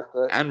shit.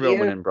 And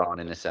Roman and Braun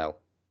in a cell.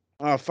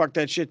 Oh, fuck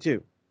that shit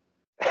too.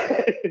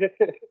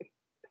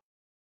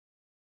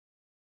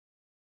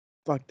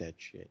 Fuck that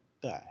shit.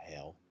 The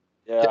hell.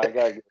 Yeah, I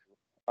got.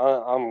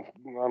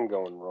 I'm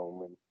going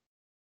Roman.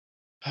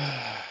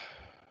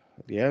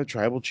 Yeah,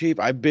 tribal chief.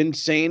 I've been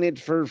saying it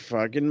for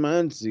fucking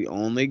months. The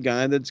only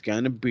guy that's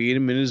gonna beat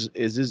him is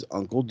his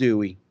Uncle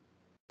Dewey.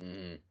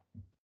 Mm.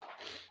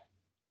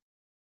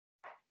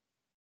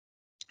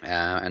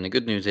 And the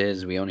good news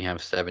is we only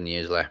have 7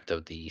 years left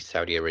of the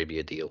Saudi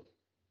Arabia deal.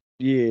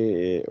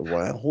 Yeah,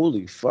 well,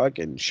 holy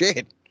fucking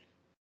shit.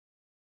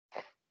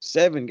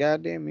 7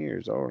 goddamn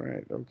years. All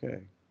right, okay.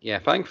 Yeah,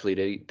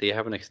 thankfully they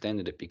haven't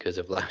extended it because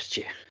of last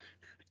year.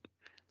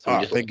 So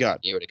we just thank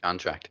God. a year of the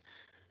contract.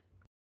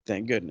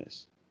 Thank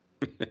goodness.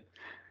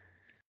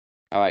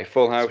 All right,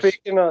 Full House.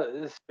 Speaking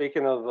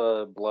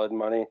of blood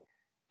money,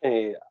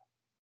 hey,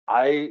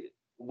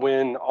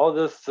 when all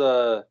this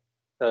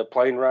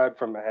plane ride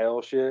from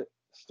hell shit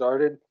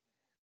started,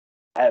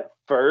 at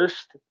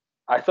first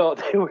I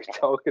thought they were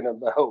talking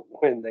about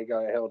when they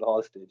got held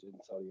hostage in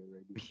Saudi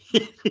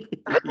Arabia.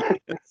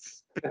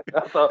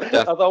 I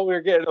thought we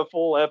were getting a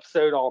full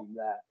episode on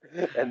that,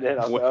 and then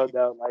I found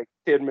out like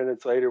 10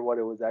 minutes later what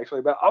it was actually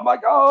about. I'm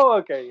like, oh,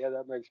 okay, yeah,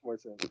 that makes more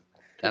sense.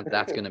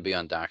 That's going to be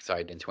on Dark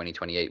Side in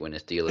 2028 when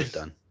this deal is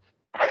done.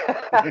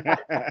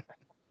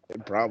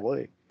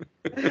 Probably.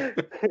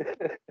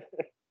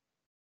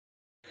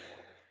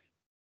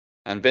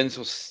 and Vince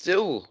will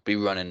still be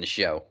running the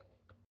show.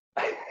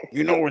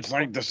 You know, it's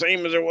like the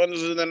same as it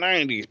was in the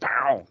 90s,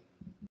 pal.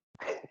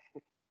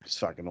 This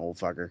fucking old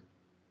fucker.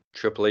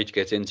 Triple H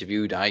gets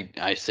interviewed.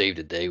 I saved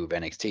the day with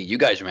NXT. You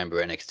guys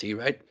remember NXT,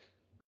 right?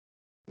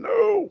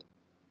 No.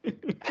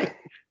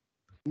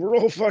 We're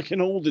all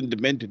fucking old and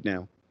demented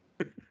now.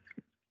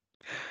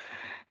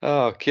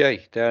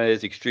 Okay, that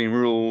is Extreme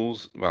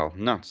Rules. Well,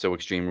 not so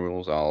Extreme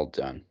Rules, all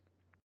done.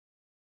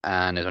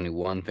 And there's only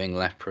one thing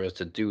left for us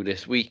to do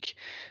this week.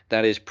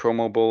 That is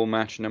Promo Bowl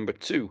match number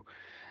 2.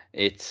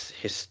 It's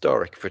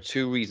historic for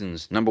 2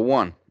 reasons. Number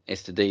 1,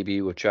 it's the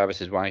debut of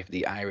Travis's wife,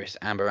 the Irish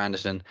Amber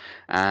Anderson,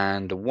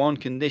 and the one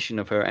condition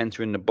of her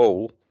entering the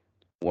bowl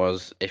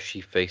was if she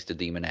faced the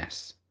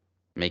Demoness,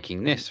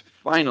 making this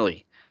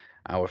finally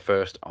our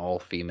first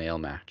all-female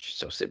match.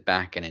 So sit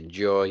back and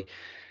enjoy.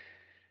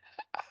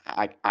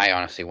 I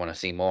honestly want to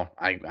see more.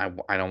 I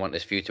don't want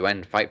this feud to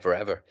end. Fight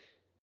forever.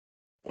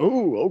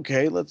 Oh,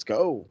 okay, let's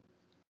go.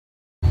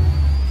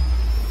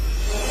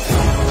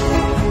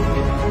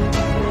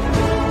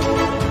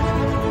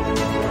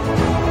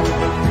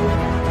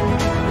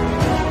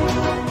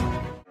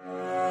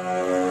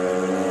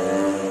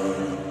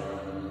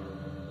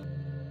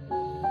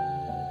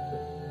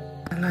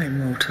 Hello,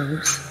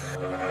 mortals.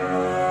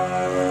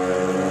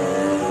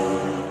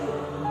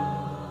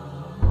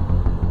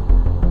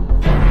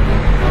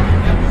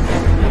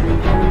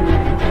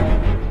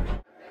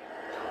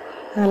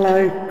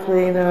 Hello,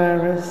 Queen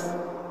Iris.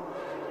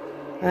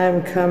 I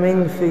am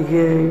coming for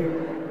you.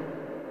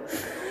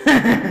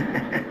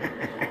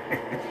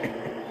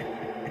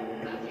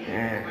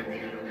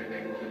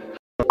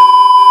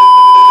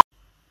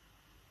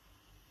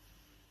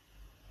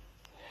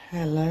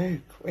 Hello,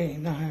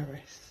 Queen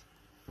Iris.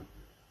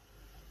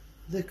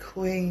 The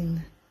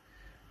Queen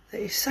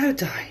that is so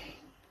dying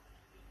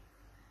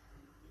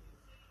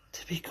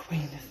to be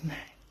Queen of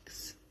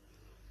Max.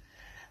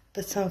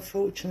 But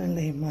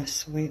unfortunately, my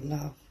sweet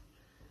love,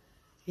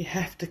 you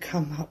have to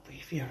come up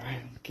with your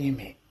own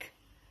gimmick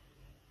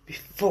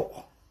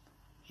before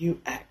you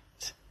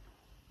act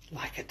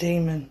like a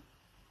demon.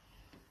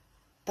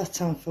 But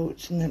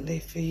unfortunately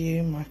for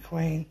you, my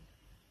queen,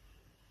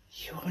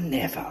 you will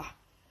never,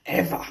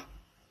 ever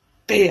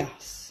be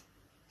us.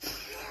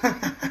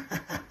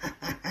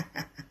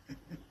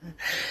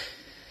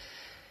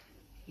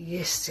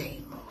 You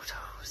see,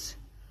 mortals,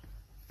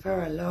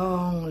 for a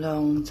long,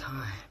 long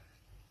time,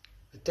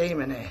 the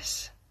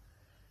Demoness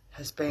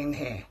has been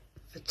here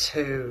for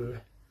 2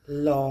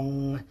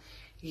 long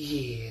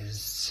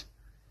years.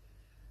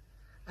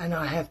 And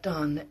I have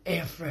done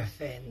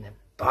everything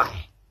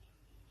by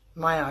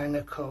my own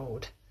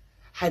accord.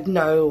 Had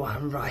no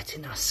one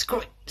writing us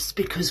scripts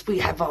because we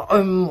have our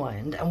own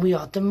mind and we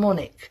are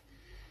demonic.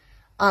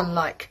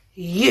 Unlike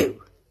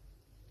you,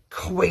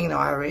 Queen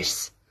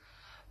Iris,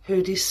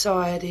 who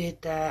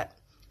decided that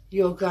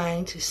you're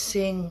going to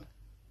sing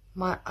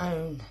my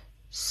own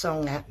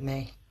song at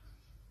me.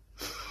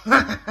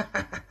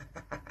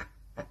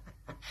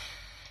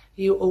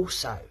 You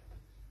also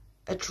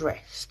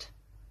addressed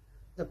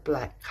the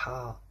black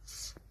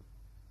hearts.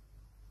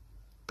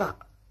 But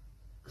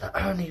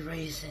the only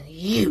reason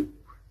you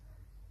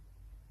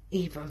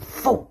even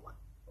thought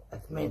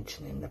of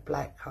mentioning the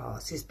black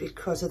hearts is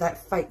because of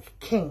that fake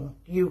king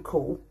you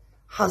call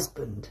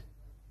husband.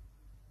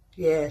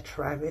 Yeah,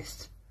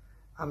 Travis,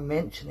 I'm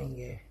mentioning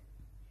you.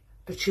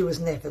 But you was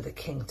never the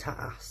king to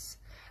us.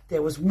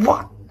 There was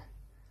one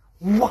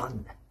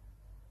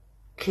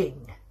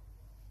king.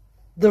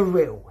 The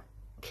real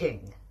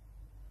king.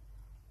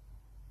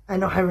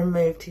 And I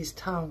removed his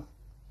tongue.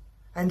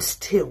 And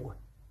still,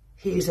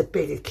 he is a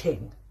bigger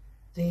king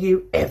than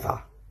you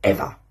ever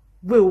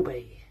will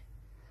be.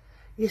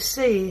 You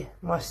see,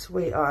 my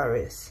sweet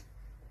Iris,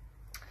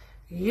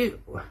 you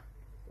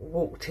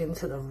walked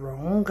into the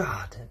wrong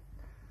garden.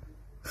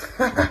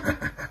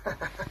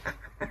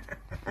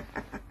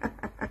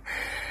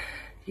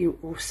 You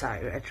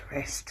also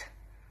addressed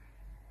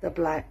the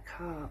black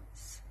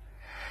hearts.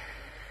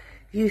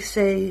 You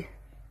see,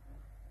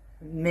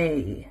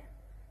 me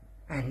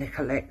and the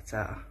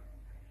Collector,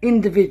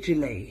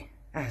 individually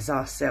as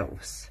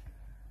ourselves,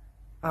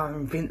 are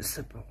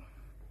invincible.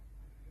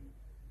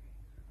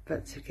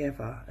 But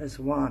together as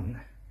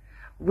one,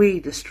 we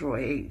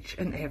destroy each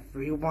and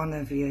every one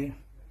of you.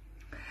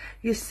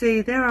 You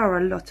see, there are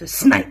a lot of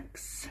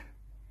snakes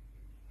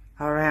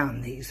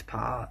around these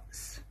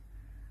parts.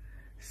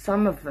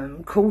 Some of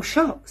them call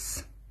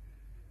shots.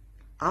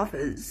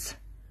 Others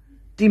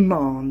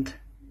demand.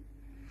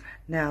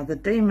 Now, the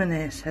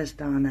Demoness has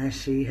done as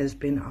she has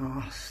been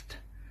asked.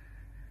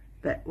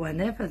 But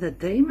whenever the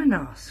demon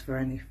asks for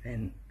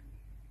anything,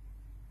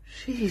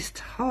 she's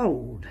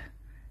told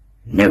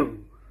no.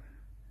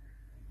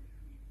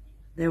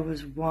 There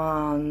was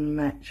one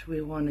match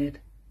we wanted,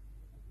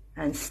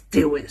 and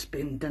still it's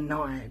been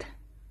denied.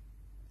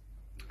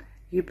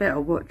 You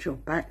better watch your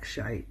back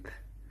shape.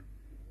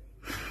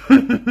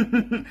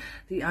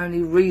 The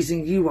only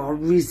reason you are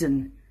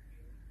risen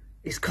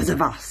is because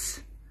of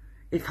us.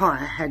 If I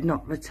had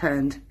not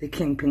returned the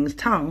Kingpin's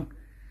tongue,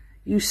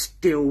 you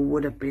still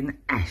would have been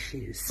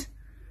ashes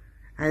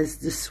as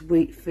the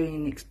sweet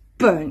phoenix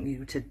burnt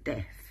you to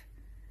death.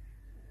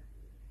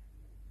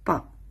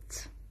 But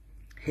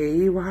here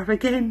you are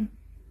again,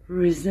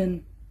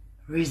 risen,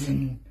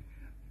 risen,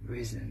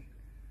 risen.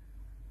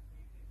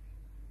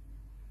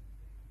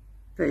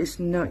 But it's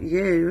not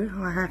you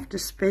I have to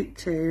speak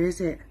to, is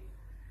it?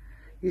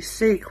 You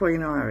see,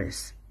 Queen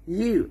Iris,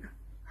 you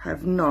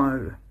have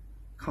no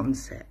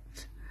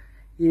concept.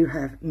 You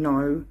have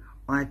no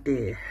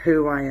idea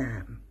who I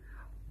am,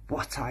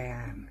 what I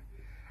am,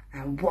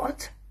 and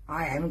what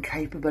I am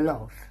capable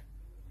of,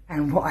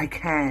 and what I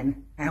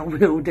can and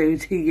will do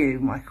to you,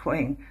 my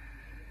queen.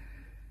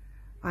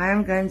 I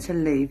am going to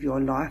leave your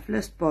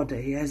lifeless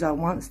body as I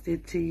once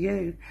did to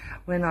you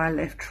when I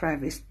left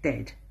Travis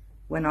dead,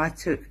 when I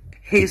took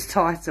his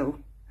title.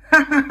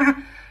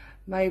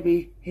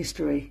 Maybe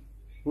history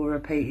will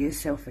repeat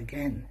itself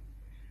again,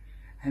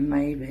 and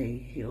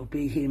maybe it'll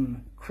be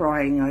him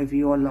crying over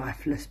your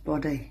lifeless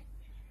body.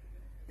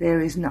 There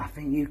is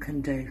nothing you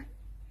can do.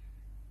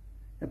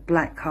 The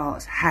Black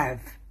Hearts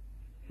have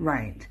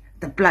reigned.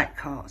 The Black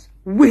Hearts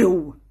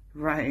will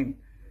reign.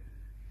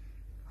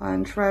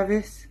 I'm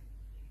Travis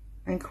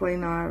and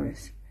Queen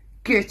Iris.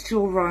 Get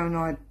your own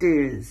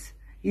ideas.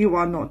 You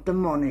are not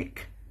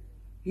demonic.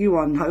 You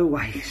are no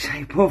way,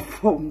 shape or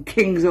form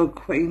kings or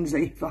queens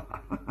either.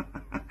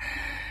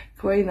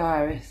 Queen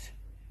Iris,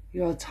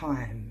 your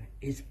time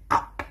is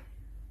up.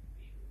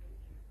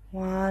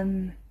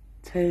 1,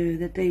 2,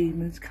 the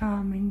demon's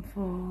coming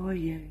for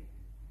you.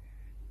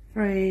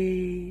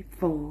 3,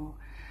 4,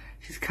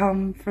 she's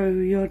come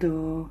through your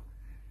door.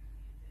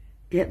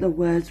 Get the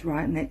words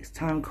right next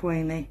time,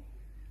 Queenie.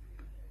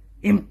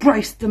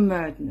 Embrace the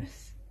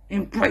madness.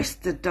 Embrace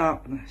the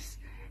darkness.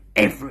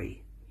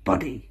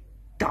 Everybody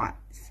dies.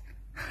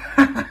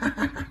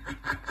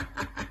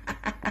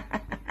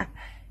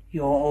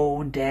 You're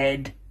all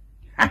dead.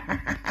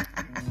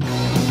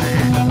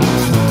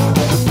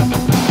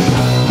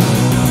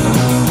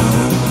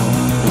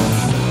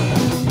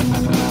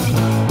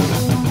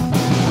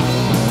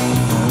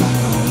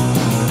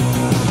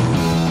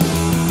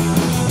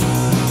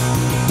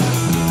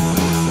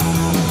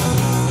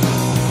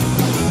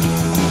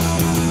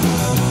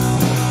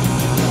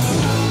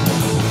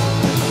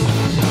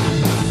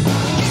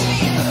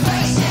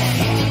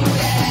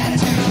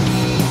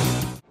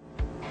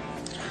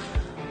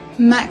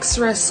 Max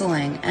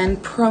Wrestling and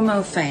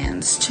promo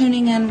fans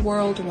tuning in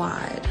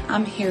worldwide,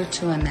 I'm here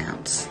to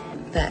announce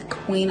that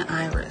Queen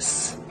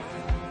Iris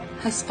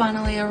has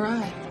finally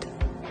arrived.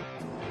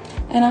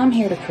 And I'm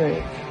here to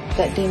prove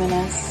that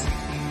Demoness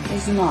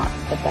is not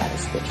the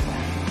baddest bitch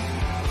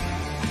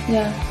around.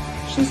 Yeah,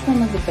 she's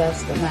one of the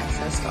best that Max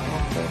has to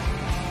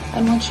offer.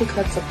 And when she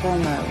cuts a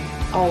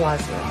promo, all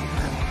eyes are on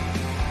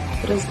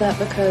her. But is that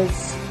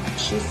because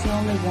she's the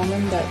only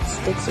woman that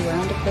sticks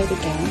around to play the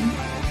game?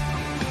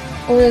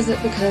 Or is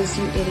it because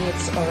you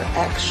idiots are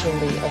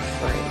actually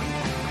afraid?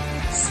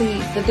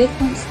 See, the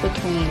difference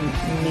between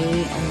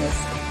me and this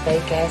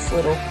fake-ass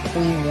little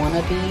queen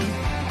wannabe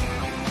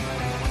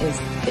is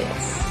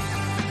this.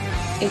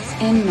 It's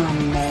in my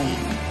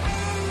name.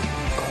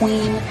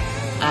 Queen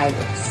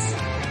Iris.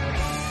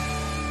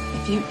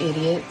 If you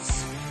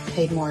idiots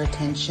paid more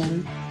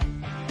attention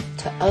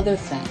to other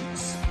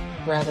things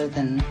rather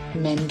than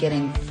men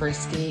getting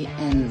frisky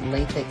in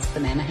latex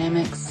banana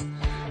hammocks,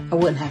 I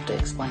wouldn't have to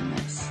explain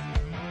this.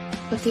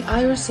 But the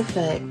Iris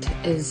effect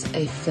is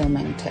a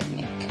filming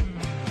technique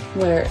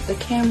where the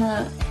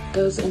camera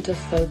goes into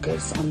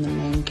focus on the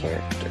main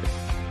character,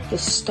 the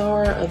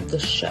star of the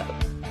show,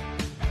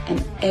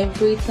 and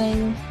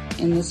everything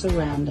in the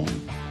surrounding,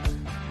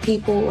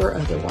 people or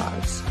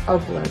otherwise, are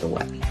blurred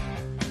away.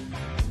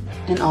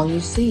 And all you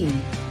see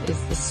is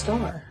the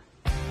star.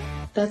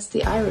 That's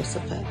the Iris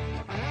effect.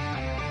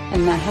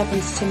 And that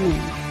happens to me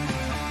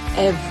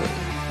every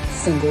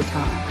single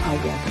time I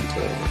walk into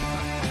a room.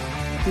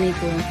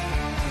 Nico,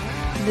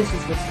 this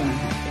is what's going to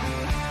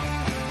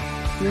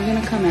happen. You're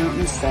going to come out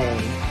and say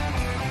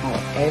how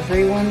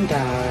everyone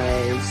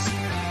dies,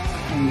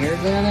 and you're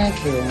going to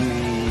kill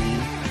me,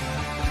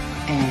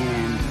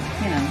 and,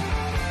 you know,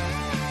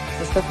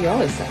 the stuff you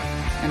always say,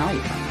 and all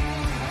you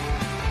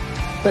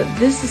find. But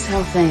this is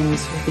how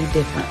things will be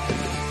different for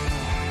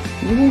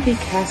you. You will be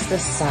cast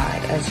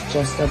aside as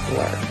just a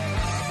blur,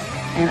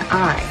 and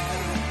I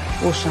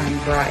will shine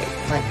bright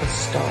like the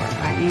star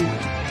I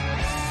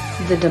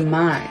am. The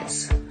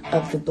demise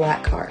of the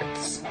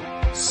Blackhearts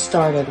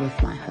started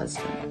with my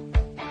husband,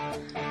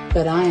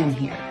 but I am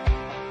here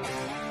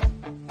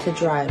to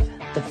drive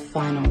the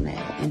final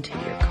nail into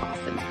your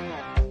coffin.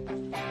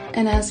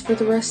 And as for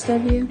the rest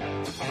of you,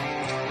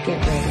 get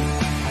ready,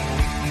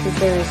 because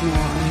there is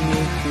now a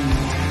new queen in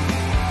town,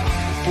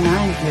 and I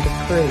am here to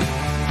prove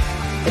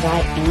that I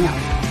am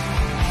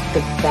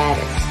the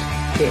baddest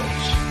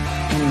bitch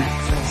in Max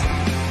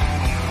Wrestling.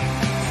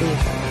 See you,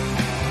 fellas.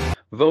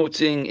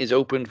 Voting is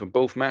open for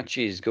both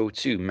matches. Go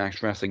to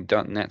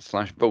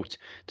maxwrestling.net/vote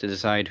to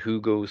decide who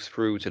goes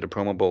through to the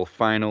Promo Bowl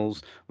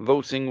finals.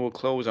 Voting will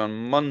close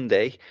on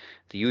Monday,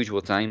 the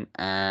usual time,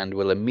 and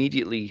will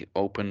immediately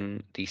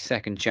open the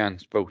second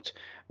chance vote,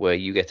 where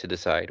you get to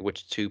decide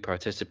which two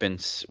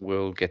participants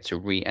will get to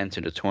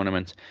re-enter the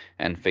tournament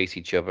and face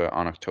each other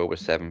on October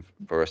 7th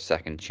for a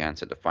second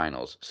chance at the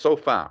finals. So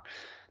far,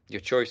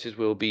 your choices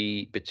will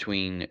be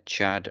between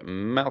Chad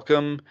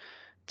Malcolm,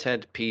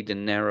 Ted P. De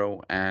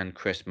Niro, and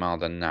Chris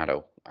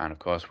Maldonado. And of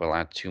course, we'll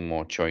add 2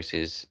 more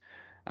choices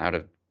out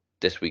of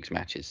this week's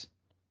matches.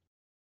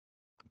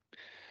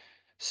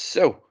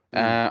 So,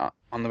 on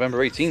November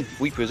 18th,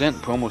 we present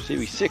Promo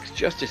Series 6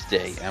 Justice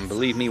Day. And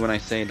believe me when I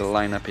say the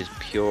lineup is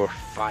pure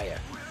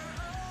fire.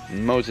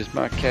 Moses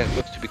Marquez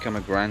looks to become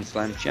a Grand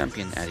Slam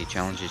champion as he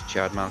challenges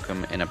Chad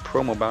Malcolm in a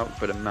promo bout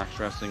for the Max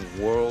Wrestling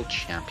World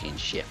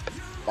Championship.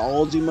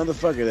 Ballsy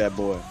motherfucker, that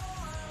boy.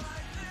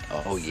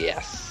 Oh,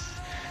 yes.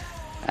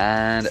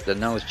 And the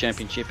Knowledge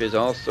Championship is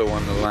also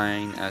on the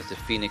line as the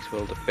Phoenix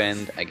will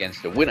defend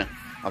against the winner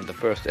of the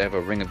first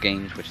ever Ring of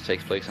Games, which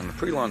takes place on the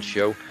pre-launch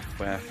show,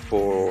 where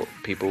 4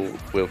 people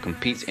will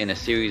compete in a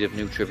series of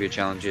new trivia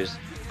challenges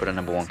for the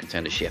number 1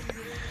 contendership.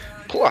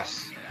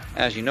 Plus,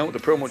 as you know, the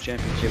Promo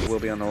Championship will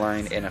be on the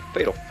line in a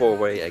fatal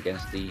 4-way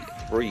against the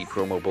 3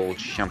 Promo Bowl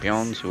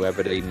champions,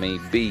 whoever they may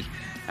be.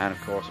 And of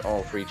course,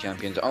 all 3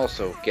 champions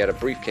also get a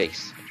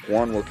briefcase.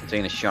 One will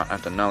contain a shot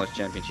at the Knowledge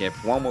Championship,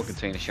 one will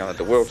contain a shot at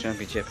the World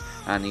Championship,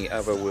 and the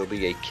other will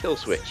be a kill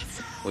switch,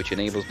 which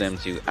enables them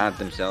to add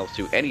themselves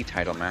to any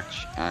title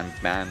match and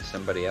ban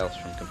somebody else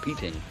from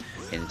competing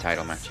in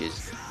title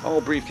matches.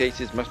 All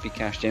briefcases must be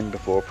cashed in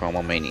before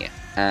Promo Mania.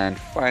 And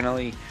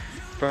finally,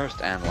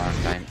 first and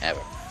last time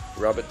ever,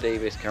 Robert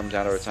Davis comes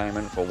out of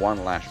retirement for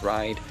one last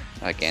ride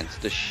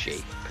against The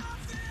Shape.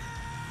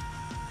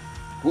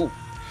 Woo.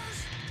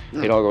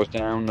 It all goes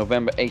down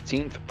November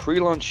 18th,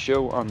 pre-launch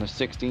show on the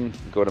 16th.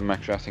 Go to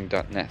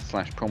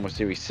maxwrestling.net/promo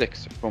series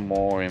 6 for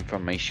more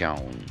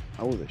information.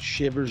 Oh, the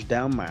shivers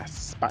down my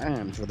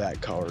spine for that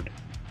card.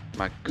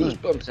 My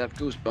goosebumps have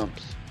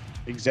goosebumps.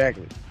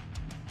 Exactly.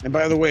 And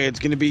by the way, it's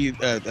going to be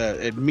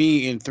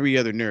me and 3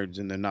 other nerds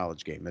in the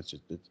knowledge game. That's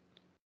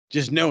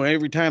just know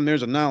every time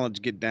there's a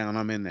knowledge get down,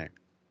 I'm in there.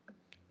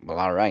 Well,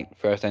 all right.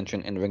 First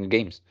entrant in the Ring of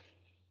Games.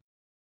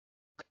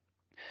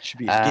 Should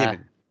be a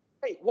given.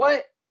 Wait,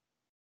 what?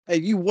 Hey,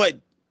 you what?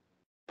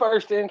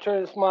 First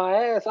entrance, my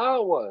ass, I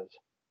was.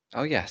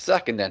 Oh, yeah,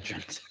 second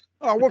entrance.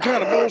 Oh, what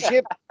kind of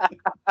bullshit?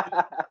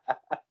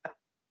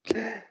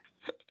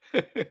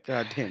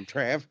 Goddamn,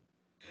 Trav.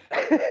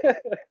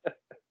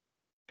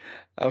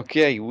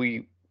 Okay,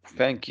 we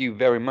thank you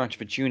very much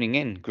for tuning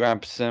in.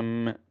 Grab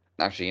some...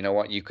 Actually, you know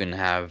what? You can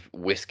have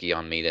whiskey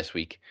on me this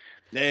week.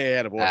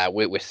 Yeah,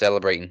 boy. We're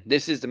celebrating.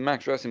 This is the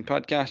Max Wrestling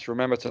Podcast.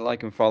 Remember to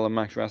like and follow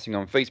Max Wrestling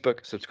on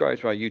Facebook, subscribe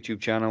to our YouTube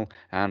channel,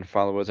 and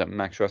follow us at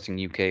Max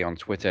Wrestling UK on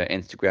Twitter,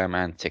 Instagram,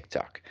 and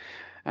TikTok.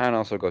 And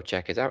also go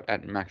check us out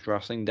at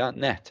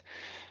maxwrestling.net.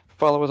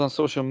 Follow us on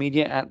social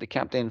media at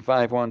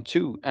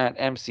TheCaptain512, at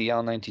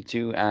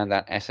MCL92, and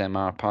at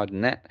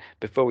SMRPodNet.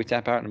 Before we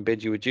tap out and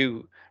bid you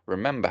adieu,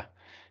 remember,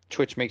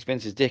 Twitch makes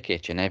Vince's dick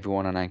itch, and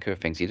everyone on Anchor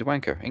thinks he's a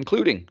wanker,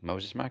 including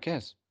Moses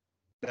Marquez.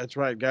 That's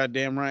right,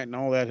 goddamn right, and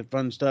all that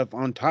fun stuff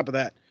on top of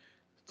that.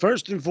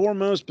 First and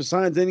foremost,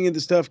 besides any of the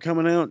stuff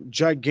coming out,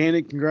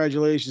 gigantic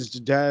congratulations to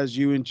Daz,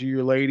 you and to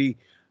your lady.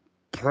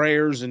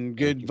 Prayers and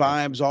good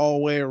vibes all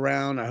the way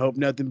around. I hope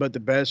nothing but the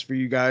best for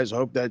you guys.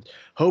 Hope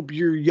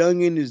your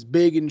youngin' is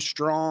big and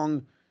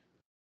strong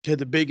to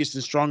the biggest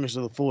and strongest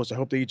of the fullest. I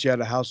hope they get you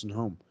out of house and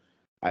home.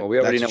 Well, we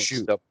already know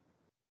what's up.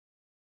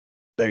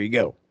 There you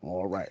go.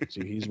 All right.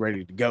 So he's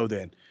ready to go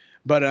then.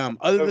 But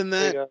other than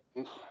that,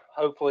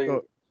 hopefully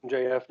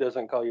JF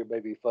doesn't call your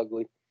baby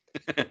fugly.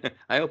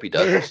 I hope he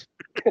does.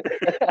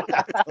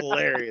 That's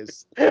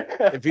hilarious.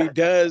 If he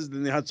does,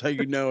 then I'll tell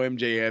you no,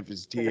 MJF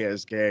is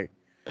TSK.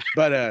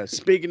 But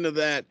speaking of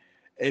that,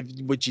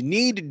 what you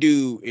need to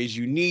do is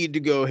you need to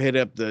go hit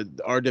up the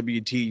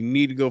RWT. You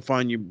need to go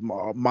find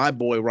my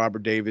boy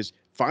Robert Davis.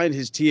 Find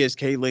his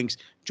TSK links.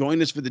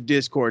 Join us for the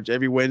Discords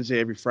every Wednesday,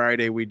 every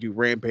Friday. We do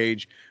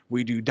Rampage.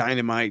 We do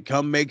Dynamite.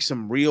 Come make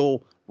some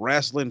real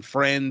wrestling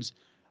friends.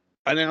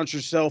 Announce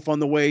yourself on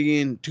the way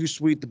in. Too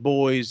sweet the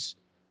boys.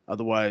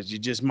 Otherwise, you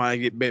just might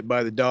get bit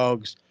by the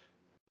dogs.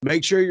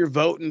 Make sure you're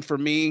voting for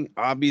me.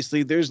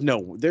 Obviously,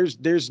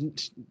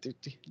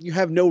 you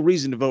have no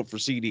reason to vote for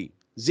CD.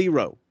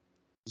 Zero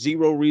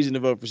reason to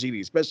vote for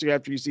CD, especially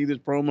after you see this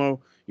promo.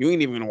 You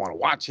ain't even gonna want to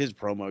watch his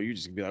promo. You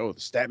just gonna be like, oh, the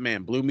stat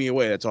man blew me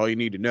away. That's all you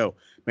need to know.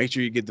 Make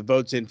sure you get the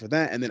votes in for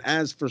that. And then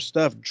as for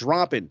stuff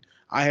dropping,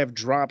 I have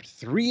dropped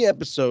 3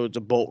 episodes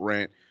of Bolt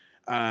Rant.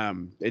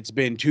 It's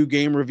been 2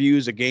 game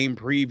reviews, a game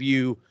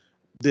preview.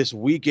 This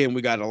weekend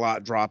we got a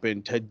lot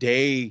dropping.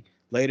 Today,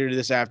 later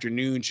this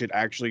afternoon, should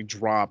actually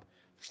drop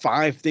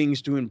 5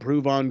 things to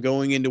improve on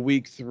going into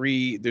week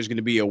 3. There's going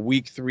to be a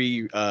week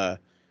 3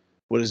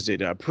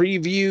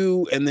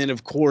 preview, and then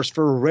of course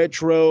for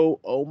retro,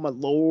 oh my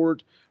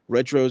lord,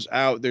 Retro's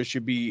out. There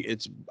should be,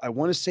 I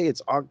want to say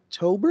it's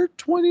October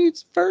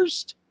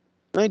 21st,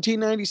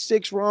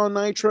 1996, Raw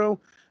Nitro.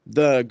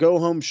 The Go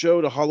Home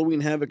show to Halloween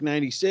Havoc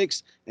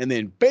 96. And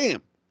then,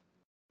 bam,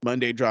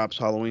 Monday drops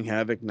Halloween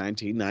Havoc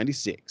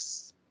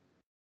 1996.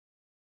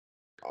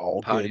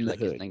 All Party good in the like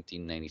hood. it's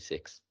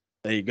 1996.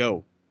 There you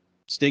go.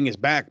 Sting is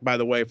back, by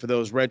the way, for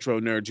those retro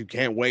nerds who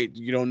can't wait.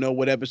 You don't know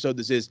what episode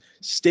this is.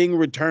 Sting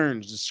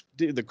returns.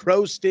 The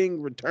Crow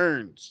Sting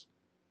returns.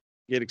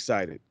 Get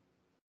excited.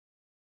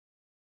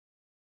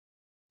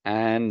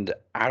 And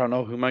I don't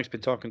know who Mike's been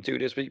talking to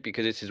this week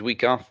because it's his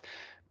week off.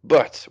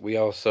 But we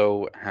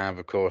also have,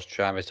 of course,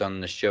 Travis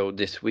on the show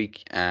this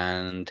week.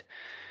 And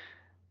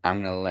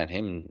I'm going to let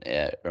him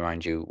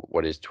remind you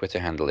what his Twitter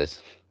handle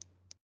is.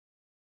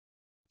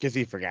 Because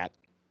he forgot.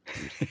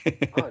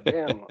 Oh,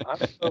 damn.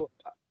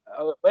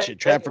 Shit,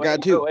 Trav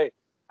forgot too. Wait.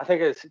 I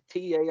think it's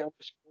TA_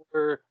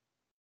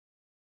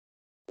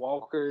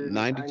 Walker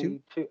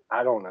 92?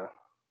 I don't know.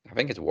 I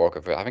think it's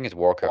Walker. I think it's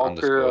Walker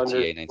underscore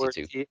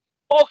TA92.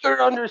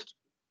 Walker underscore.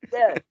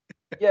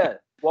 Yeah.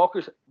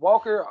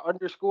 Walker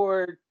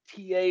underscore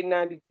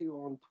TA92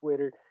 on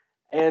Twitter.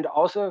 And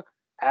also,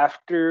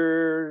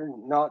 after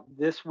not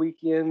this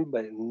weekend,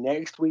 but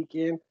next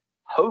weekend,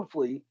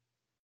 hopefully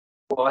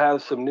we'll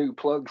have some new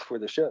plugs for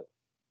the show.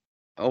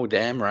 Oh,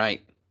 damn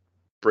right.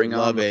 Bring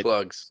Love on the it.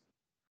 plugs.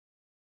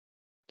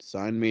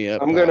 Sign me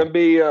up. I'm going to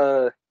be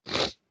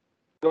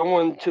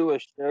going to a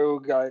show,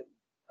 got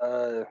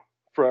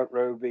front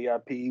row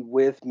VIP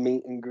with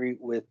meet and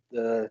greet with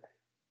the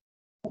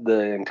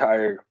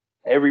entire,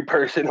 every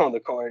person on the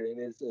card, and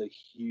it's a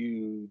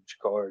huge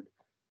card.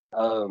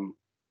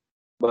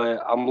 But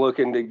I'm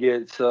looking to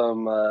get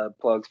some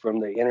plugs from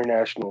the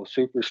international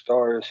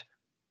superstars.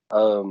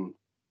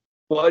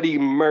 Buddy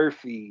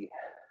Murphy.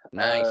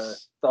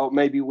 Nice. Thought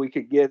maybe we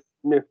could get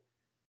new.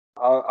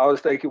 I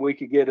was thinking we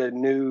could get a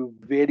new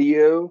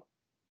video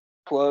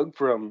plug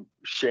from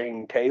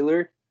Shane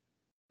Taylor.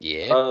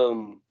 Yeah.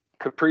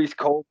 Caprice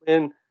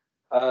Coleman,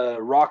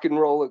 Rock and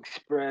Roll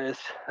Express.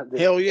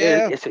 Hell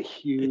yeah. It's a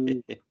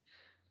huge.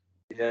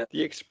 Yeah.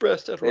 The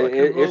Express at Rock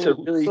and Roll. It's a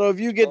really So if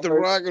you get the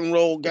Rock and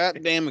Roll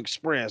goddamn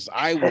Express,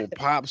 I will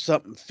pop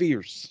something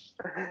fierce.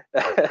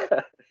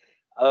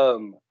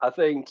 I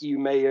think you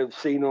may have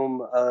seen them,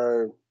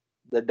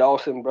 the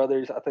Dawson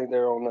brothers. I think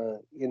they're on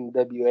the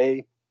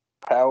NWA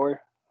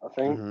Power, I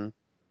think.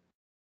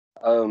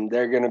 Mm-hmm.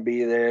 They're going to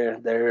be there.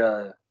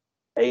 They're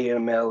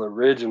AML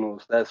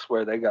Originals. That's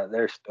where they got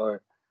their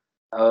start.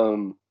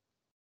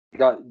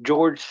 Got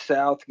George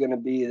South going to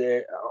be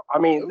there. I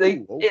mean,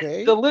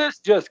 the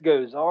list just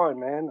goes on,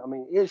 man. I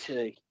mean, it's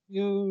a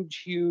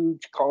huge,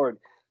 huge card.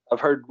 I've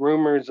heard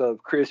rumors of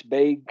Chris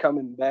Bade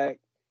coming back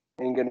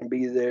and going to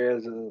be there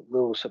as a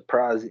little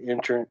surprise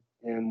entrant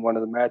in one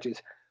of the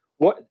matches.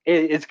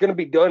 It's going to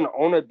be done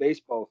on a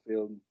baseball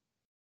field,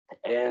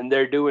 and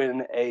they're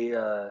doing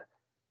a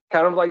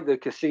kind of like the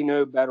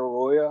Casino Battle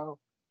Royale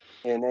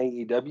in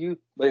AEW,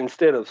 but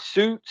instead of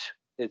suits,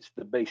 it's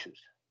the bases.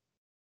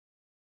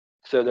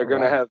 So they're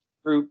going to have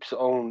groups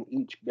on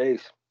each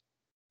base.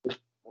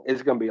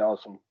 It's going to be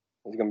awesome.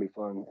 It's going to be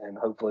fun, and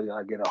hopefully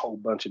I get a whole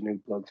bunch of new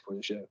plugs for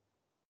the show.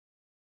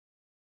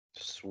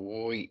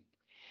 Sweet.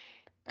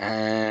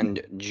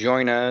 And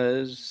join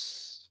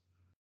us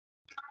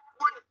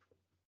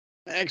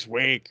next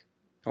week.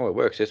 Oh, it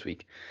works this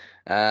week.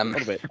 A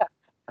little bit.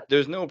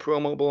 There's no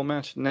promo ball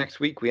match next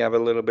week. We have a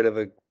little bit of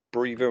a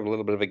breather, a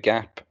little bit of a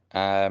gap.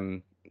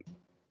 And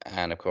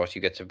of course,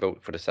 you get to vote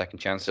for the second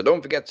chance. So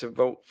don't forget to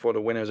vote for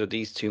the winners of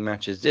these two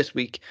matches this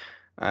week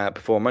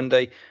before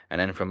Monday. And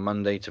then from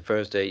Monday to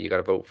Thursday, you got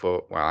to vote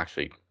for, well,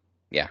 actually,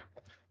 yeah.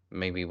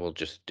 Maybe we'll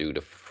just do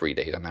the 3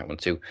 days on that one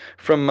too.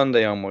 From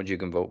Monday onwards, you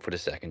can vote for the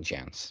second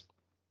chance.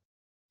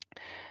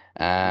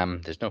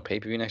 There's no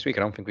pay-per-view next week. I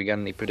don't think we got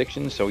any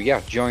predictions. So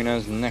yeah, join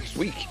us next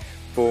week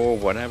for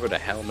whatever the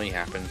hell may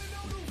happen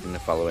in the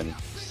following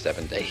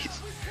 7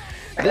 days.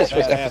 This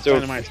was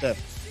episode... Dynamite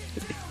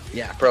stuff.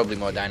 Yeah, probably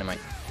more Dynamite.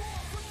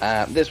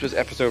 This was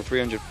episode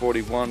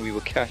 341. We will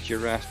catch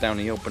your ass down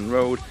the open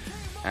road.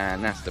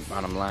 And that's the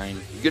bottom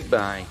line.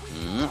 Goodbye.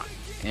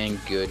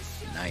 And good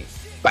night.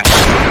 Bye.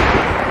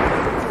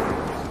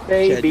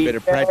 Chad, you better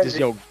practice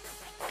your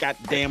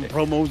goddamn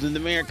promos in the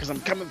mirror because I'm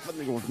coming for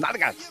the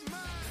Nadagas.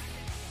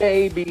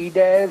 Baby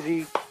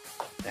Dazzy.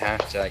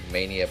 Hashtag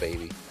Mania,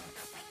 baby.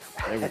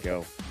 There we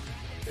go.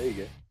 There you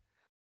go.